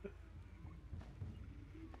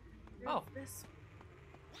 Oh. This.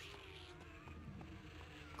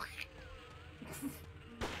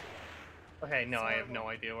 Okay, no, I have no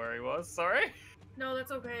idea where he was. Sorry. No,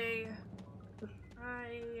 that's okay.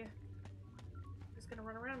 I'm just gonna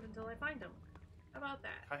run around until I find him. How about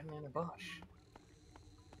that? Hiding in a bush.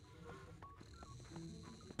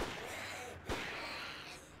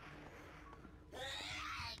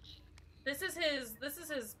 This is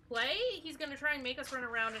his play. He's gonna try and make us run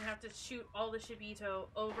around and have to shoot all the Shibito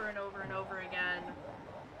over and over and over again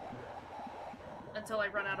until I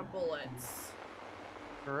run out of bullets.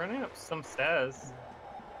 We're running up some stairs.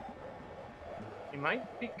 He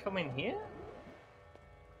might be coming here?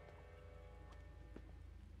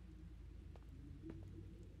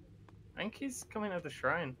 I think he's coming at the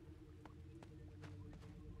shrine.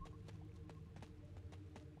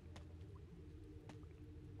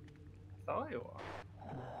 I thought he was.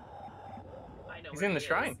 I know. He's where in the he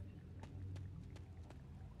shrine. is.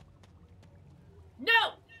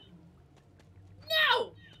 No!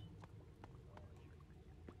 No!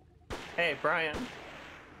 Hey, Brian.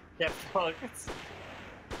 Get focused.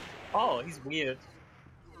 Oh, he's weird.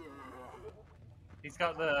 He's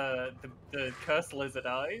got the cursed lizard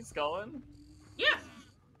eyes going. Yeah.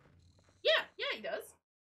 Yeah, he does.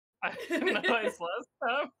 I didn't notice last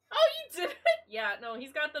time. Oh, you did it? Yeah, no,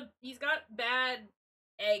 he's got bad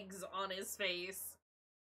eggs on his face.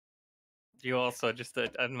 You also just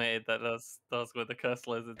admitted that those were the cursed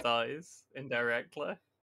lizard's eyes indirectly.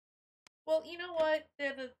 Well, you know what?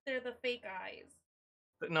 They're the fake eyes.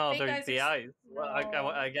 No, Fake they're eyes the are eyes. Well, no.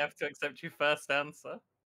 I have to accept your first answer.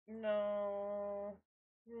 No.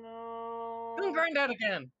 Don't grind out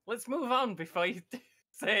again. Let's move on before you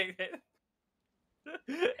say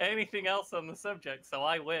anything else on the subject, so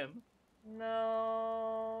I win.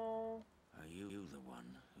 No. Are you the one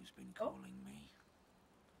who's been calling me?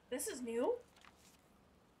 This is new?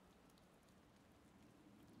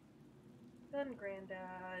 Done,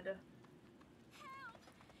 Granddad. Help!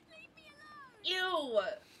 Leave me alone!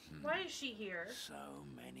 Ew! Why is she here? So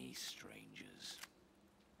many strangers.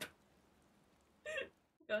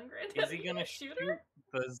 Gun Granddad, Is he are you gonna shoot shoot her?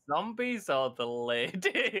 the zombies or the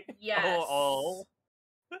lady? Yes. Or all?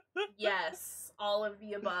 Yes. All of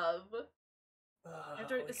the above. I have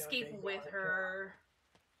to We gotta escape get with Yorick her.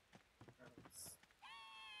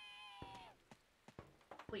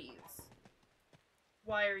 Please.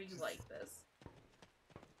 Why are you like this?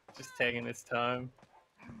 Just taking his time.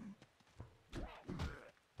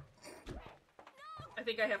 I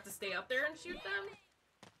think I have to stay up there and shoot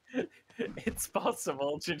them? It's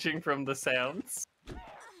possible, judging from the sounds.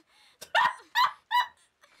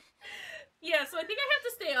 Yeah, so I think I have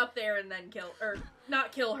to stay up there and then kill, or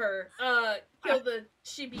not kill her, kill the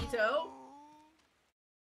Shibito.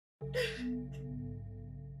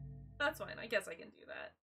 That's fine, I guess I can do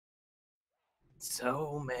that.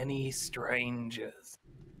 So many strangers.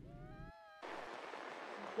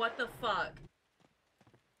 What the fuck?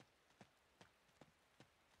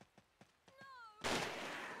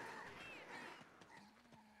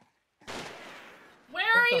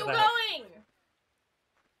 Where are you going?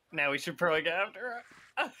 Now we should probably get after her.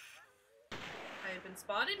 I have been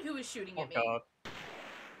spotted. Who is shooting Oh at me? god.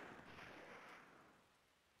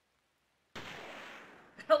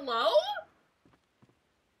 Hello?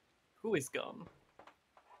 Who is gone?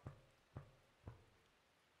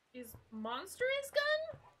 Is Monster is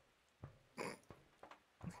gone?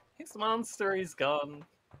 His monster is gone.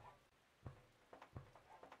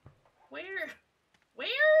 Where? Where?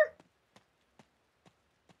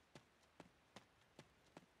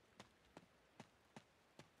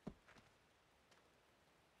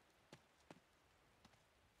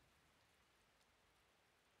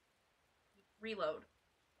 Reload.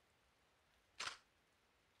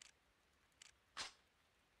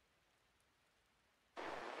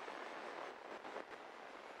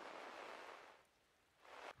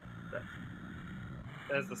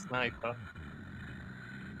 There's the sniper.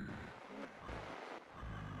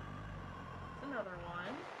 Another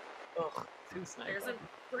one. Ugh, two snipers.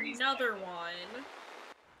 There's another one.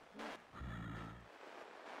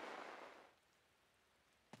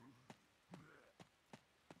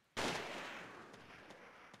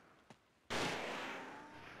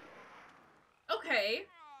 Okay.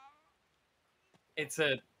 It's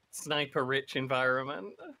a sniper-rich environment.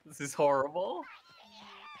 This is horrible.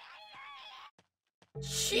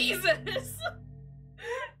 Jesus!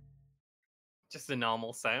 Just a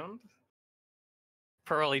normal sound.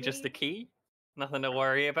 Probably just a Maybe. key. Nothing to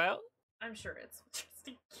worry about. I'm sure it's just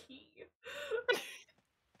a key.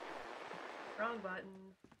 Wrong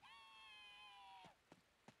button.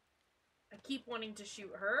 I keep wanting to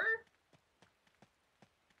shoot her.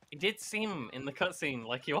 It did seem in the cutscene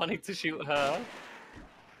like you wanted to shoot her.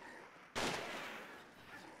 I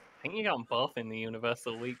think you got them both in the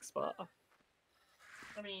universal weak spot.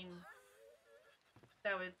 I mean,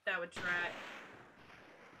 that would track.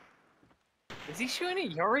 Is he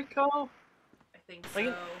shooting at Yoriko? I think Like,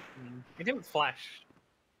 so. It didn't flash.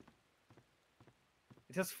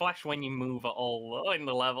 It does flash when you move at all, though, in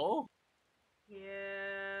the level.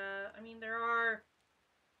 Yeah, I mean there are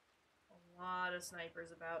a lot of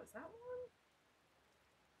snipers about. Is that one?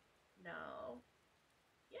 No.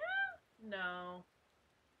 Yeah? No.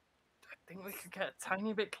 I think we could get a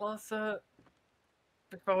tiny bit closer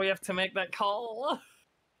before we have to make that call.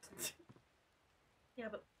 Yeah,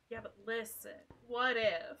 but listen. What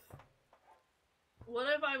if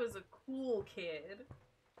I was a cool kid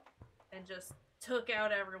and just took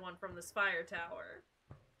out everyone from the Spire Tower?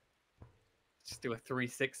 Just do a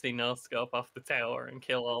 360 no-scope off the tower and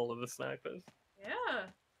kill all of the snipers. Yeah.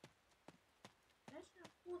 Imagine how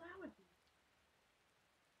cool that would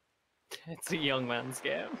be. It's a young man's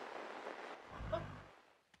game. Oh.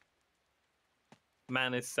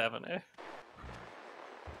 Man is 70.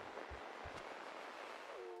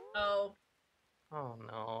 Oh. Oh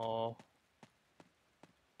no.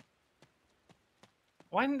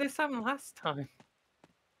 Why didn't this happen last time?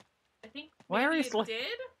 I think Where maybe is it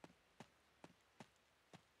did?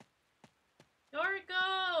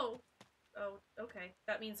 Yorko! Oh, okay.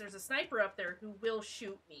 That means there's a sniper up there who will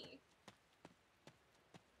shoot me.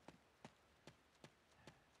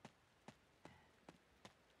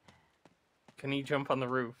 Can he jump on the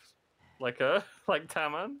roof? Like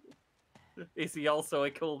Taman? Is he also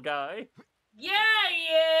a cool guy? Yeah, he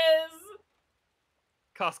is!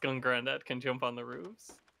 Costco Granddad can jump on the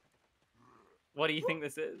roofs. What do you think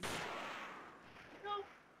this is? No.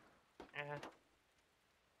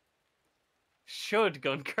 Should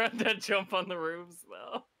Gun Granddad jump on the roofs,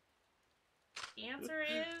 though? The answer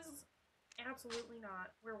is absolutely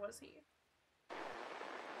not. Where was he?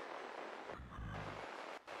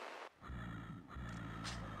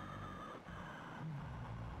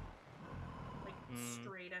 Like,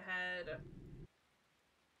 straight ahead.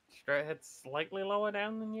 Straight ahead slightly lower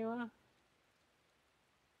down than you are?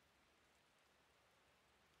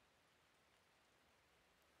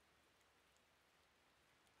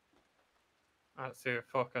 I don't see a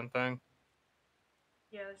fucking thing.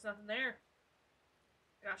 Yeah, there's nothing there.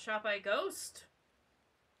 I got shot by a ghost.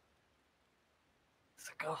 It's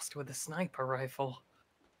a ghost with a sniper rifle.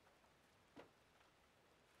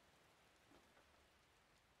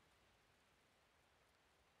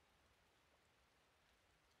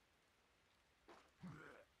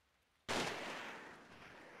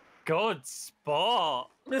 Good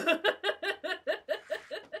spot!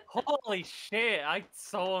 Holy shit, I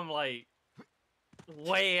saw him like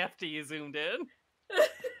way after you zoomed in.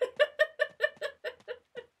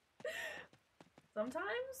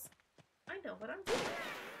 Sometimes I know what I'm doing.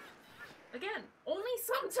 Again, only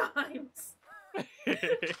sometimes.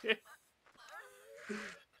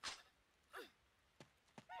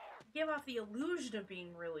 Give off the illusion of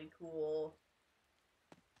being really cool.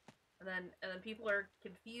 And then people are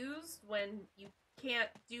confused when you can't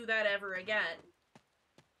do that ever again.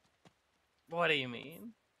 What do you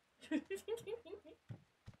mean?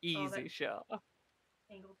 Easy that shot.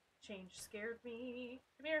 Angle change scared me.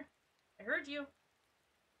 Come here. I heard you.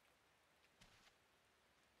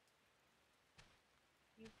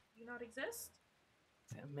 You not exist?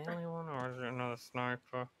 Is it a melee one or is it another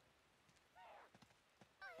sniper?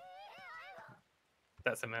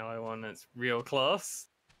 That's a melee one, it's real close.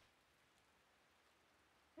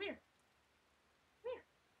 Come here.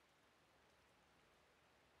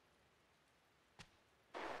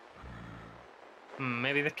 Come here.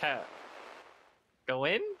 Maybe the cat. Go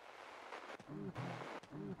in?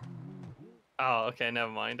 Oh, okay,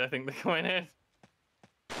 never mind. I think they're going in.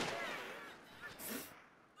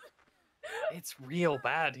 It's real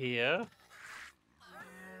bad here.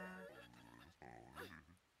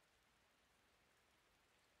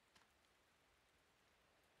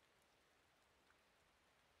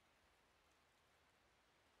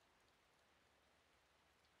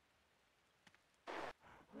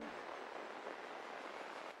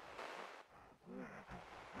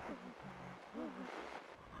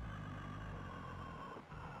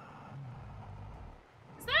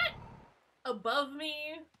 Is that above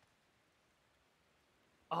me?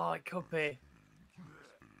 Oh, it could be.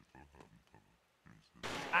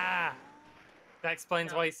 Ah! That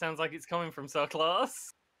explains why it sounds like it's coming from so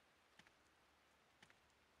close.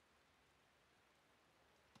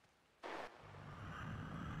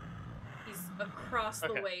 He's across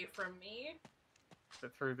the way from me.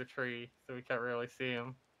 But through the tree, so we can't really see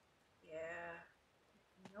him. Yeah.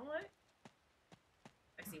 You know what?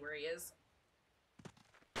 I see where he is.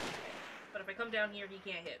 Okay. But if I come down here, he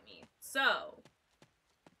can't hit me. So,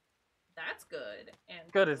 that's good.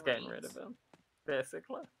 And good as getting rid of him,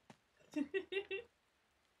 basically.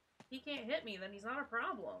 He can't hit me, then he's not a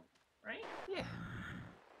problem, right? Yeah.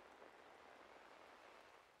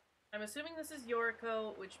 I'm assuming this is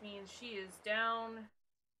Yoriko, which means she is down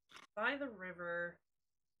by the river.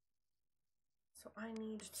 So I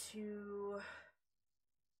need to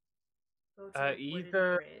go to the wooded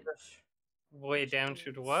bridge. Way down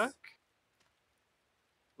should work.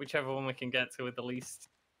 Whichever one we can get to with the least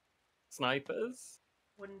snipers.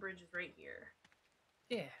 Wooden bridge is right here.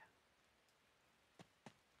 Yeah.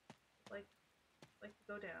 Like to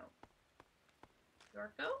go down.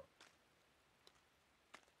 Yorko?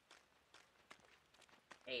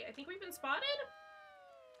 Hey, I think we've been spotted?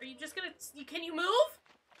 Are you just gonna... Can you move?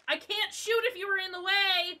 I can't shoot if you were in the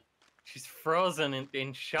way! She's frozen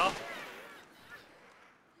in shock.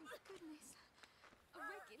 Thank goodness. A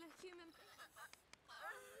regular human...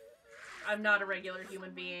 I'm not a regular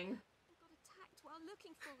human being. I got attacked while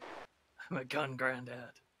looking for it. I'm a gun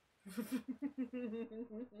granddad.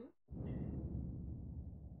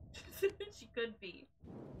 She could be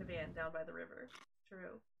the van down by the river.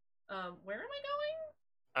 True. Where am I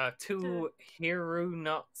going? To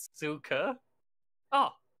Hirunotsuka.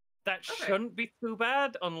 Oh, that Okay. shouldn't be too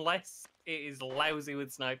bad unless it is lousy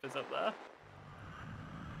with snipers up there.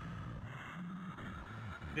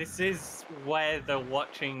 This is where they're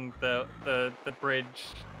watching the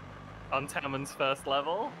bridge on Tammon's first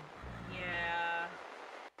level. Yeah.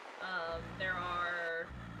 There are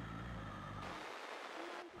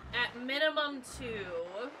at minimum 2.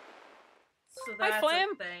 So Hi, that's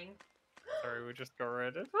Flame. a thing. Sorry, we just got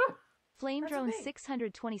raided. Flame That's Drone okay.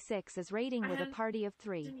 626 is raiding with a party of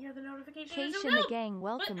 3. Didn't hear the notification. Kaysh and the gang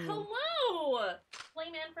welcome But you. hello,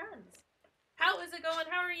 Flame and friends. How is it going?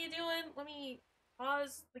 How are you doing? Let me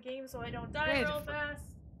pause the game so I don't die real fast.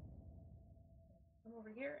 Come over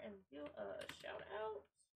here and do a shout out.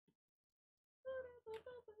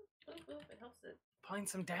 It helps it. Find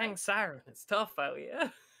some dang siren. It's tough out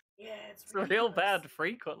here. Yeah, It's real bad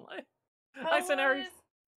frequently. Hi, Scenaries.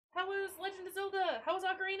 How was Legend of Zelda? How was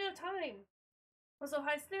Ocarina of Time? Also,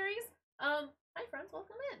 hi, Scenaries. Hi, friends.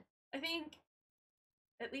 Welcome in. I think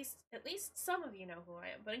at least some of you know who I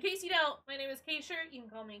am. But in case you don't, my name is Kayshurrr. You can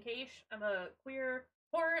call me Kaysh. I'm a queer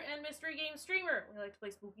horror and mystery game streamer. We like to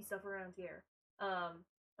play spooky stuff around here.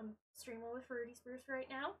 I'm streaming with FruitySpruce right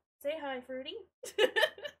now. Say hi, Fruity.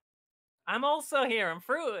 I'm also here. I'm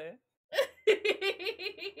Fruity.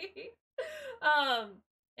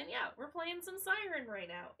 And yeah, we're playing some SIren right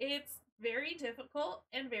now. It's very difficult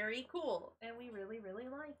and very cool, and we really, really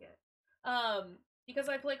like it. Because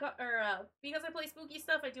I play spooky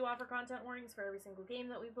stuff, I do offer content warnings for every single game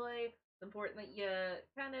that we play. It's important that you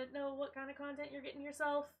kind of know what kind of content you're getting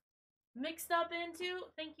yourself mixed up into.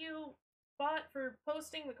 Thank you, bot, for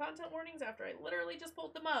posting the content warnings after I literally just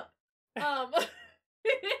pulled them up.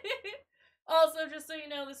 Also, just so you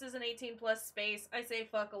know, this is an 18+ space. I say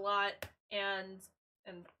fuck a lot, and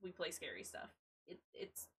we play scary stuff.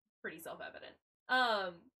 It's pretty self-evident.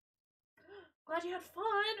 Glad you had fun.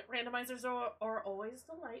 Randomizers are always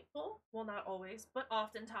delightful. Well, not always, but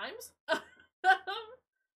oftentimes. But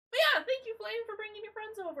yeah, thank you, Flame, for bringing your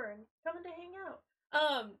friends over and coming to hang out.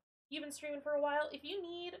 You've been streaming for a while. If you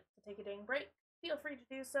need to take a dang break, feel free to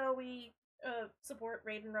do so. We support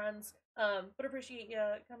raid and runs, but appreciate you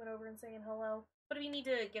coming over and saying hello. But if you need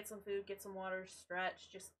to get some food, get some water, stretch,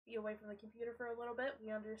 just be away from the computer for a little bit, we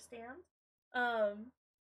understand.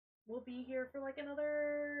 We'll be here for like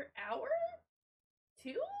another hour?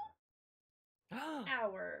 2?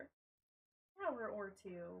 Hour or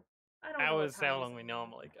 2. I don't know. Hours how long we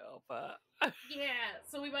normally go, but yeah,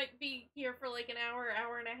 so we might be here for like an hour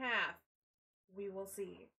and a half. We will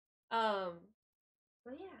see.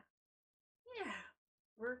 But yeah,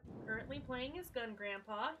 we're currently playing as Gun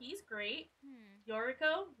Grandpa. He's great.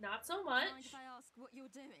 Yoriko, not so much. Mind if I ask what you're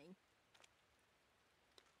doing?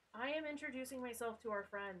 I am introducing myself to our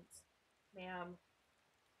friends, ma'am.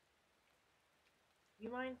 You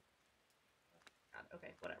mind? God,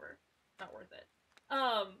 okay, whatever. Not worth it.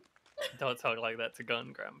 don't talk like that to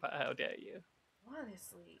Gun Grandpa. How dare you?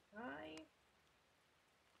 Honestly, can I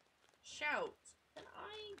shout? Can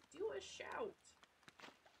I do a shout?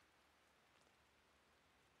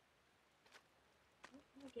 I don't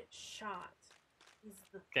want to get shot. Is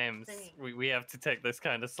the Games, thing. we have to take this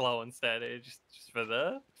kind of slow and steady, just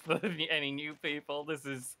for any new people. This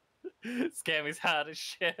is scam is hard as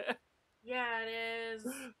shit. Yeah, it is.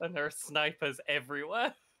 And there are snipers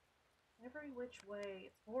everywhere. Every which way.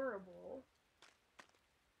 It's horrible.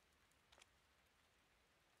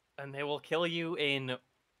 And they will kill you in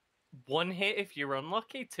 1 hit if you're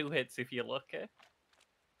unlucky, 2 hits if you're lucky.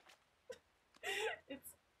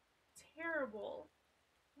 It's terrible.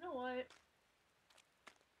 You know what?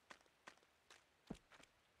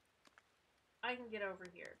 I can get over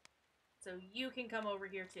here. So you can come over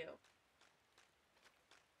here too.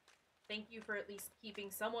 Thank you for at least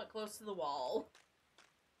keeping somewhat close to the wall.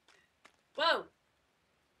 Whoa!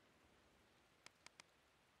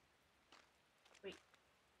 Wait.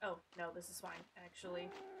 Oh, no, this is fine, actually.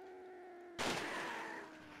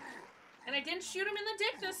 And I didn't shoot him in the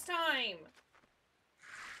dick this time!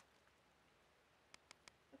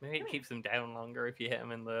 Maybe it keeps them down longer if you hit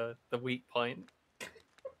them in the weak point.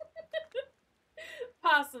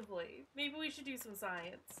 Possibly. Maybe we should do some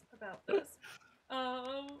science about this.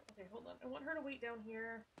 Okay, hold on. I want her to wait down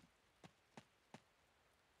here.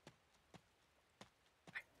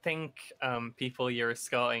 I think people you're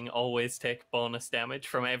escorting always take bonus damage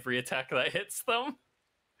from every attack that hits them.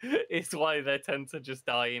 It's why they tend to just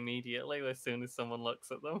die immediately as soon as someone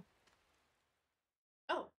looks at them.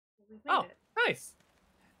 Oh, we've made it. Nice.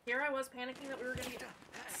 Here I was panicking that we were gonna get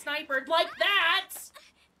sniped like that!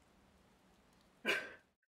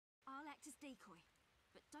 I'll act as decoy,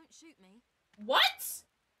 but don't shoot me. What?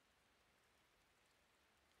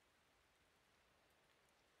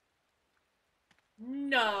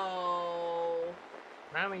 No.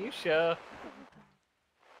 Ma'am, are you sure?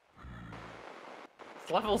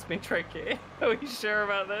 This level's been tricky. Are we sure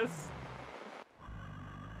about this?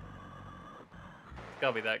 It's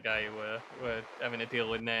gotta be that guy we're having to deal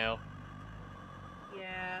with now.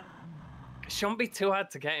 Yeah. It shouldn't be too hard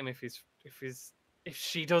to get him if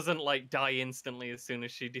she doesn't like die instantly as soon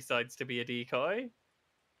as she decides to be a decoy.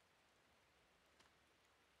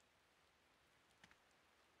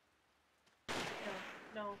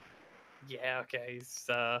 No. Yeah, okay.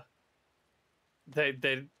 So they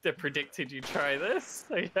predicted you try this,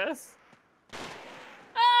 I guess.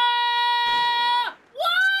 Ah!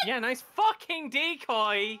 What? Yeah, nice fucking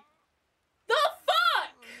decoy. The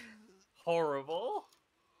fuck? Horrible.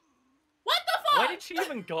 What the fuck? Where did she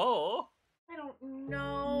even go? I don't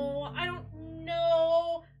know. I don't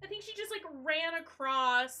know. I think she just like ran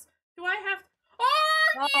across. Do I have?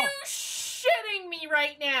 Are you shitting me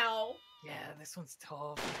right now? Yeah, this one's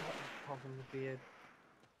tough. I got a problem with the beard.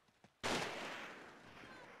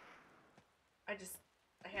 I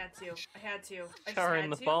had to. I just Charring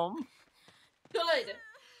had the to. bomb. Good.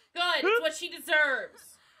 It's what she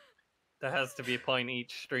deserves. There has to be a point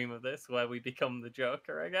each stream of this where we become the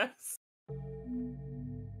Joker, I guess.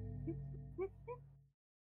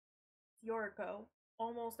 Yoriko.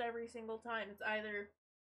 Almost every single time. It's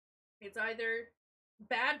either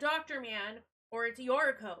bad Doctor Man or it's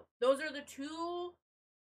Yoriko. Those are the two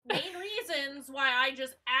main reasons why I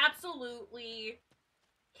just absolutely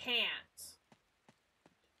cannot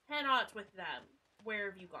with them. Where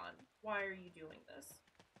have you gone? Why are you doing this?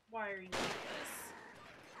 Why are you like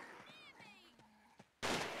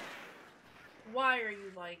this? Why are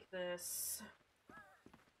you like this?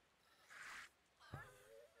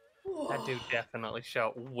 That dude definitely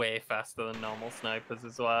shot way faster than normal snipers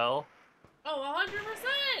as well. Oh,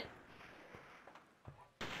 100%!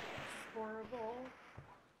 It's horrible.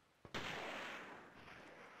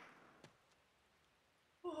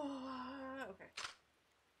 Okay.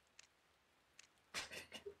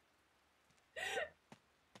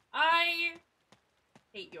 I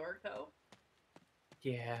hate Yoriko.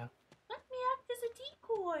 Yeah. Let me act as a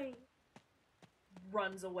decoy.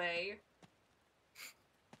 Runs away.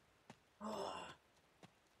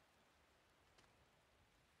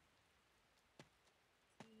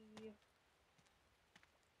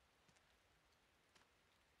 I'm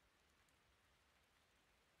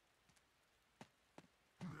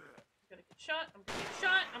gonna get shot. I'm gonna get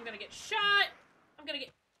shot. I'm gonna get shot. I'm gonna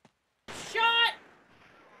get shot.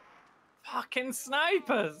 Fucking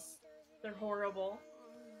snipers! They're horrible.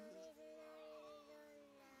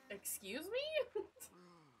 Excuse me?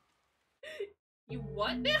 You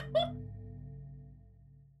what now?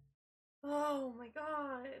 Oh my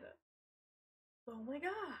god. Oh my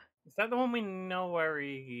god. Is that the one we know where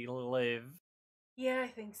he lived? Yeah, I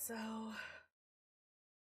think so.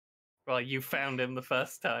 Well, you found him the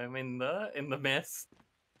first time in the mist.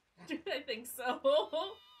 I think so.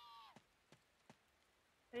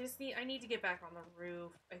 I need to get back on the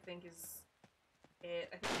roof, I think is it.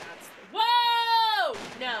 I think that's the— Whoa!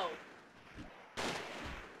 No.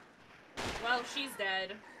 Well, she's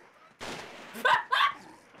dead.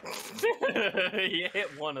 You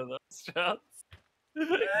hit one of those shots.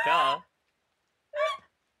 Duh.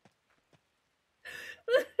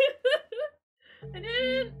 I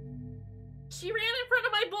didn't. She ran in front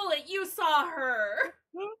of my bullet. You saw her.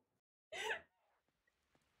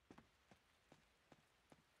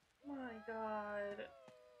 My god.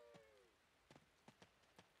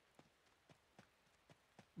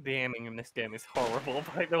 The aiming in this game is horrible,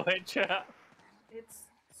 by the way, chat. It's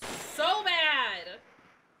so bad.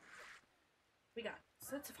 We got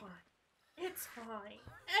this. It's fine. It's fine.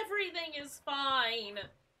 Everything is fine.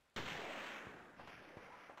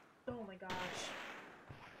 Oh my gosh.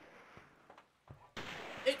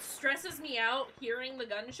 It stresses me out hearing the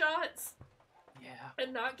gunshots. Yeah.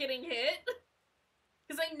 And not getting hit.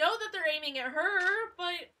 Because I know that they're aiming at her,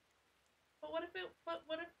 but what if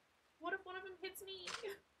one of them hits me?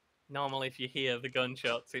 Normally, if you hear the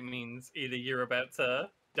gunshots, it means either you're about to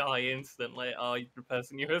die instantly, or the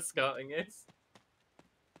person you're escorting is.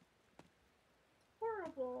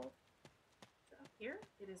 Horrible. Is it up here?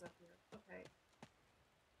 It is up here. Okay.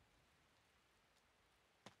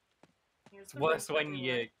 It's worse when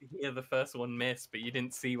you hear the first one miss, but you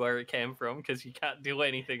didn't see where it came from because you can't do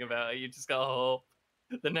anything about it. You just gotta hope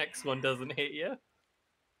the next one doesn't hit you.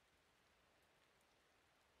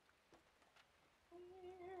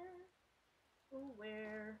 Oh,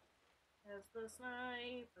 where has the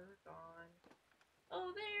sniper gone?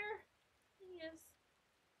 Oh, there he is.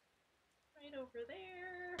 Right over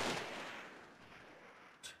there.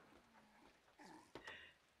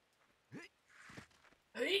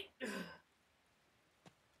 Hey! I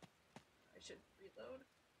should reload.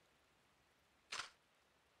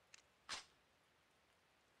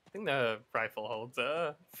 I think the rifle holds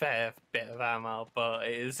a fair bit of ammo, but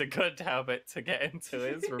it is a good habit to get into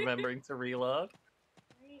is remembering to reload.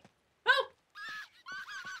 Right.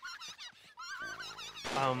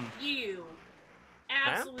 Oh! Um, You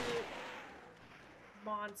absolute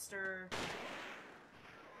monster.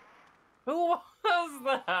 who was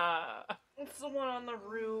that? It's the one on the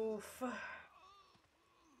roof.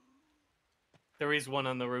 There is one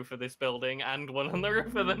on the roof of this building and one on the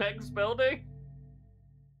roof of the next building.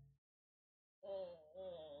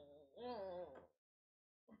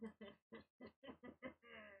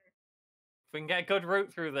 If we can get a good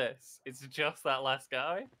route through this, it's just that last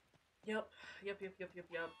guy. Yep. It's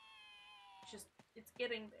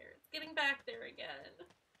getting there. It's getting back there again.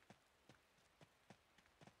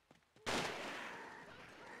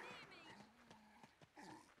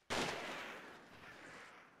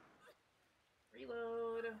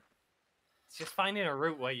 Reload. It's just finding a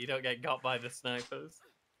route where you don't get got by the snipers.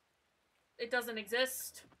 It doesn't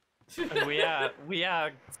exist. And we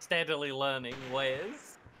are steadily learning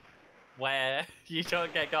ways where you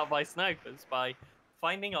don't get got by snipers by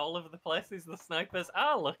finding all of the places the snipers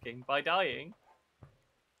are looking by dying.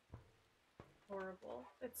 Horrible.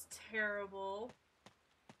 It's terrible.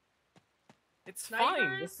 It's Snipers?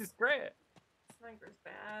 fine. This is great. Sniper's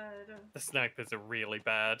bad. The snipers are really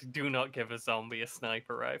bad. Do not give a zombie a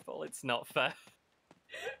sniper rifle. It's not fair.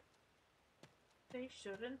 They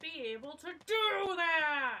shouldn't be able to do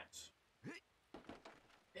that!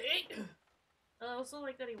 I also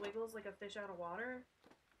like that he wiggles like a fish out of water.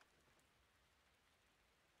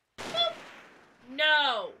 Boop!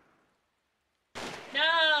 No!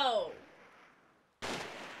 No!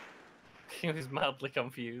 He was mildly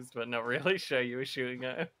confused, but not really sure you were shooting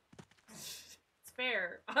at him. It's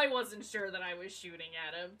fair. I wasn't sure that I was shooting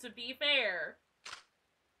at him, to be fair.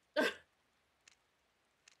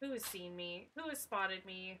 Who has seen me? Who has spotted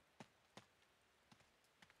me?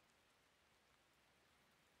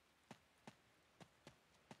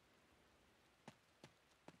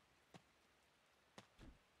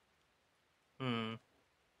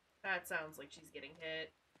 That sounds like she's getting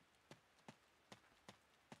hit.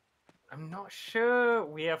 I'm not sure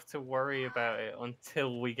we have to worry about it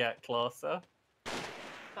until we get closer.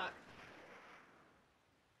 Fuck.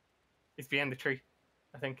 It's behind the tree,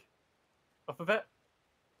 I think. Up a bit.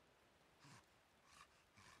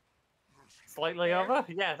 Slightly There? over?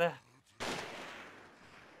 Yeah, there.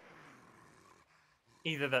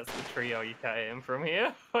 Either that's the tree or you can't hit him from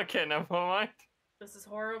here. Okay, never mind. This is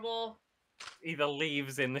horrible. Either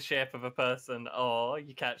leaves in the shape of a person or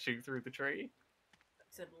you can't shoot through the tree. I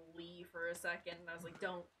said Lee for a second, and I was like,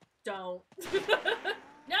 don't.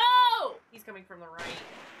 No! He's coming from the right.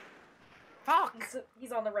 Fuck!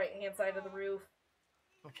 He's on the right-hand side of the roof.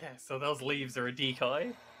 Okay, so those leaves are a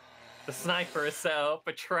decoy. The sniper has set up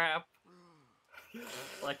a trap.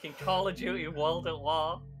 Like in Call of Duty World at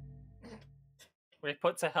War. Where he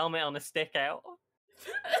puts a helmet on a stick out.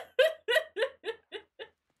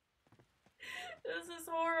 This is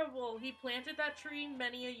horrible. He planted that tree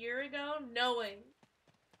many a year ago,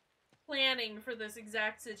 planning for this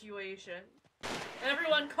exact situation.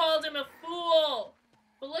 Everyone called him a fool!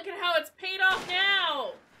 But look at how it's paid off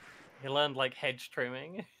now! He learned like hedge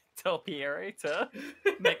trimming, topiary, to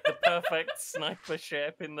make the perfect sniper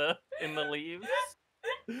shape in the leaves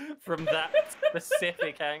from that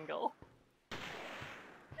specific angle.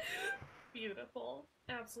 Beautiful.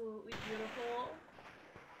 Absolutely beautiful.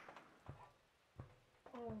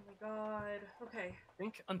 Oh my god. Okay. I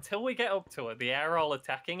think until we get up to her, they are all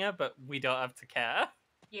attacking her, but we don't have to care.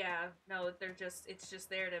 Yeah, no, it's just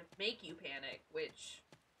there to make you panic, which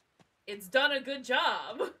it's done a good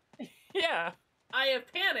job. Yeah. I have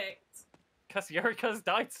panicked. Because Yurika's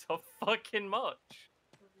died so fucking much.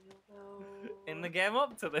 For real though. In the game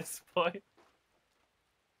up to this point.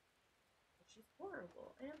 She's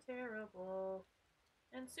horrible and terrible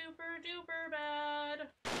and super duper bad.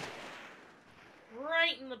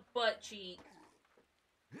 Right in the butt cheek.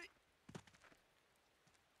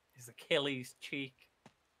 His Achilles cheek.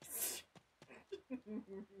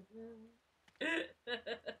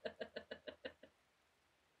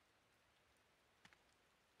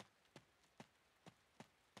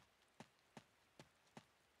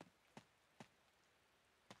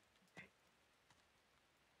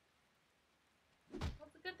 Well,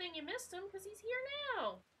 it's a good thing you you missed him because he's here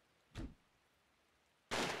now.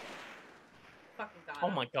 Fucking got him.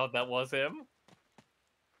 Oh my god, that was him.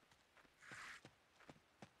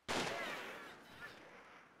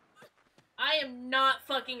 I am not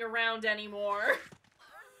fucking around anymore.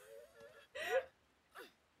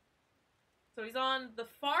 So he's on the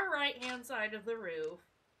far right-hand side of the roof,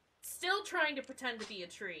 still trying to pretend to be a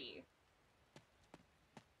tree.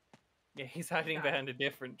 Yeah, he's hiding God. behind a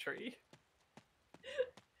different tree.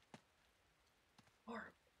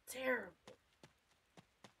 Horrible. Terrible.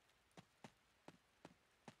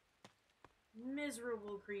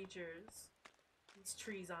 Miserable creatures. These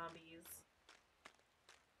tree zombies.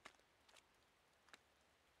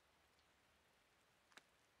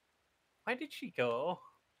 Why did she go?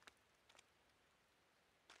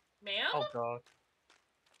 Ma'am? Oh god.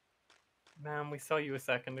 Man, we saw you a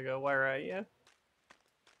second ago. Where are you?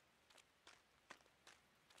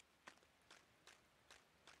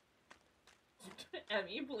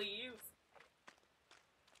 Emmy, please.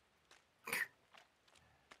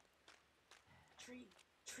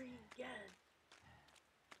 Tree again.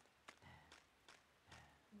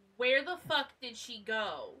 Where the fuck did she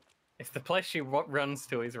go? If the place she runs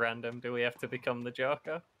to is random, do we have to become the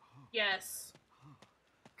Joker? Yes.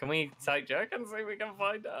 Can we site Joker and see if we can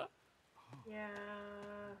find her? Yeah.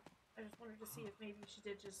 I just wanted to see if maybe she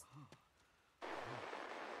did just...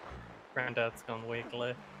 Granddad's gone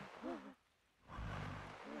weekly. Is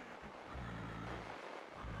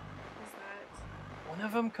that... One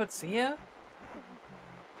of them could see her?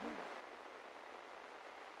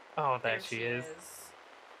 Oh, there she is.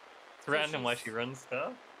 It's random where she runs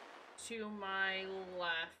to. To my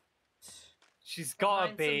left. She's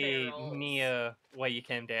gotta Behind some be barrels. near where you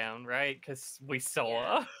came down, right? Because we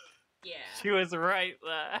saw her. Yeah. She was right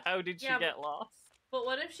there. How did she Yeah, get lost? But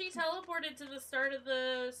what if she teleported to the start of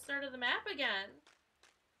the map again?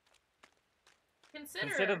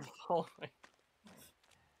 Consider the following.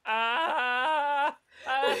 Ah!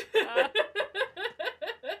 Ah! Ah!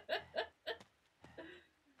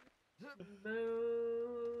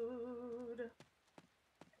 Mood.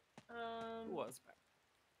 Who was Barrel?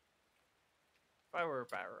 If I were a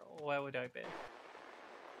Barrel, where would I be?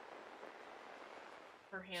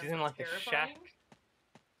 Her hands She's in look like a terrifying. shack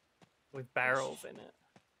with barrels in it.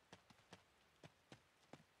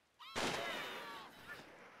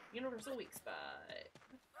 Universal weak spot.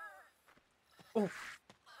 Oof.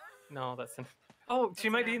 No, that's an. Oh, she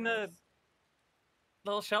might be in the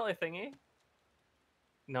little shelter thingy.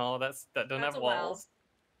 No, that don't That's have a well. walls.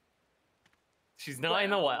 She's not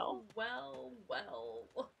in the well. Well.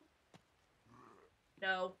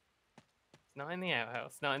 No. It's not in the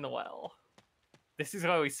outhouse. Not in the well. This is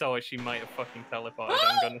where we saw her. She might have fucking teleported.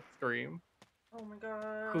 I'm gonna scream. Oh my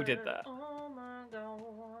god. Who did that? Oh my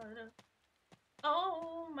god.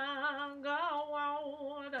 Oh my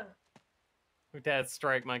god. Who dared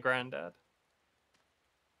strike my granddad?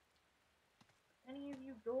 Any of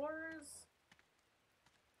you doors?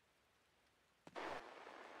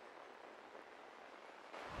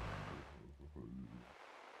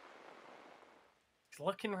 He's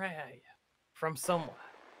looking right at you. From somewhere.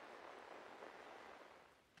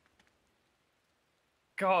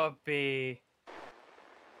 Gotta be...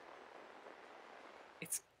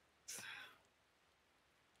 It's...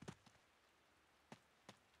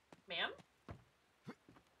 Ma'am?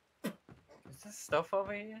 Is this stuff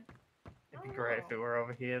over here? It'd be great if it were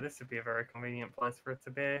over here. This would be a very convenient place for it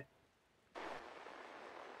to be.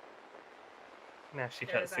 Now she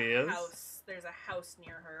can't see us. There's a house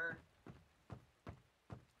near her.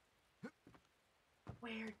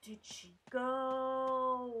 Where did she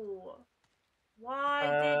go?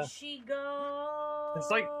 Why did she go? There's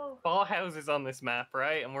like 4 houses on this map,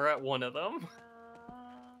 right? And we're at one of them.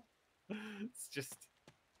 It's just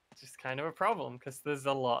kind of a problem because there's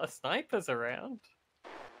a lot of snipers around.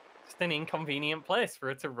 Just an inconvenient place for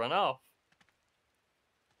it to run off.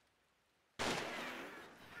 I'm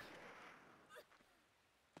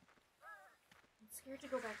scared to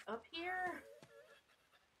go back up here.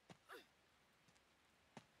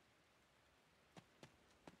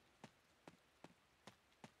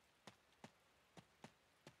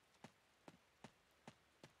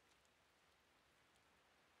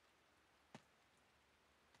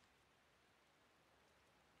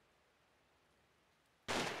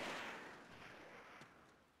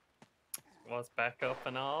 Was back up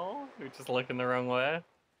and all. We're just looking the wrong way.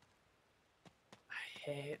 I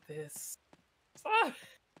hate this. Ah!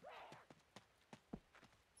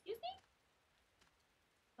 Excuse me?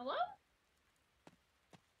 Hello?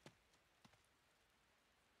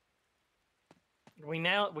 We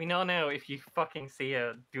know now if you fucking see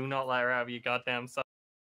her, do not let her out of your goddamn sight.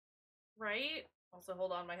 Right? Also,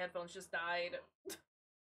 hold on, my headphones just died.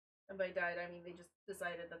 And by died, I mean they just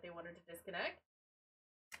decided that they wanted to disconnect.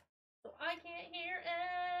 So I can't hear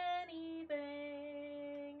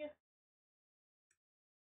anything.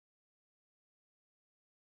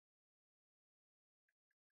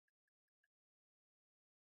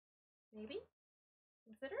 Maybe?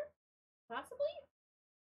 Consider? Possibly?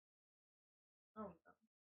 Oh no.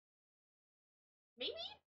 Maybe?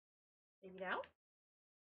 Maybe now?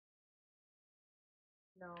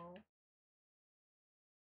 No.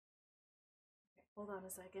 Okay, hold on a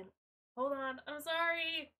second. Hold on, I'm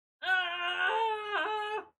sorry!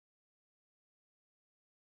 Ah!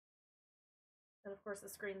 And of course the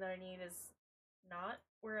screen that I need is not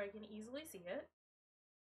where I can easily see it.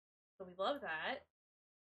 So we love that.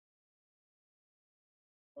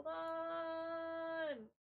 Hold on!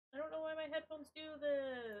 I don't know why my headphones do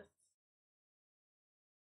this.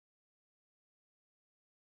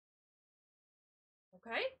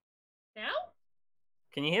 Okay? Now?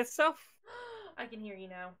 Can you hear stuff? I can hear you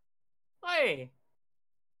now. Hey!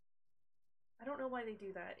 I don't know why they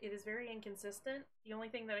do that. It is very inconsistent. The only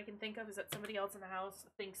thing that I can think of is that somebody else in the house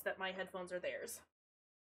thinks that my headphones are theirs.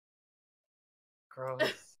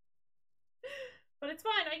 Gross. But it's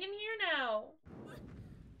fine, I can hear now.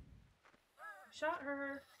 Shot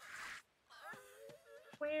her.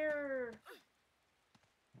 Where?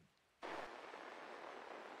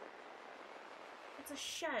 It's a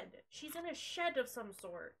shed. She's in a shed of some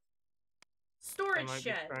sort. I Storage might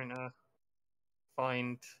shed. be trying to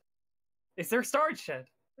find... Is there a storage shed?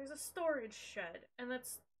 There's a storage shed, and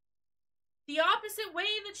that's the opposite way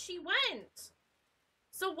that she went.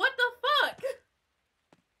 So what the fuck?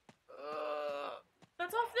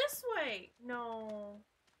 That's off this way. No.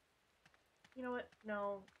 You know what?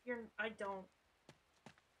 No. I don't.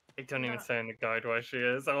 It don't even Not- say in the guide where she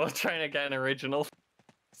is. I was trying to get an original.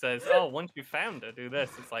 It says, oh, once you found her, do this.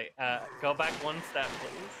 It's like, go back one step,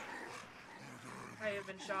 please. I have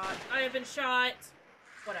been shot. I have been shot.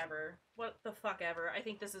 Whatever. What the fuck ever. I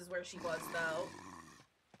think this is where she was, though.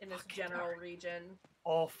 In this general region.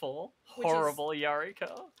 Awful. Which is- Horrible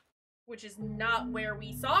Yariko. Which is not where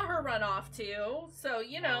we saw her run off to. So,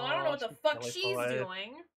 you know, I don't know what the she's fuck really she's polite.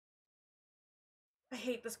 doing. I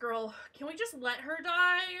hate this girl. Can we just let her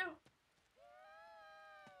die?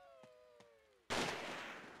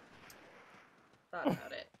 Thought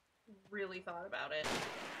about it. Really thought about it.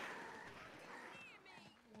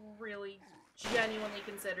 Really genuinely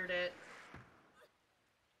considered it.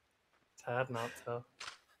 Sad not to.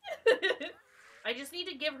 I just need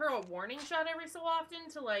to give her a warning shot every so often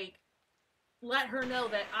to, like, let her know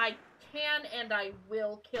that I can and I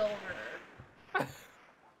will kill her.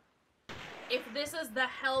 If this is the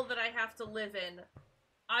hell that I have to live in,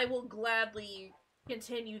 I will gladly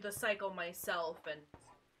continue the cycle myself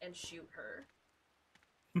and shoot her.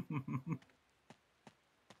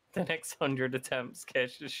 The next 100 attempts,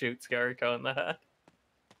 Kish just shoots Yariko in the head.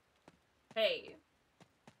 Hey,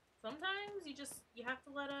 sometimes you have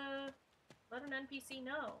to let an NPC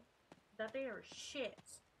know that they are shit.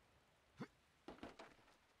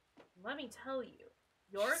 Let me tell you,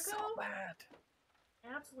 Yoriko, So bad.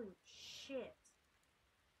 absolute shit.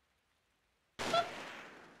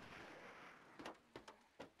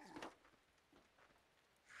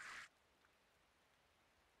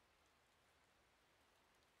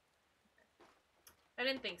 I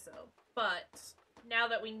didn't think so, but now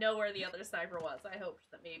that we know where the other sniper was, I hoped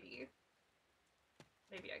that maybe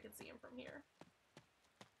I could see him from here.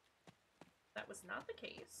 That was not the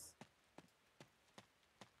case.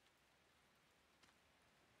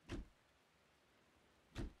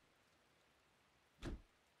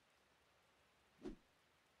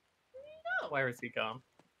 No. Where is he gone?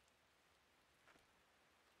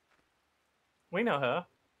 We know her.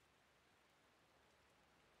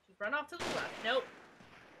 She's run off to the left. Nope.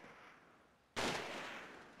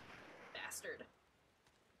 Bastard.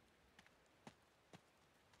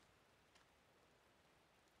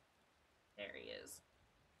 There he is.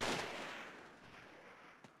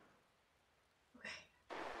 Okay.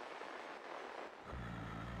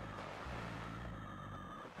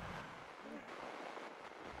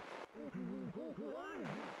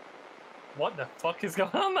 What the fuck is going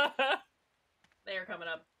on there? They're coming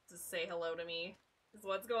up to say hello to me. Is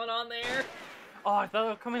what's going on there? Oh, I thought they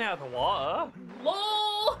were coming out of the water.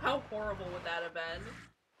 LOL! How horrible would that have been?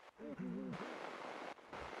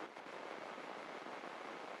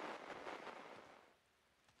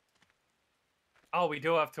 Oh, we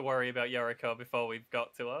do have to worry about Yariko before we've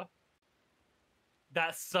got to her.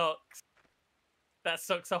 That sucks. That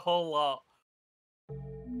sucks a whole lot.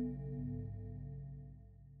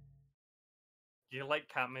 You like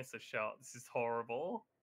can't miss a shot. This is horrible.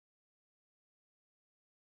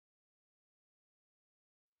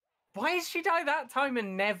 Why did she die that time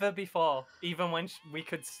and never before? Even when we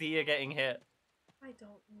could see her getting hit. I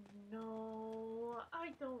don't know. I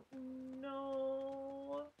don't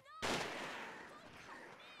know.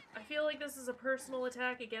 I feel like this is a personal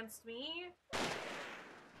attack against me.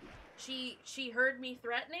 She heard me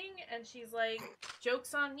threatening, and she's like,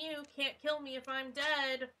 "Joke's on you, can't kill me if I'm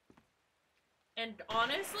dead." And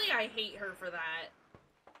honestly, I hate her for that.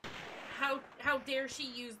 How dare she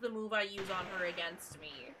use the move I use on her against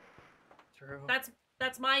me? True.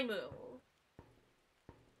 That's my move.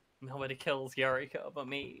 Nobody kills Yoriko but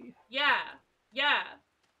me. Yeah. Yeah.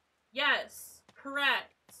 Yes.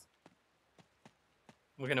 Correct.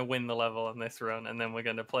 We're gonna win the level on this run, and then we're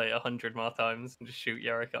gonna play 100 more times and just shoot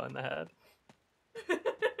Yoriko in the head.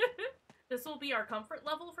 This will be our comfort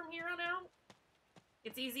level from here on out.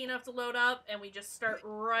 It's easy enough to load up, and we just start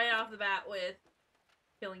right off the bat with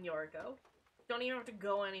killing Yoriko. Don't even have to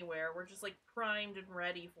go anywhere. We're just, like, primed and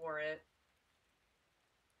ready for it.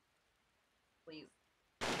 Please.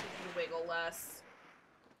 You wiggle less.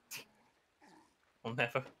 I'll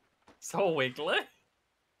never. So wiggly.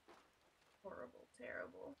 Horrible.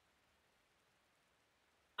 Terrible.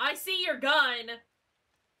 I see your gun!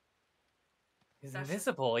 He's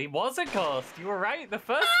invisible. He was a ghost. You were right the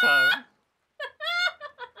first time.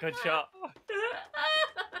 Good shot.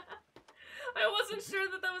 I wasn't sure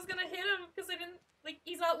that was gonna hit him because I didn't, like,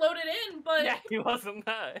 he's not loaded in, but... Yeah, he wasn't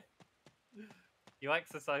there. You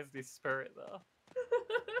exercised his spirit, though.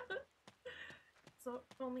 So,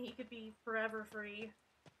 if only he could be forever free.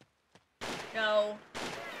 No.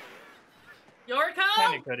 Yoriko!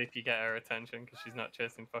 Kinda good if you get her attention, because she's not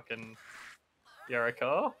chasing fucking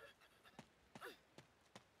Yoriko.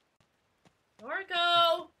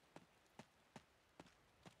 Yoriko!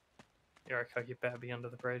 Yoriko, you better be under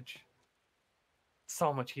the bridge.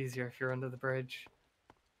 So much easier if you're under the bridge.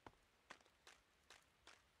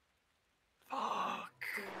 Fuck.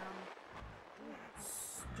 Damn.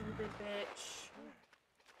 Stupid bitch.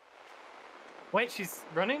 Wait, she's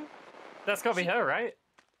running? That's gotta be her, right?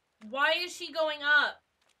 Why is she going up?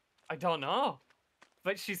 I don't know.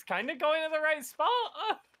 But she's kind of going to the right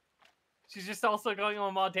spot. She's just also going on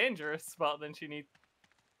a more dangerous spot than she needs.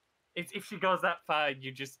 If she goes that far,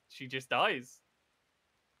 she just dies.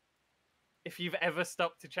 If you've ever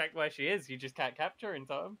stopped to check where she is, you just can't capture her in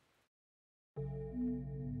time.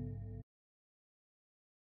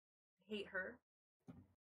 Hate her.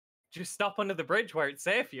 Just stop under the bridge where it's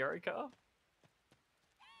safe, Yoriko.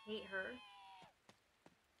 Hate her.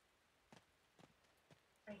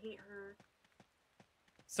 I hate her.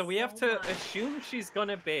 So we have to much. assume she's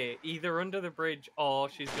gonna be either under the bridge or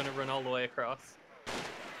she's gonna run all the way across.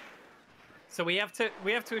 So we have to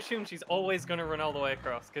assume she's always gonna run all the way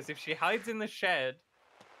across, because if she hides in the shed,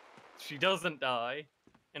 she doesn't die,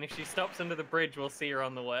 and if she stops under the bridge, we'll see her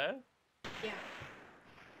on the way. Yeah.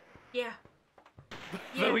 Yeah.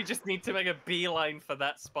 But we just need to make a beeline for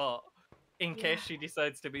that spot in case she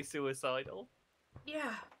decides to be suicidal.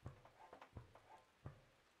 Yeah.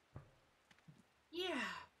 Yeah.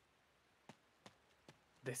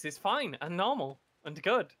 This is fine and normal and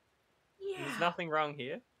good. Yeah. There's nothing wrong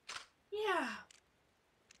here. Yeah.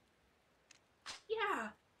 Yeah.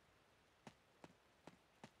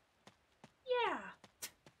 Yeah.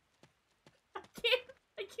 I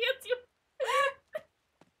can't do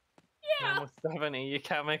Yeah. Almost 70, you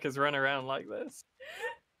can't make us run around like this.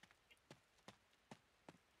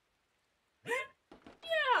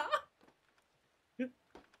 Yeah.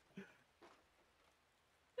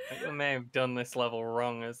 I think we may have done this level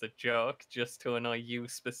wrong as a joke, just to annoy you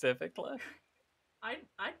specifically.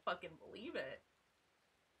 I'd fucking believe it.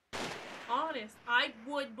 Honest, I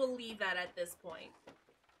would believe that at this point.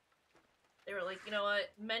 They were like, you know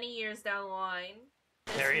what? Many years down the line,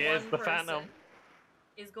 this There he is, one the person Phantom.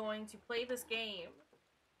 is going to play this game,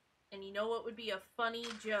 and you know what would be a funny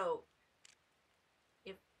joke?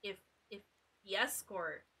 If the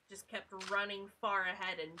escort just kept running far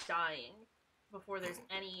ahead and dying before there's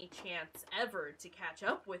any chance ever to catch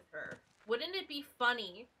up with her. Wouldn't it be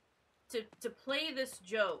funny to play this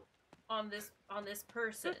joke on this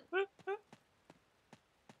person?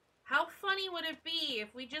 How funny would it be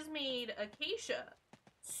if we just made Acacia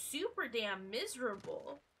super damn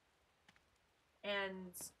miserable?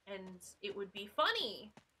 And it would be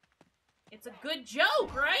funny. It's a good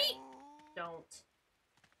joke, right? Don't.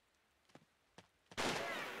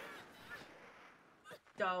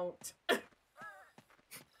 Don't.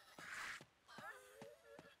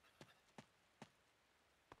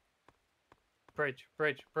 Bridge,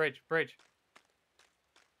 bridge, bridge, bridge.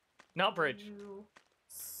 Not bridge. You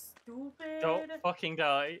stupid. Don't fucking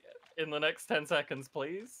die in the next 10 seconds,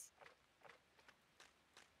 please.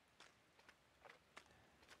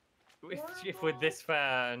 If we're this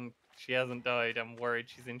far and she hasn't died, I'm worried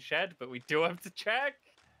she's in shed, but we do have to check.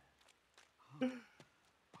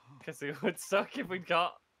 Because it would suck if we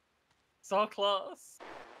got so close.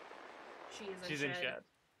 She's in shed.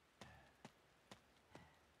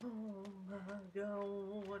 Oh my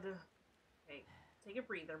god. Okay, take a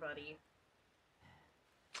breather, buddy.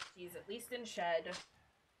 She's at least in shed.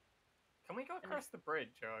 Can we go across the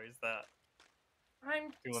bridge, or is that...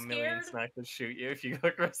 I'm Do a scared. million snipers shoot you if you go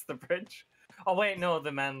across the bridge? Oh wait, no,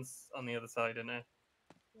 the man's on the other side, isn't it?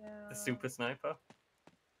 Yeah. The super sniper.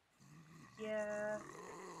 Yeah.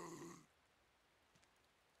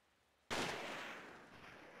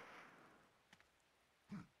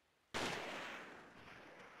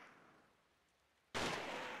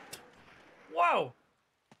 Whoa!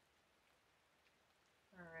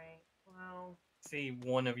 Alright, well... See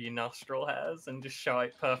one of your nostril hairs and just show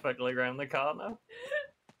it perfectly around the corner.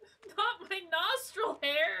 Not my nostril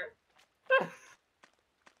hair!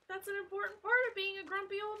 That's an important part of being a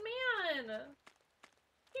grumpy old man!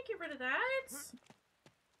 Can't get rid of that!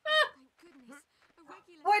 Thank goodness. A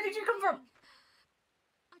regular Where did you come from?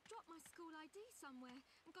 I dropped my school ID somewhere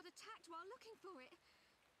and got attacked while looking for it.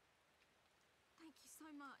 Thank you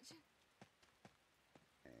so much.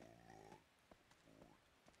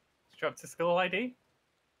 Dropped a school ID.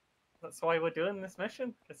 That's why we're doing this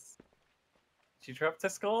mission. Because she dropped a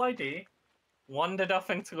school ID, wandered off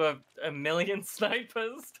into a million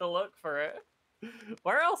snipers to look for it.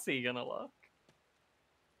 Where else are you gonna look?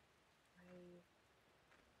 I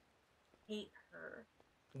hate her.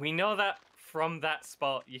 We know that from that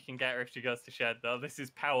spot you can get her if she goes to shed, though. This is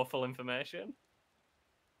powerful information.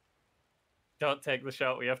 Don't take the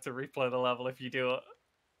shot. We have to replay the level if you do it.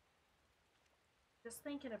 Just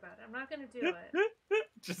thinking about it. I'm not gonna do it.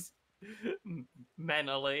 Just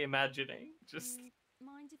mentally imagining. Just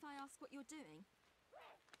Mind if I ask what you're doing?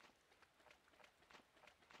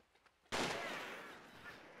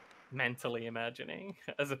 mentally imagining,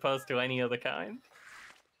 as opposed to any other kind.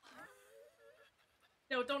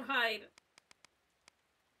 No, don't hide.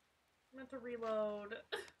 I meant to reload.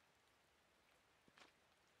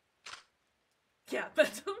 Yeah, but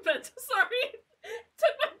sorry. It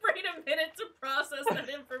took my brain a minute to process that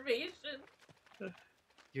information.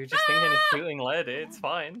 You're just thinking of shooting lead. It's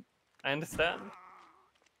fine. I understand.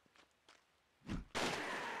 Where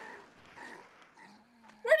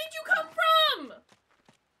did you come from?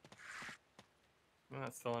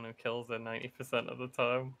 That's the one who kills her 90% of the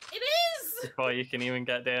time. It is! Before you can even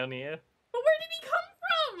get down here. But where did he come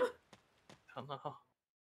from? I don't know.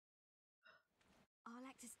 I'll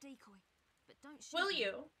act as decoy, but don't shoot Will me.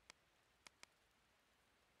 you?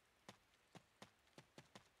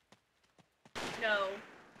 No.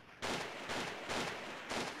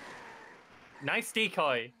 Nice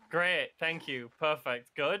decoy. Great. Thank you. Perfect.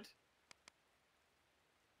 Good.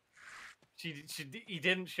 He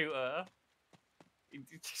didn't shoot her. He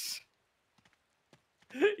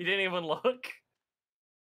didn't even look.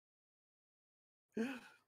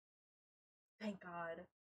 Thank God.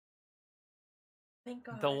 Thank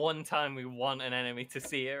God. The one time we want an enemy to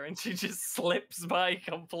see her and she just slips by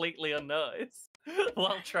completely unnoticed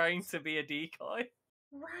while trying to be a decoy.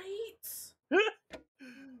 Right?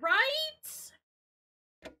 Right?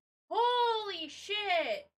 Holy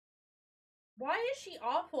shit! Why is she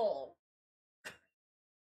awful?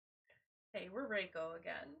 Hey, we're Reiko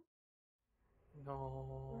again.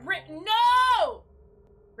 No. No!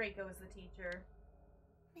 Reiko is the teacher.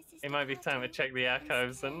 It might be time to check the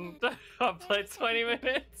archives and I'll play 20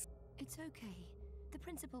 minutes. It's okay. The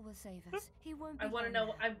principal will save us. He won't be I want to long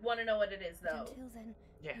know. now. I want to know what it is, But though. until then,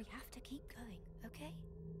 Yeah. we have to keep going, okay?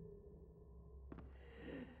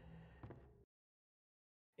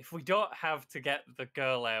 If we don't have to get the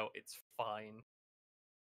girl out, it's fine.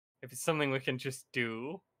 If it's something we can just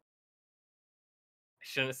do. I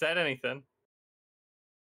shouldn't have said anything.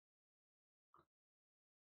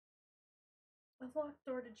 Unlocked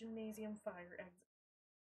door to gymnasium fire exit.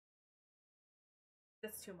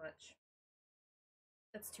 That's too much.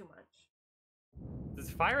 That's too much. There's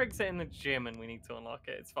a fire exit in the gym and we need to unlock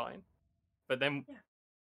it. It's fine. But then Yeah.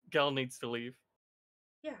 girl needs to leave.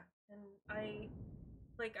 Yeah, and I'm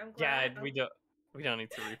Yeah, glad. we don't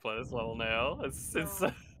need to replay this level now. It's No.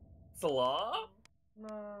 it's a lot.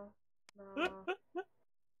 No.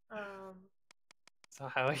 So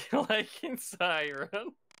how are you liking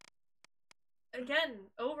SIren? Again,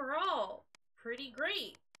 overall, pretty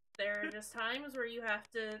great. There are just times where you have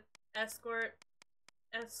to escort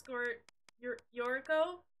your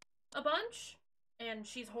Yoriko, a bunch, and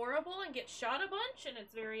she's horrible and gets shot a bunch, and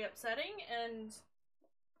it's very upsetting, and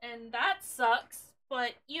that sucks.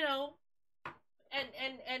 But you know, and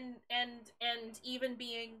even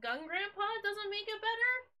being Gun Grandpa doesn't make it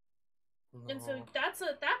better. No. And so that's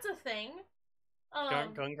a thing.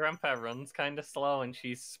 Gun Grandpa runs kind of slow, and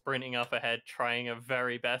she's sprinting up ahead, trying her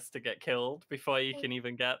very best to get killed before you can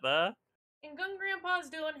even get there. And Gun Grandpa's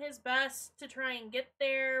doing his best to try and get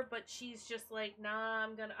there, but she's just like, nah,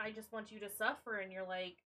 I just want you to suffer. And you're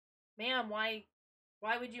like, ma'am, why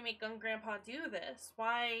would you make Gun Grandpa do this?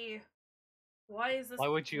 Why is this? Why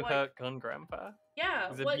would you hurt Gun Grandpa? Yeah.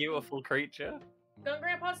 He's a beautiful creature. Gun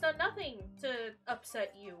Grandpa's done nothing to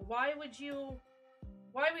upset you. Why would you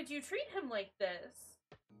treat him like this?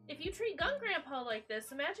 If you treat Gun Grandpa like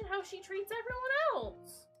this, imagine how she treats everyone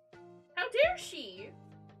else. How dare she?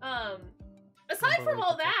 Aside from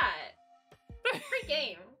all that, great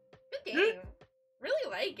game. Good game. Really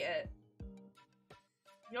like it.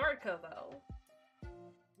 Yoriko though.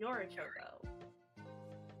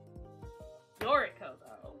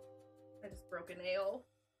 I just broke a nail.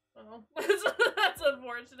 Oh, that's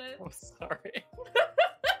unfortunate. I'm sorry.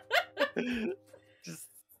 just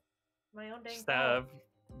my own dang fault.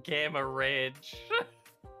 Gamer rage.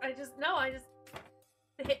 I just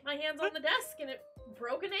hit my hands on the desk and it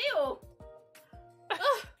broke a nail.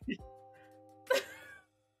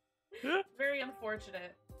 Very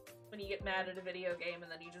unfortunate when you get mad at a video game and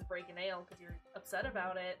then you just break a nail because you're upset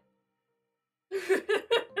about it. This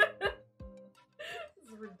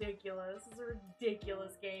is ridiculous. This is a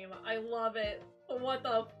ridiculous game. I love it. What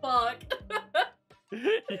the fuck?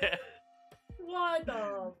 Yeah. What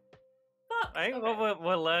the fuck? I think what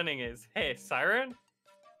we're learning is, hey, SIren,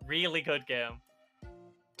 really good game.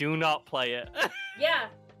 Do not play it.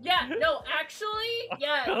 Yeah, no, actually,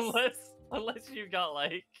 yes. Unless you've got,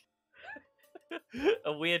 like,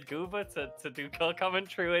 a weird goober to do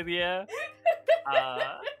commentary with you.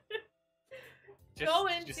 Just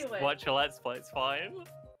watch a Let's Play, it's fine.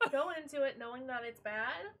 Go into it knowing that it's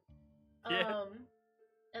bad. Yeah.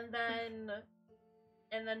 And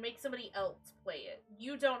then make somebody else play it.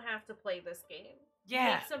 You don't have to play this game.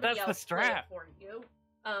 Yeah, make somebody that's else the play it strap. for you.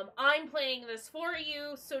 I'm playing this for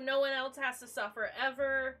you, so no one else has to suffer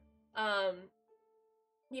ever.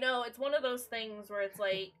 You know, it's one of those things where it's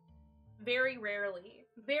like, very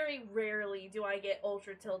rarely do I get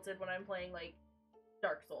ultra tilted when I'm playing, like,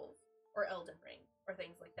 Dark Souls or Elden Ring or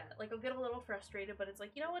things like that. Like, I'll get a little frustrated, but it's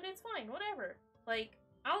like, you know what, it's fine, whatever. Like,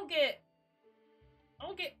 I'll get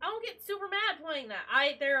super mad playing that.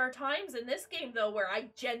 There are times in this game, though, where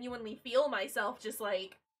I genuinely feel myself just,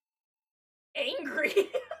 like,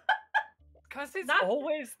 angry. Because it's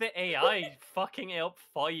always the AI fucking it up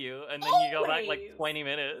for you, and then you go back like 20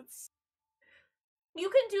 minutes. You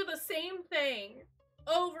can do the same thing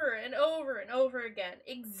over and over and over again.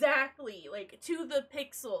 Exactly, like, to the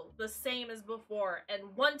pixel, the same as before.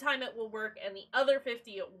 And one time it will work, and the other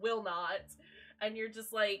 50 it will not. And you're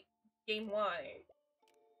just like, game, why?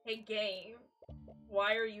 Hey, game,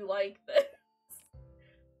 why are you like this?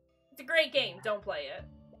 It's a great game. Don't play it.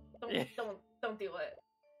 Don't do it.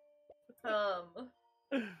 Fuck.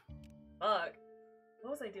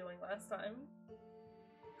 What was I doing last time?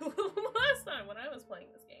 Last time when I was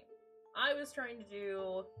playing this game, I was doing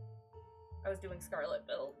Scarlet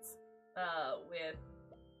builds, with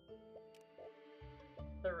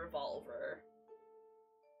the revolver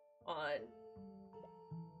on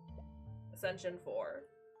Ascension 4.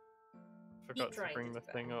 Forgot to bring the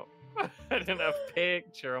thing up. I didn't have a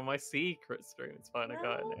picture on my secret stream. It's fine, I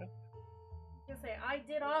got it now. I was gonna say, I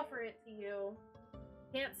did offer it to you.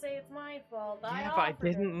 Can't say it's my fault. Yeah, but I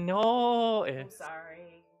didn't know. I'm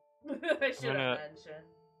sorry. I should have mentioned.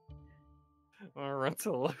 I'm gonna run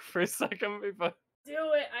to look for a second before.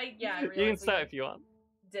 Do it. I You can start if you want.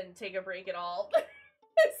 Didn't take a break at all.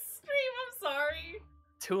 Stream, I'm sorry.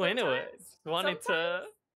 Too into it. Just wanted to.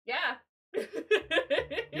 Yeah.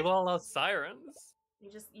 You all know sirens.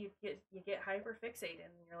 You get hyper fixated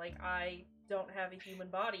and you're like, I don't have a human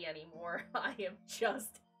body anymore. I am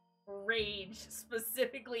just rage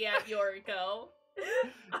specifically at Yoriko.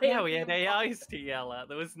 Yeah, we had AIs to yell at.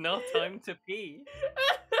 There was no time to pee.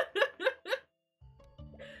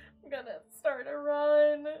 I'm gonna start a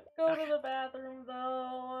run. Go to the bathroom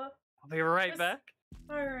though. I'll be right back.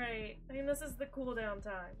 Alright. I mean, this is the cooldown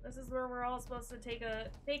time. This is where we're all supposed to take a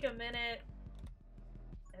minute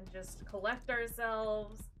and just collect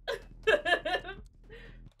ourselves.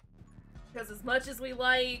 Because as much as we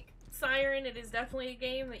like SIren, it is definitely a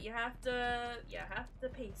game that you have to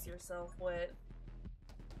pace yourself with.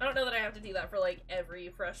 I don't know that I have to do that for like every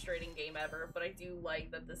frustrating game ever, but I do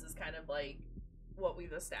like that this is kind of like what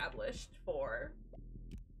we've established for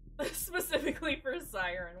specifically for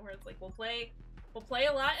Siren, where it's like we'll play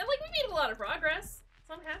a lot, and like we made a lot of progress,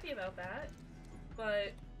 so I'm happy about that.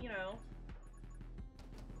 But you know,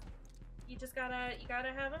 you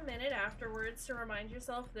gotta have a minute afterwards to remind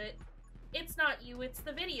yourself that it's not you, it's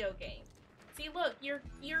the video game. See, look, you're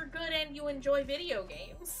good and you enjoy video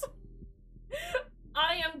games.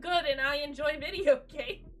 I am good and I enjoy video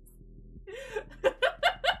games.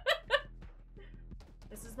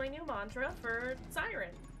 This is my new mantra for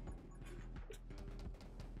Siren.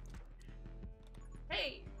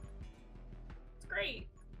 Hey, it's great.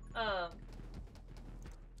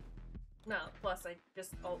 No, plus I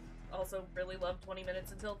just also really love 20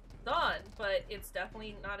 minutes until dawn, but it's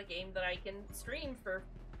definitely not a game that I can stream for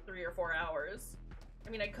 3 or 4 hours. I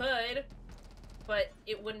mean, I could, but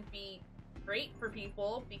it wouldn't be great for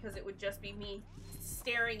people because it would just be me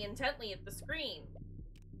staring intently at the screen.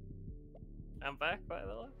 I'm back, by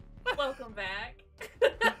the way. Welcome back.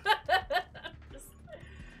 Just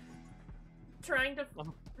trying to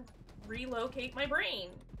relocate my brain.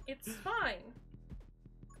 It's fine.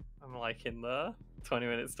 I'm like in the 20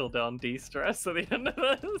 minutes till dawn de-stress at the end of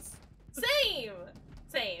this. Same!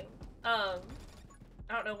 Same. I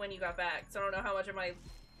don't know when you got back, so I don't know how much of my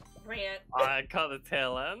rant. I caught the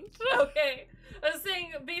tail end. Okay. I was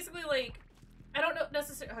saying, basically, like, I don't know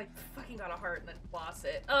necessarily, I fucking got a heart and then lost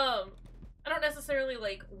it. I don't necessarily,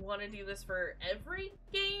 like, want to do this for every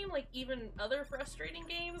game, like, even other frustrating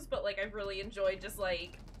games, but, like, I've really enjoyed just,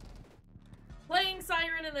 like, playing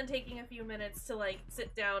Siren and then taking a few minutes to, like,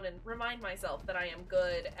 sit down and remind myself that I am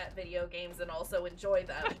good at video games and also enjoy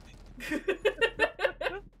them.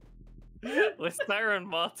 With Siren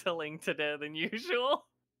more tilling today than usual.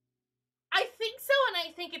 I think so, and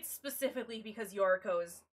I think it's specifically because Yoriko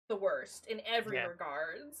is the worst in every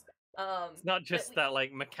regards. It's not just that,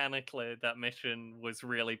 like, mechanically that mission was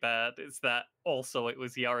really bad, it's that also it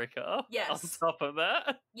was Yoriko. Yes. On top of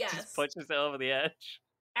that. Yes. Just pushes it over the edge.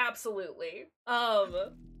 Absolutely.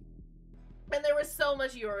 And there was so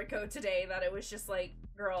much Yoriko today that it was just like,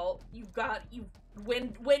 girl,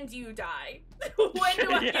 when do you die? When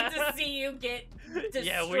do I get to see you get destroyed?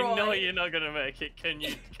 Yeah, we know you're not gonna make it. Can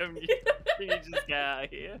you just get out of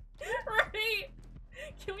here? Right?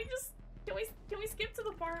 Can we skip to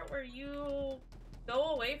the part where you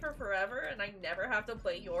go away for forever and I never have to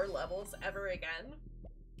play your levels ever again?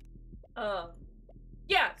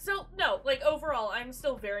 Yeah, so no, like overall, I'm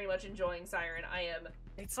still very much enjoying Siren. I am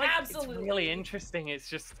It's like, absolutely it's really interesting. It's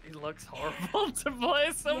just, it looks horrible to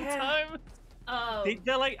play sometimes.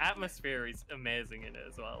 The like atmosphere is amazing in it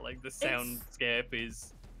as well. Like the soundscape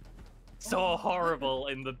is so horrible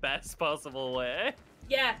in the best possible way.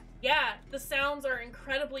 Yeah, the sounds are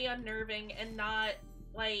incredibly unnerving and not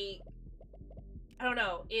like, I don't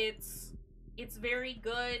know, it's very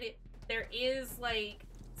good. There is like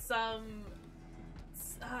some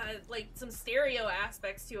stereo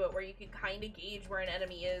aspects to it where you can kind of gauge where an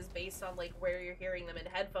enemy is based on like where you're hearing them in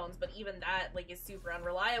headphones, but even that like is super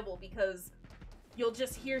unreliable because you'll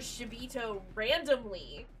just hear Shibito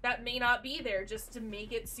randomly that may not be there just to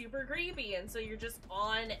make it super creepy, and so you're just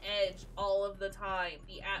on edge all of the time.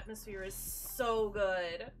 The atmosphere is so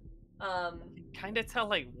good. You can kind of tell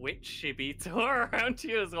like which Shibito are around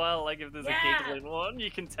you as well. Like if there's a giggling one,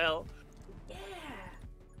 you can tell. Yeah,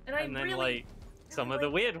 and then really, like some of the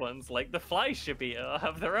weird ones, like the fly Shibito,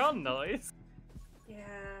 have their own noise. Yeah.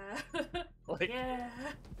 Like, yeah.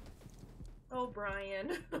 Oh,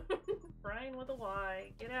 Brian. Brian with a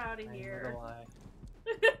Y. Get out of here.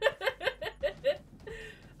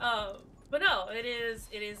 But no, it is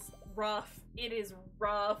rough. It is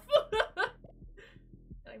rough.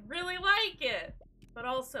 I really like it. But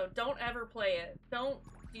also, don't ever play it. Don't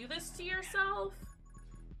do this to yourself.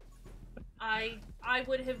 I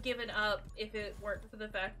would have given up if it weren't for the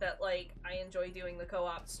fact that, like, I enjoy doing the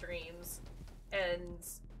co-op streams, and,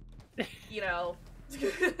 you know,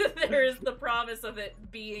 there's the promise of it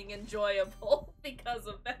being enjoyable because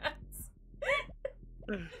of that.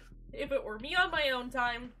 If it were me on my own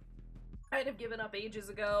time, I'd have given up ages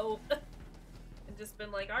ago, and just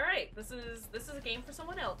been like, alright, this is a game for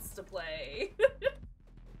someone else to play.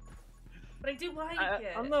 But I do like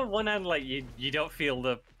it. On the one hand, like, you don't feel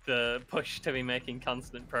the push to be making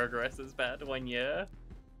constant progress as bad when you're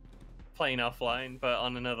playing offline, but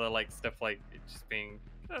on another, like, stuff like it just being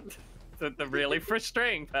the really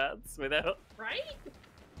frustrating parts without... Right?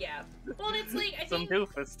 Yeah. Well, it's like, I some think...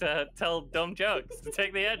 doofus to tell dumb jokes to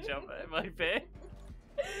take the edge off it, might be.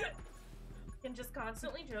 Can just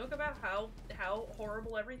constantly joke about how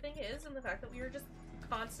horrible everything is and the fact that we are just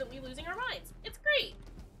constantly losing our minds. It's great.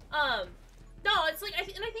 No, it's like,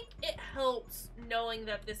 and I think it helps knowing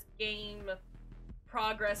that this game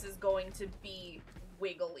progress is going to be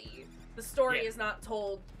wiggly. The story is not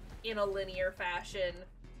told in a linear fashion.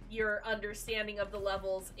 Your understanding of the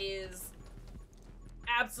levels is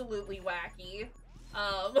absolutely wacky.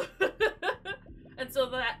 And so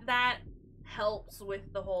that helps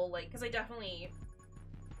with the whole, like, because I definitely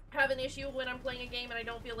have an issue when I'm playing a game and I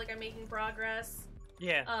don't feel like I'm making progress.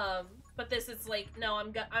 Yeah. But this is like, no,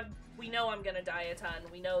 we know I'm gonna die a ton.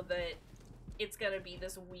 We know that it's gonna be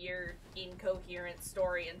this weird, incoherent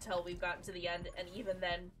story until we've gotten to the end, and even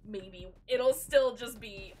then, maybe it'll still just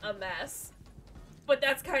be a mess. But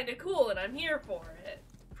that's kind of cool, and I'm here for it.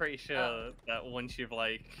 Pretty sure that once you've,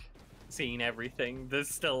 like, seen everything, there's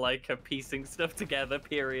still, like, a piecing stuff together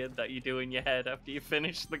period that you do in your head after you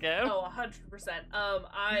finish the game. Oh, 100%.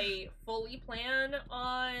 I fully plan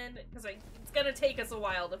on, because it's gonna take us a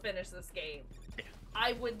while to finish this game. Yeah.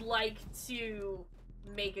 I would like to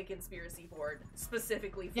make a conspiracy board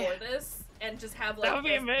specifically for this, and just have, like, that would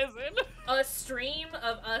be amazing. A stream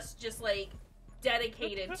of us just, like,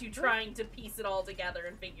 dedicated to trying to piece it all together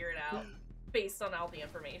and figure it out based on all the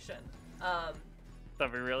information.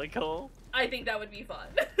 That'd be really cool. I think that would be fun.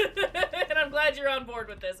 And I'm glad you're on board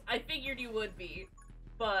with this. I figured you would be.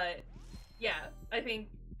 But yeah, I think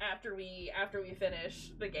after we finish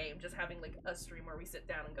the game, just having, like, a stream where we sit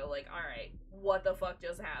down and go, like, alright, what the fuck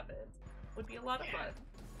just happened? Would be a lot of fun.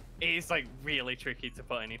 It is, like, really tricky to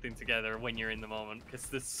put anything together when you're in the moment, because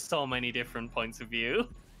there's so many different points of view.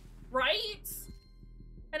 Right?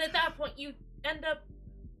 And at that point, you end up...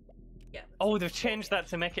 Yeah. Oh, they've changed that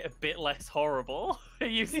to make it a bit less horrible.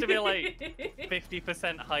 It used to be, like,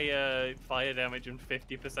 50% higher fire damage and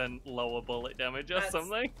 50% lower bullet damage or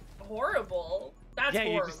something. Horrible. That's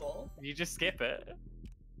horrible. You just skip it.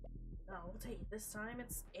 No, I'll tell you, this time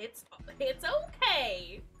it's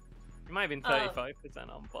okay. It might have been 35%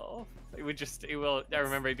 on both. I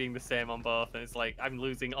remember it being the same on both, and it's like, I'm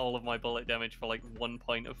losing all of my bullet damage for, like, 1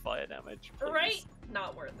 point of fire damage. Please. Right?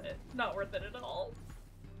 Not worth it. Not worth it at all.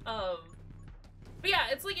 But yeah,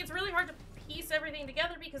 it's like, it's really hard to piece everything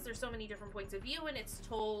together because there's so many different points of view, and it's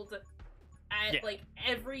told at, like,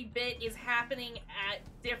 every bit is happening at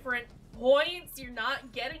different points. You're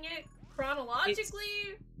not getting it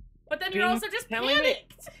chronologically, but then you're also just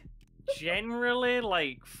panicked. Generally,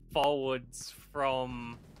 like, forwards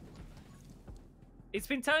from... It's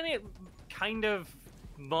been telling it kind of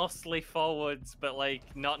mostly forwards, but, like,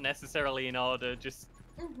 not necessarily in order, just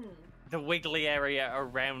the wiggly area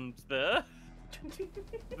around the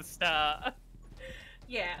start.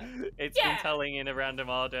 Yeah. It's been telling in a random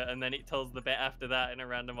order, and then it tells the bit after that in a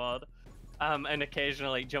random order. And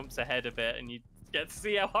occasionally jumps ahead a bit, and you get to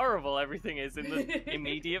see how horrible everything is in the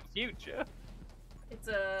immediate future. It's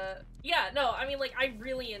yeah, no, I mean, like, I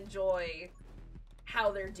really enjoy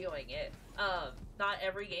how they're doing it. Not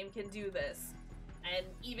every game can do this, and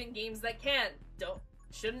even games that can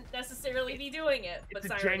shouldn't necessarily be doing it. But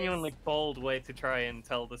it's a genuinely bold way to try and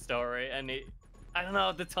tell the story, and I don't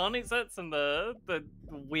know, the tone it sets and the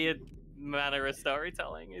weird manner of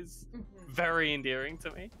storytelling is very endearing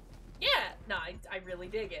to me. Yeah, no, I really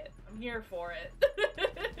dig it. I'm here for it.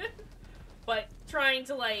 But trying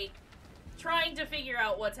to figure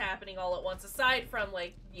out what's happening all at once, aside from,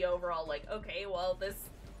 like, the overall, like, okay, well, this,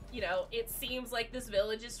 you know, it seems like this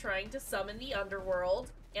village is trying to summon the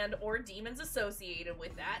underworld and or demons associated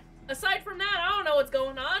with that. Aside from that, I don't know what's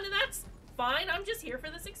going on, and that's fine. I'm just here for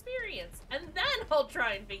this experience. And then I'll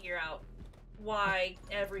try and figure out why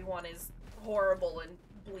everyone is horrible and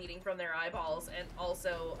bleeding from their eyeballs, and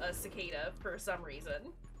also a cicada for some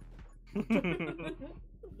reason.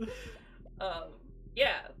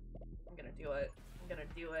 Yeah. I'm gonna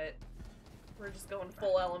do it. We're just going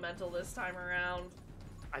full elemental this time around.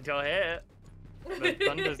 I don't hit. The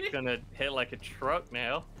thunder's gonna hit like a truck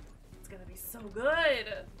now. It's gonna be so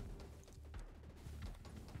good.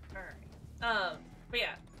 Alright. But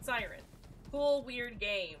yeah, Siren. Cool, weird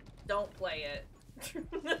game. Don't play it.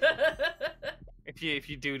 If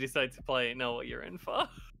you do decide to play it, know what you're in for.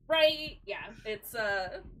 Right, yeah. It's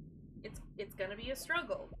gonna be a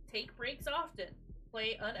struggle. Take breaks often.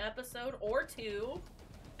 Play an episode or two,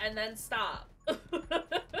 and then stop.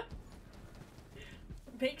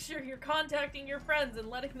 Make sure you're contacting your friends and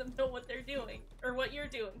letting them know what they're doing, or what you're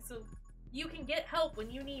doing, so you can get help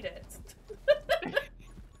when you need it.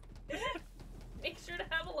 Make sure to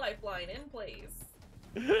have a lifeline in place.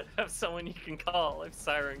 Have someone you can call if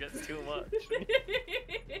Siren gets too much.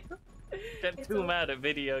 Get too mad at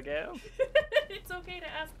video games. It's okay to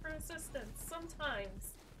ask for assistance.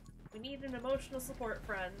 Sometimes we need an emotional support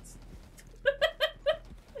friend.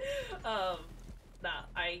 Nah,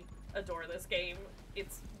 adore this game.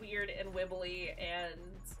 It's weird and wibbly and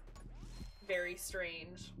very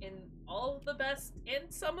strange in all of the best and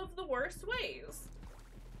some of the worst ways.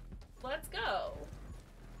 Let's go.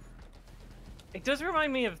 It does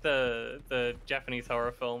remind me of the Japanese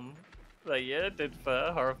horror film that you did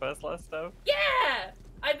for Horror Fest last time. Yeah!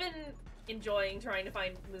 I've been enjoying trying to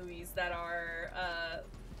find movies that are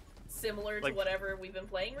similar to whatever we've been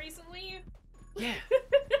playing recently. Yeah.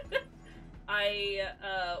 I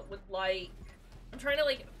would like... I'm trying to,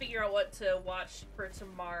 like, figure out what to watch for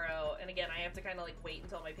tomorrow, and again, I have to kind of, like, wait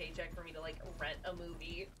until my paycheck for me to, like, rent a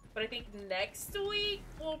movie. But I think next week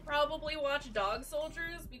we'll probably watch Dog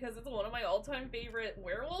Soldiers, because it's one of my all-time favorite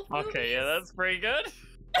werewolf movies. Okay, yeah, that's pretty good.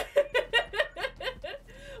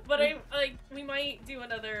 But we might do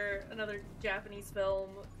another Japanese film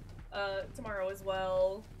tomorrow as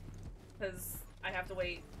well, because I have to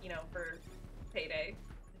wait, you know, for payday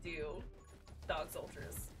to do Dog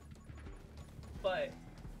Soldiers. But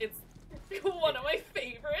it's one of my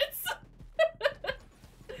favorites.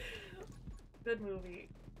 Good movie.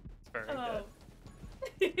 It's very good.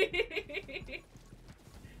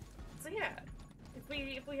 So yeah, if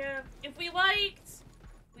we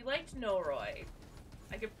liked Noroi,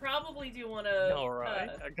 I could probably do one of Alright,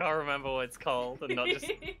 I can't remember what it's called, and not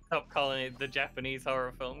just stop calling it the Japanese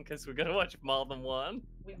horror film, because we're gonna watch more than one.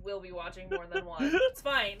 We will be watching more than one. It's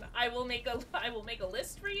fine. I will make a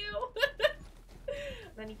list for you.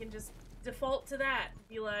 Then you can just default to that.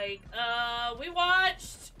 Be like, we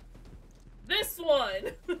watched this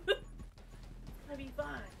one. That'd be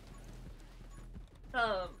fine.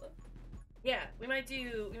 Yeah, we might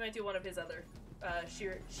do one of his other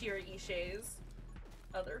Shira Ishai's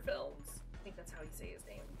other films. I think that's how you say his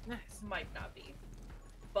name. Nice. Might not be,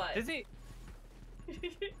 but Does he?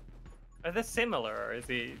 Are they similar, or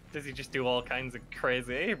does he just do all kinds of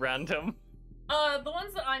crazy random? The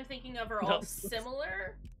ones that I'm thinking of are all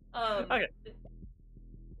similar. Okay.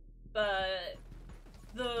 But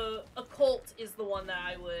the Occult is the one that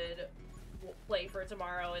I would play for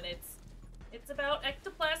tomorrow, and it's about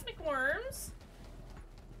ectoplasmic worms.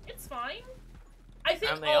 It's fine. I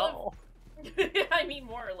think And they all. I mean,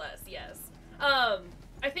 more or less, yes.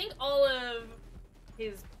 I think all of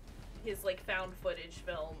his like found footage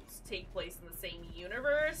films take place in the same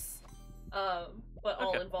universe, but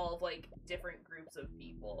all involve like different groups of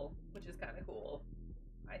people, which is kind of cool,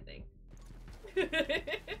 I think.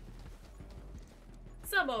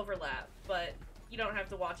 Some overlap, but you don't have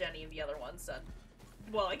to watch any of the other ones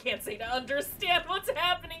well, I can't say to understand what's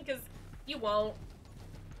happening, because you won't.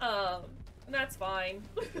 And that's fine.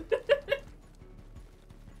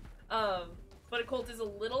 But Occult is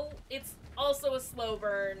it's also a slow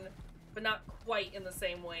burn, but not quite in the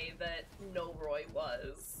same way that Noroi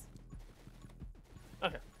was.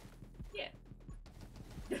 Okay. Yeah.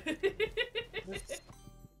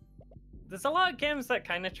 There's a lot of games that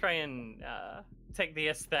kind of try and take the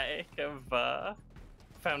aesthetic of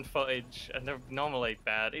found footage, and they're normally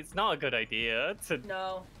bad. It's not a good idea to...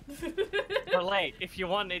 No. But like, if you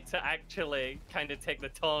wanted to actually kind of take the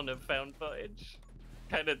tone of found footage,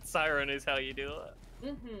 kind of SIren is how you do it.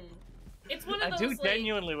 Mm-hmm. It's one of those, I do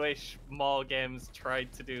genuinely wish more games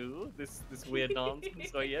tried to do this weird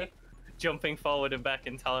nonsense where you're jumping forward and back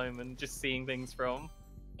in time and just seeing things from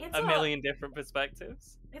a million different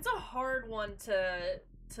perspectives. It's a hard one to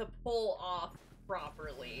pull off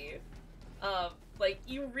properly. Like,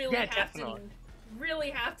 you really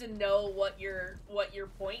really have to know what your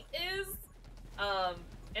point is.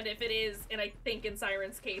 And if it is, and I think in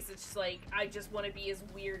SIren's case, it's just like, I just want to be as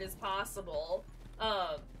weird as possible,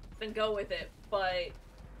 then go with it. But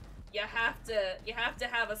you have to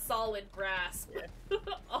have a solid grasp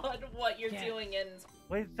on what you're doing. And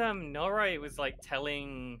with Noroi, it was like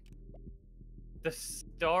telling the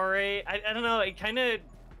story. I don't know. It kind of,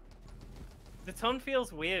 the tone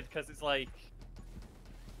feels weird because it's like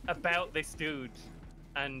about this dude,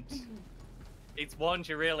 and it's warned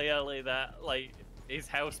you really early that like his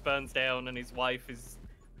house burns down and his wife is,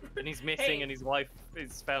 and he's missing, and his wife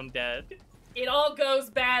is found dead. It all goes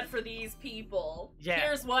bad for these people. Yeah.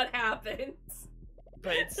 Here's what happens.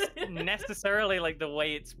 But it's necessarily like the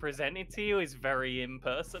way it's presented to you is very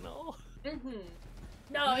impersonal.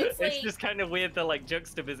 No, it's like, it's just kind of weird, the like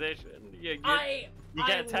juxtaposition. You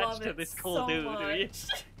get attached to this cool dude,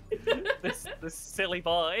 this silly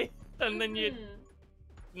boy, and then you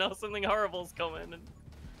know something horrible's coming,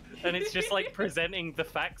 and it's just like presenting the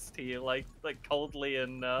facts to you like coldly,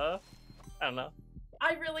 and I don't know.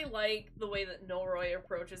 I really like the way that Noroi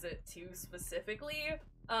approaches it too, specifically,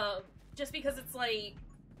 just because it's like,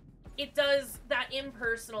 it does that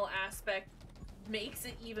impersonal aspect makes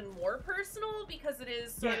it even more personal because it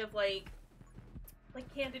is sort of like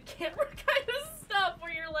candid camera kind of stuff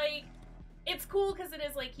where you're like, it's cool because it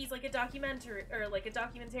is like he's like a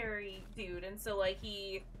documentary dude, and so like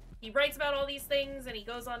he writes about all these things and he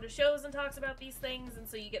goes on to shows and talks about these things, and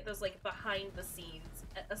so you get those like behind the scenes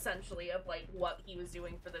essentially of like what he was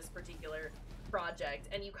doing for this particular project,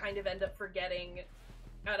 and you kind of end up forgetting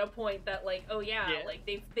at a point that like, oh yeah, like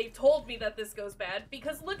they've told me that this goes bad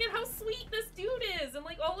because look at how sweet this dude is and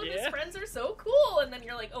like all of his friends are so cool, and then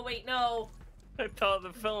you're like, oh wait, no, I thought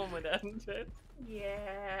the film would end it.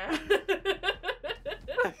 Yeah.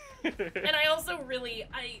 And I also really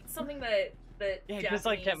something that yeah, because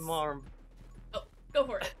I get more. Oh, go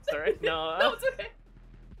for it. Sorry, no. No, it's okay.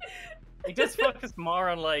 It just focused more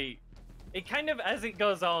on like, it kind of, as it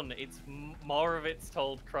goes on, it's more of it's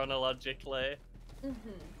told chronologically,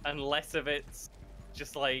 and less of it's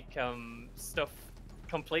just like stuff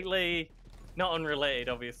completely not unrelated,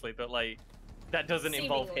 obviously, but like that doesn't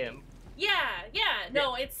involve him.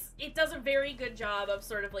 No, it does a very good job of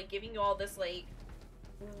sort of like giving you all this like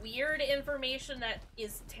weird information that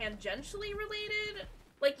is tangentially related.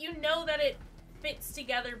 Like, you know that it fits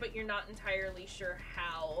together, but you're not entirely sure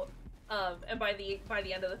how. And by the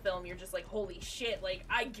end of the film, you're just like, holy shit, like,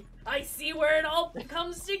 I see where it all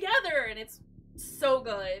comes together, and it's so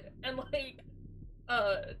good. And like,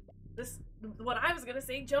 what I was gonna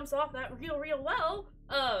say jumps off that real well.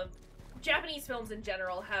 Japanese films in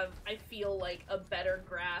general have, I feel like, a better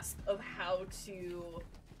grasp of how to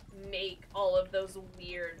make all of those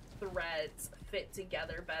weird threads fit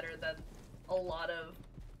together better than a lot of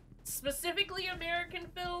specifically American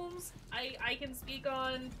films I can speak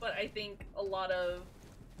on, but I think a lot of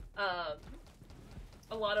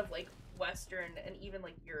like Western and even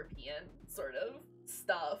like European sort of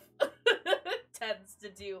stuff tends to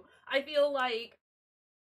do. I feel like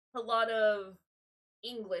a lot of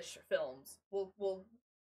English films will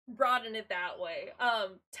broaden it that way,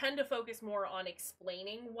 tend to focus more on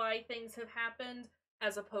explaining why things have happened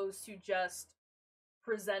as opposed to just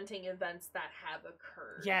presenting events that have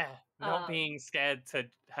occurred. Yeah, not being scared to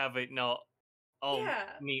have it not all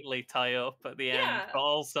neatly tie up at the end, but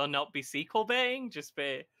also not be sequel baiting, just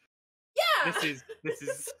be this is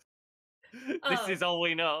this is all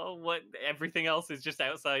we know. What everything else is just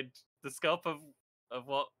outside the scope of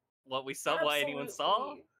what we saw, what anyone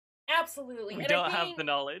saw. Absolutely. We don't have the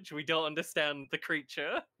knowledge. We don't understand the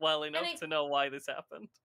creature well enough to know why this happened.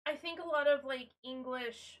 I think a lot of like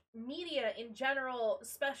English media in general,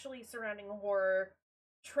 especially surrounding horror,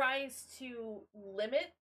 tries to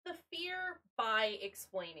limit the fear by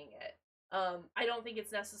explaining it. I don't think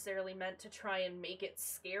it's necessarily meant to try and make it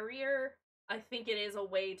scarier. I think it is a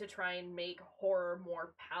way to try and make horror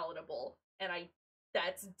more palatable, and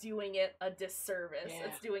that's doing it a disservice.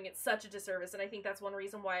 It's doing it such a disservice, and I think that's one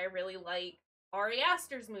reason why I really like Ari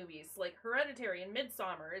Aster's movies, like Hereditary and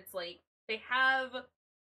Midsommar. It's like they have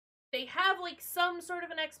like some sort of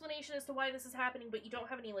an explanation as to why this is happening, but you don't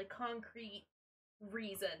have any like concrete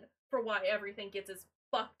reason for why everything gets as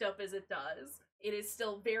fucked up as it does. It is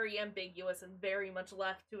still very ambiguous and very much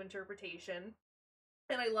left to interpretation,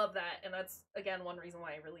 and I love that, and that's again one reason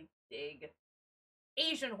why I really dig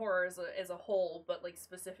Asian horror as a whole, but like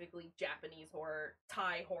specifically Japanese horror.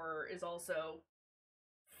 Thai horror is also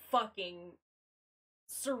fucking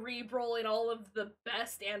cerebral in all of the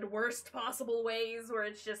best and worst possible ways, where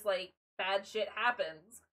it's just like bad shit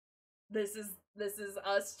happens. This is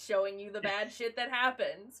us showing you the bad shit that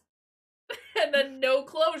happens, and then no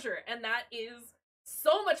closure, and that is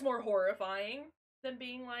so much more horrifying than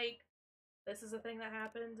being like, this is a thing that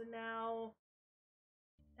happened and now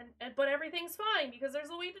but everything's fine because there's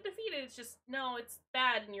a way to defeat it. It's just, no, it's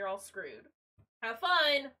bad and you're all screwed. Have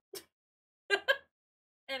fun!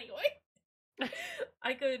 Anyway.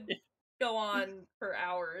 I could go on for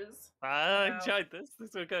hours. I enjoyed this.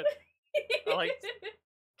 This was good. I liked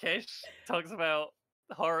Kish talks about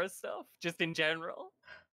horror stuff, just in general.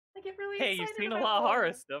 I get really excited. Hey, you've seen a lot of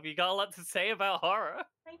horror stuff. You got a lot to say about horror.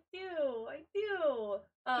 I do.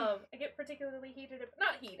 I get particularly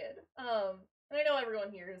not heated. And I know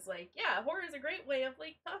everyone here is like, yeah, horror is a great way of,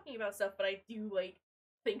 like, talking about stuff, but I do, like,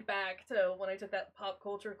 think back to when I took that pop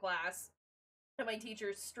culture class, and my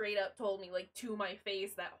teacher straight up told me, like, to my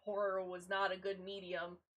face that horror was not a good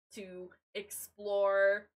medium to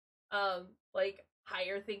explore, like,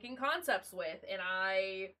 higher thinking concepts with, and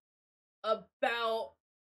I about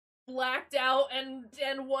blacked out and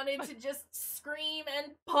wanted to just scream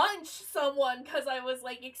and punch someone because I was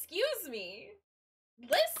like, excuse me.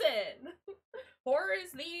 Listen, horror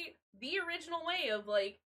is the original way of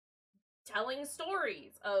like telling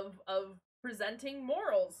stories, of presenting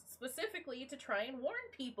morals, specifically to try and warn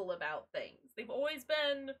people about things. They've always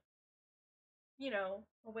been, you know,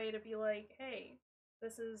 a way to be like, hey,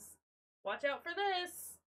 this is, watch out for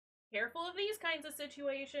this, careful of these kinds of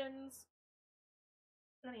situations.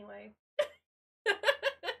 Anyway.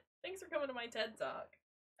 Thanks for coming to my TED Talk.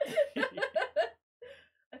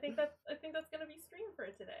 I think that's gonna be stream for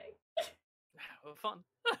today. Well, fun.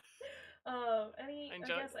 Any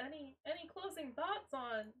closing thoughts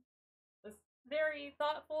on this very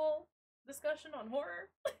thoughtful discussion on horror?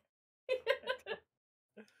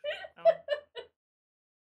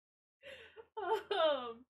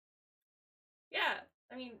 Yeah,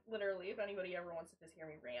 I mean, literally, if anybody ever wants to just hear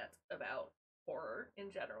me rant about horror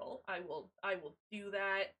in general, I will do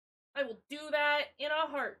that. I will do that in a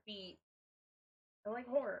heartbeat. I like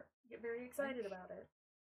horror. I get very excited about it.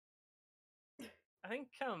 I think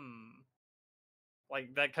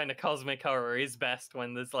like that kind of cosmic horror is best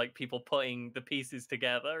when there's like people putting the pieces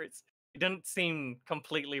together. It doesn't seem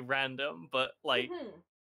completely random, but like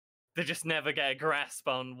they just never get a grasp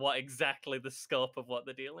on what exactly the scope of what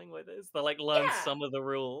they're dealing with is. They like learn some of the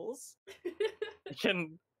rules. You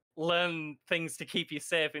can learn things to keep you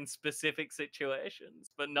safe in specific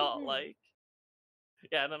situations, but not like,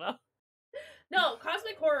 I don't know. No,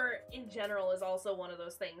 cosmic horror in general is also one of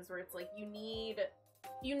those things where it's like you need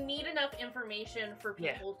enough information for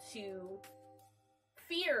people to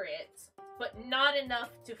fear it, but not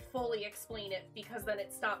enough to fully explain it, because then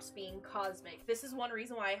it stops being cosmic. This is one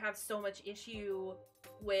reason why I have so much issue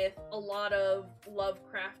with a lot of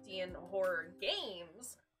Lovecraftian horror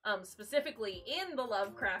games, specifically in the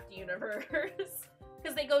Lovecraft universe,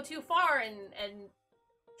 because they go too far and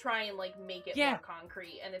try and like make it more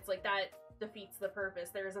concrete, and it's like that defeats the purpose.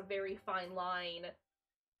 There's a very fine line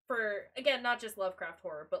for, again, not just Lovecraft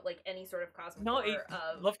horror, but like any sort of cosmic horror.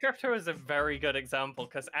 Lovecraft horror is a very good example,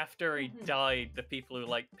 because after he died, the people who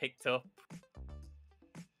like picked up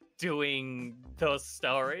doing those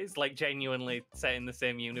stories, like genuinely set in the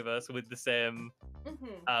same universe with the same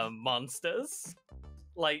monsters,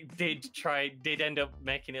 like did end up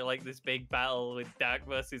making it like this big battle with dark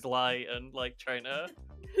versus light, and like trying to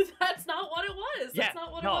that's not what it was. That's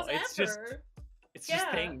not what it was ever. It's just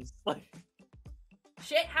things like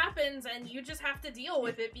shit happens and you just have to deal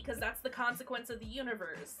with it, because that's the consequence of the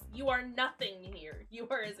universe. You are nothing here. You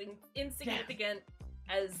are as insignificant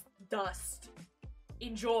as dust.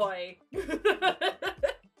 Enjoy.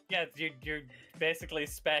 Yeah, you're basically a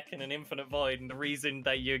speck in an infinite void, and the reason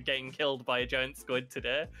that you're getting killed by a giant squid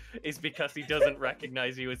today is because he doesn't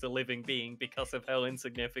recognize you as a living being because of how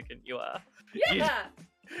insignificant you are. Yeah!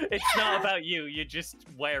 It's not about you, you're just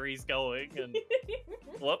where he's going, and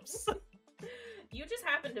whoops. You just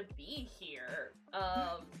happen to be here.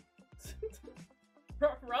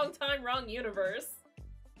 Wrong time, wrong universe.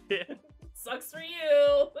 Yeah. Sucks for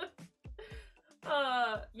you.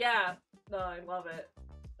 Yeah. No, I love it.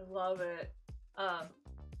 I love it.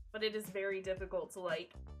 But it is very difficult to,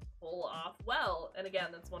 like, pull off well. And again,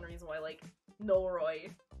 that's one reason why, like, Nolroy,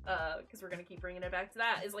 because we're gonna keep bringing it back to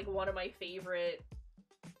that, is, like, one of my favorite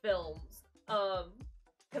films.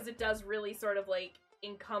 Because it does really sort of, like,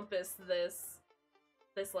 encompass this,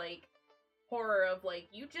 like, horror of, like,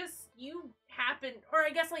 you happen, or I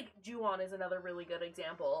guess, like, Ju-on is another really good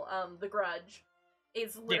example. The Grudge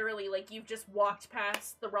is literally, like, you've just walked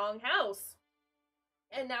past the wrong house,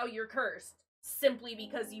 and now you're cursed, simply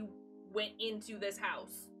because you went into this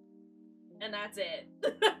house. And that's it.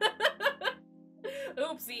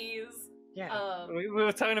 Oopsies. Yeah, we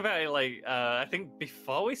were talking about it, like, I think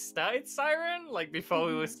before we started SIren, like, before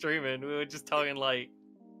we were streaming, we were just talking, like,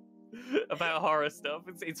 about horror stuff.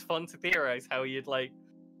 It's fun to theorize how you'd, like,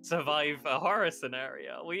 survive a horror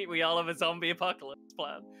scenario. We all have a zombie apocalypse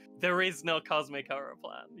plan. There is no cosmic horror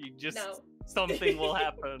plan. You just, something will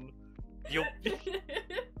happen. You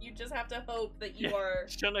just have to hope that you are...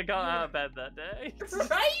 Shouldn't have got out of bed that day.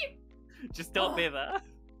 Right? Just don't be there.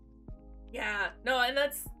 Yeah, no, and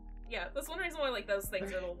that's one reason why, like, those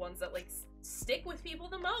things are the ones that, like, stick with people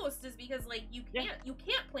the most, is because, like, you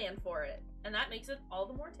can't plan for it, and that makes it all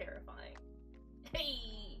the more terrifying.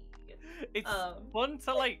 Hey! It's fun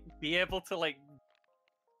to, like, be able to, like,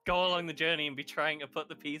 go along the journey and be trying to put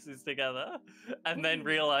the pieces together, and then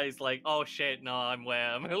realize, like, oh shit, no, I'm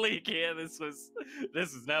a leak here, this is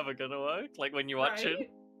never gonna work, like, when you watch it.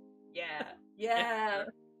 Yeah.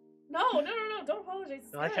 No, don't apologize.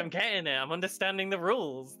 Like, I'm getting it, I'm understanding the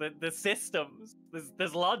rules, the systems,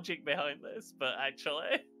 there's logic behind this, but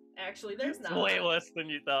actually there's not. It's way worse than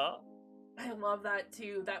you thought. I love that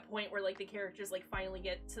too. That point where like the characters like finally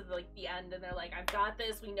get to the end and they're like, I've got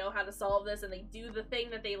this, we know how to solve this, and they do the thing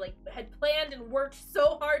that they like had planned and worked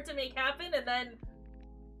so hard to make happen, and then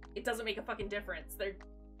it doesn't make a fucking difference.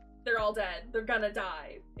 They're all dead. They're gonna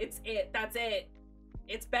die. It's it. That's it.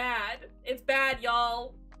 It's bad. It's bad,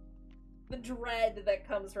 y'all. The dread that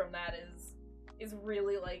comes from that is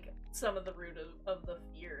really like some of the root of the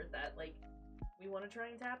fear that like we want to try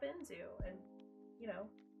and tap into, and you know,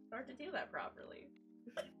 start to do that properly.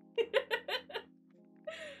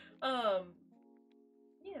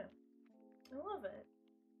 Yeah, I love it.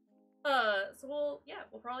 So we'll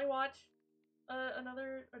probably watch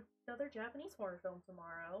another Japanese horror film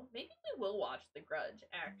tomorrow. Maybe we will watch The Grudge,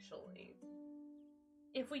 actually.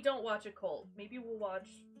 If we don't watch a cult, maybe we'll watch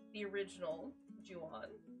the original Ju-on.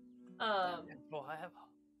 Well, I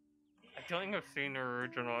don't think I've seen the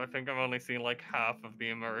original. I think I've only seen like half of the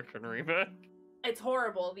American remake. It's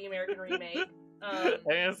horrible, the American remake.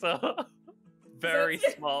 It's a very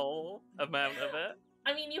small amount of it.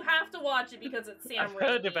 I mean, you have to watch it because it's Sam I've Raimi.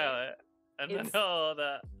 heard about it, and I know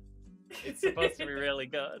that it's supposed to be really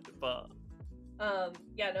good, but...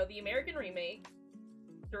 Yeah, no, the American remake,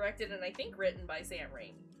 directed and I think written by Sam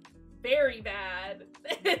Raimi. Very bad.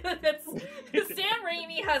 Sam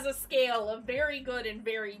Raimi has a scale of very good and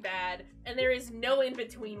very bad, and there is no in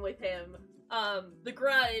between with him. The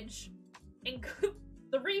Grudge, and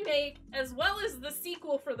the remake, as well as the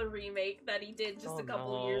sequel for the remake that he did just a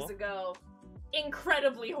couple years ago,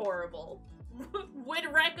 incredibly horrible.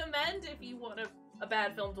 Would recommend if you want a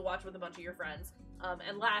bad film to watch with a bunch of your friends,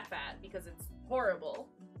 and laugh at, because it's horrible.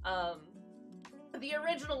 The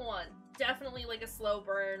original one, definitely like a slow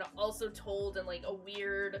burn, also told in like a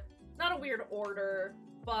weird, not a weird order,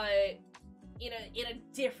 but in a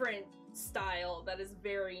different style that is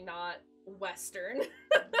very not Western.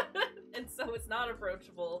 And so it's not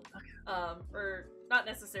approachable, or not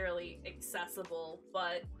necessarily accessible,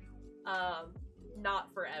 but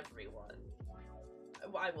not for everyone,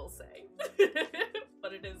 I will say.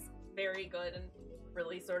 But it is very good and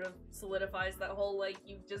really sort of solidifies that whole like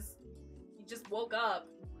you just woke up,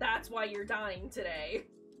 that's why you're dying today.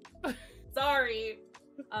 Sorry.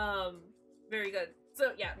 Very good.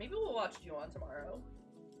 So yeah, maybe we'll watch Ju-on tomorrow.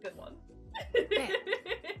 Good one.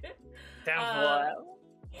 Down for a while.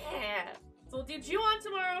 Yeah. So we'll do Ju-on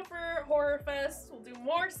tomorrow for Horror Fest. We'll do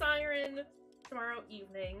more Siren tomorrow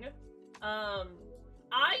evening.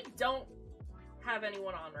 I don't have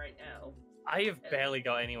anyone on right now. I have barely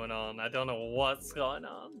got anyone on. I don't know what's going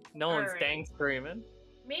on. No one's dang screaming.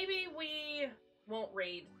 Maybe we won't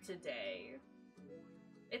raid today.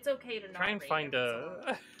 It's okay to not try and raid find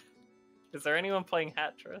a... Is there anyone playing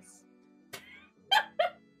Hattress?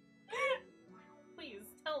 Please,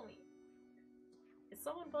 tell me. Is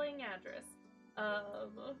someone playing Address?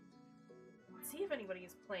 See if anybody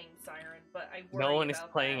is playing Siren, but I worry No one is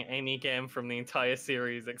about playing that. any game from the entire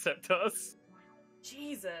series except us.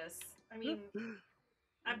 Jesus. I mean,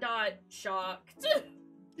 I'm not shocked.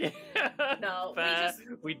 Yeah. No,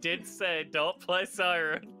 we did say don't play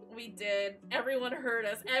Siren. We did. Everyone heard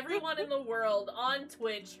us. Everyone in the world on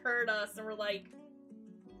Twitch heard us and were like,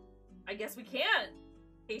 I guess we can't.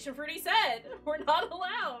 Kayshurrr said we're not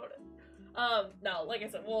allowed. No, like I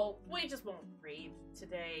said, well, we just won't raid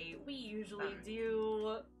today. We usually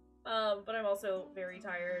do. But I'm also very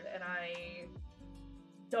tired and I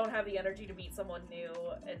don't have the energy to meet someone new,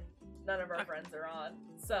 and none of our friends are on.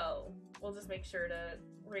 So we'll just make sure to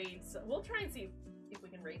raid. We'll try and see if we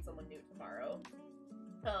can raid someone new tomorrow.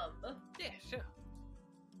 Yeah, sure.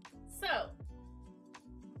 So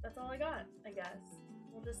that's all I got, I guess.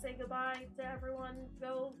 We'll just say goodbye to everyone.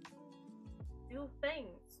 Go do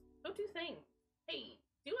things. Go do things. Hey,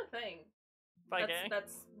 do a thing. Bye, gang.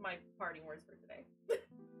 That's my parting words for today.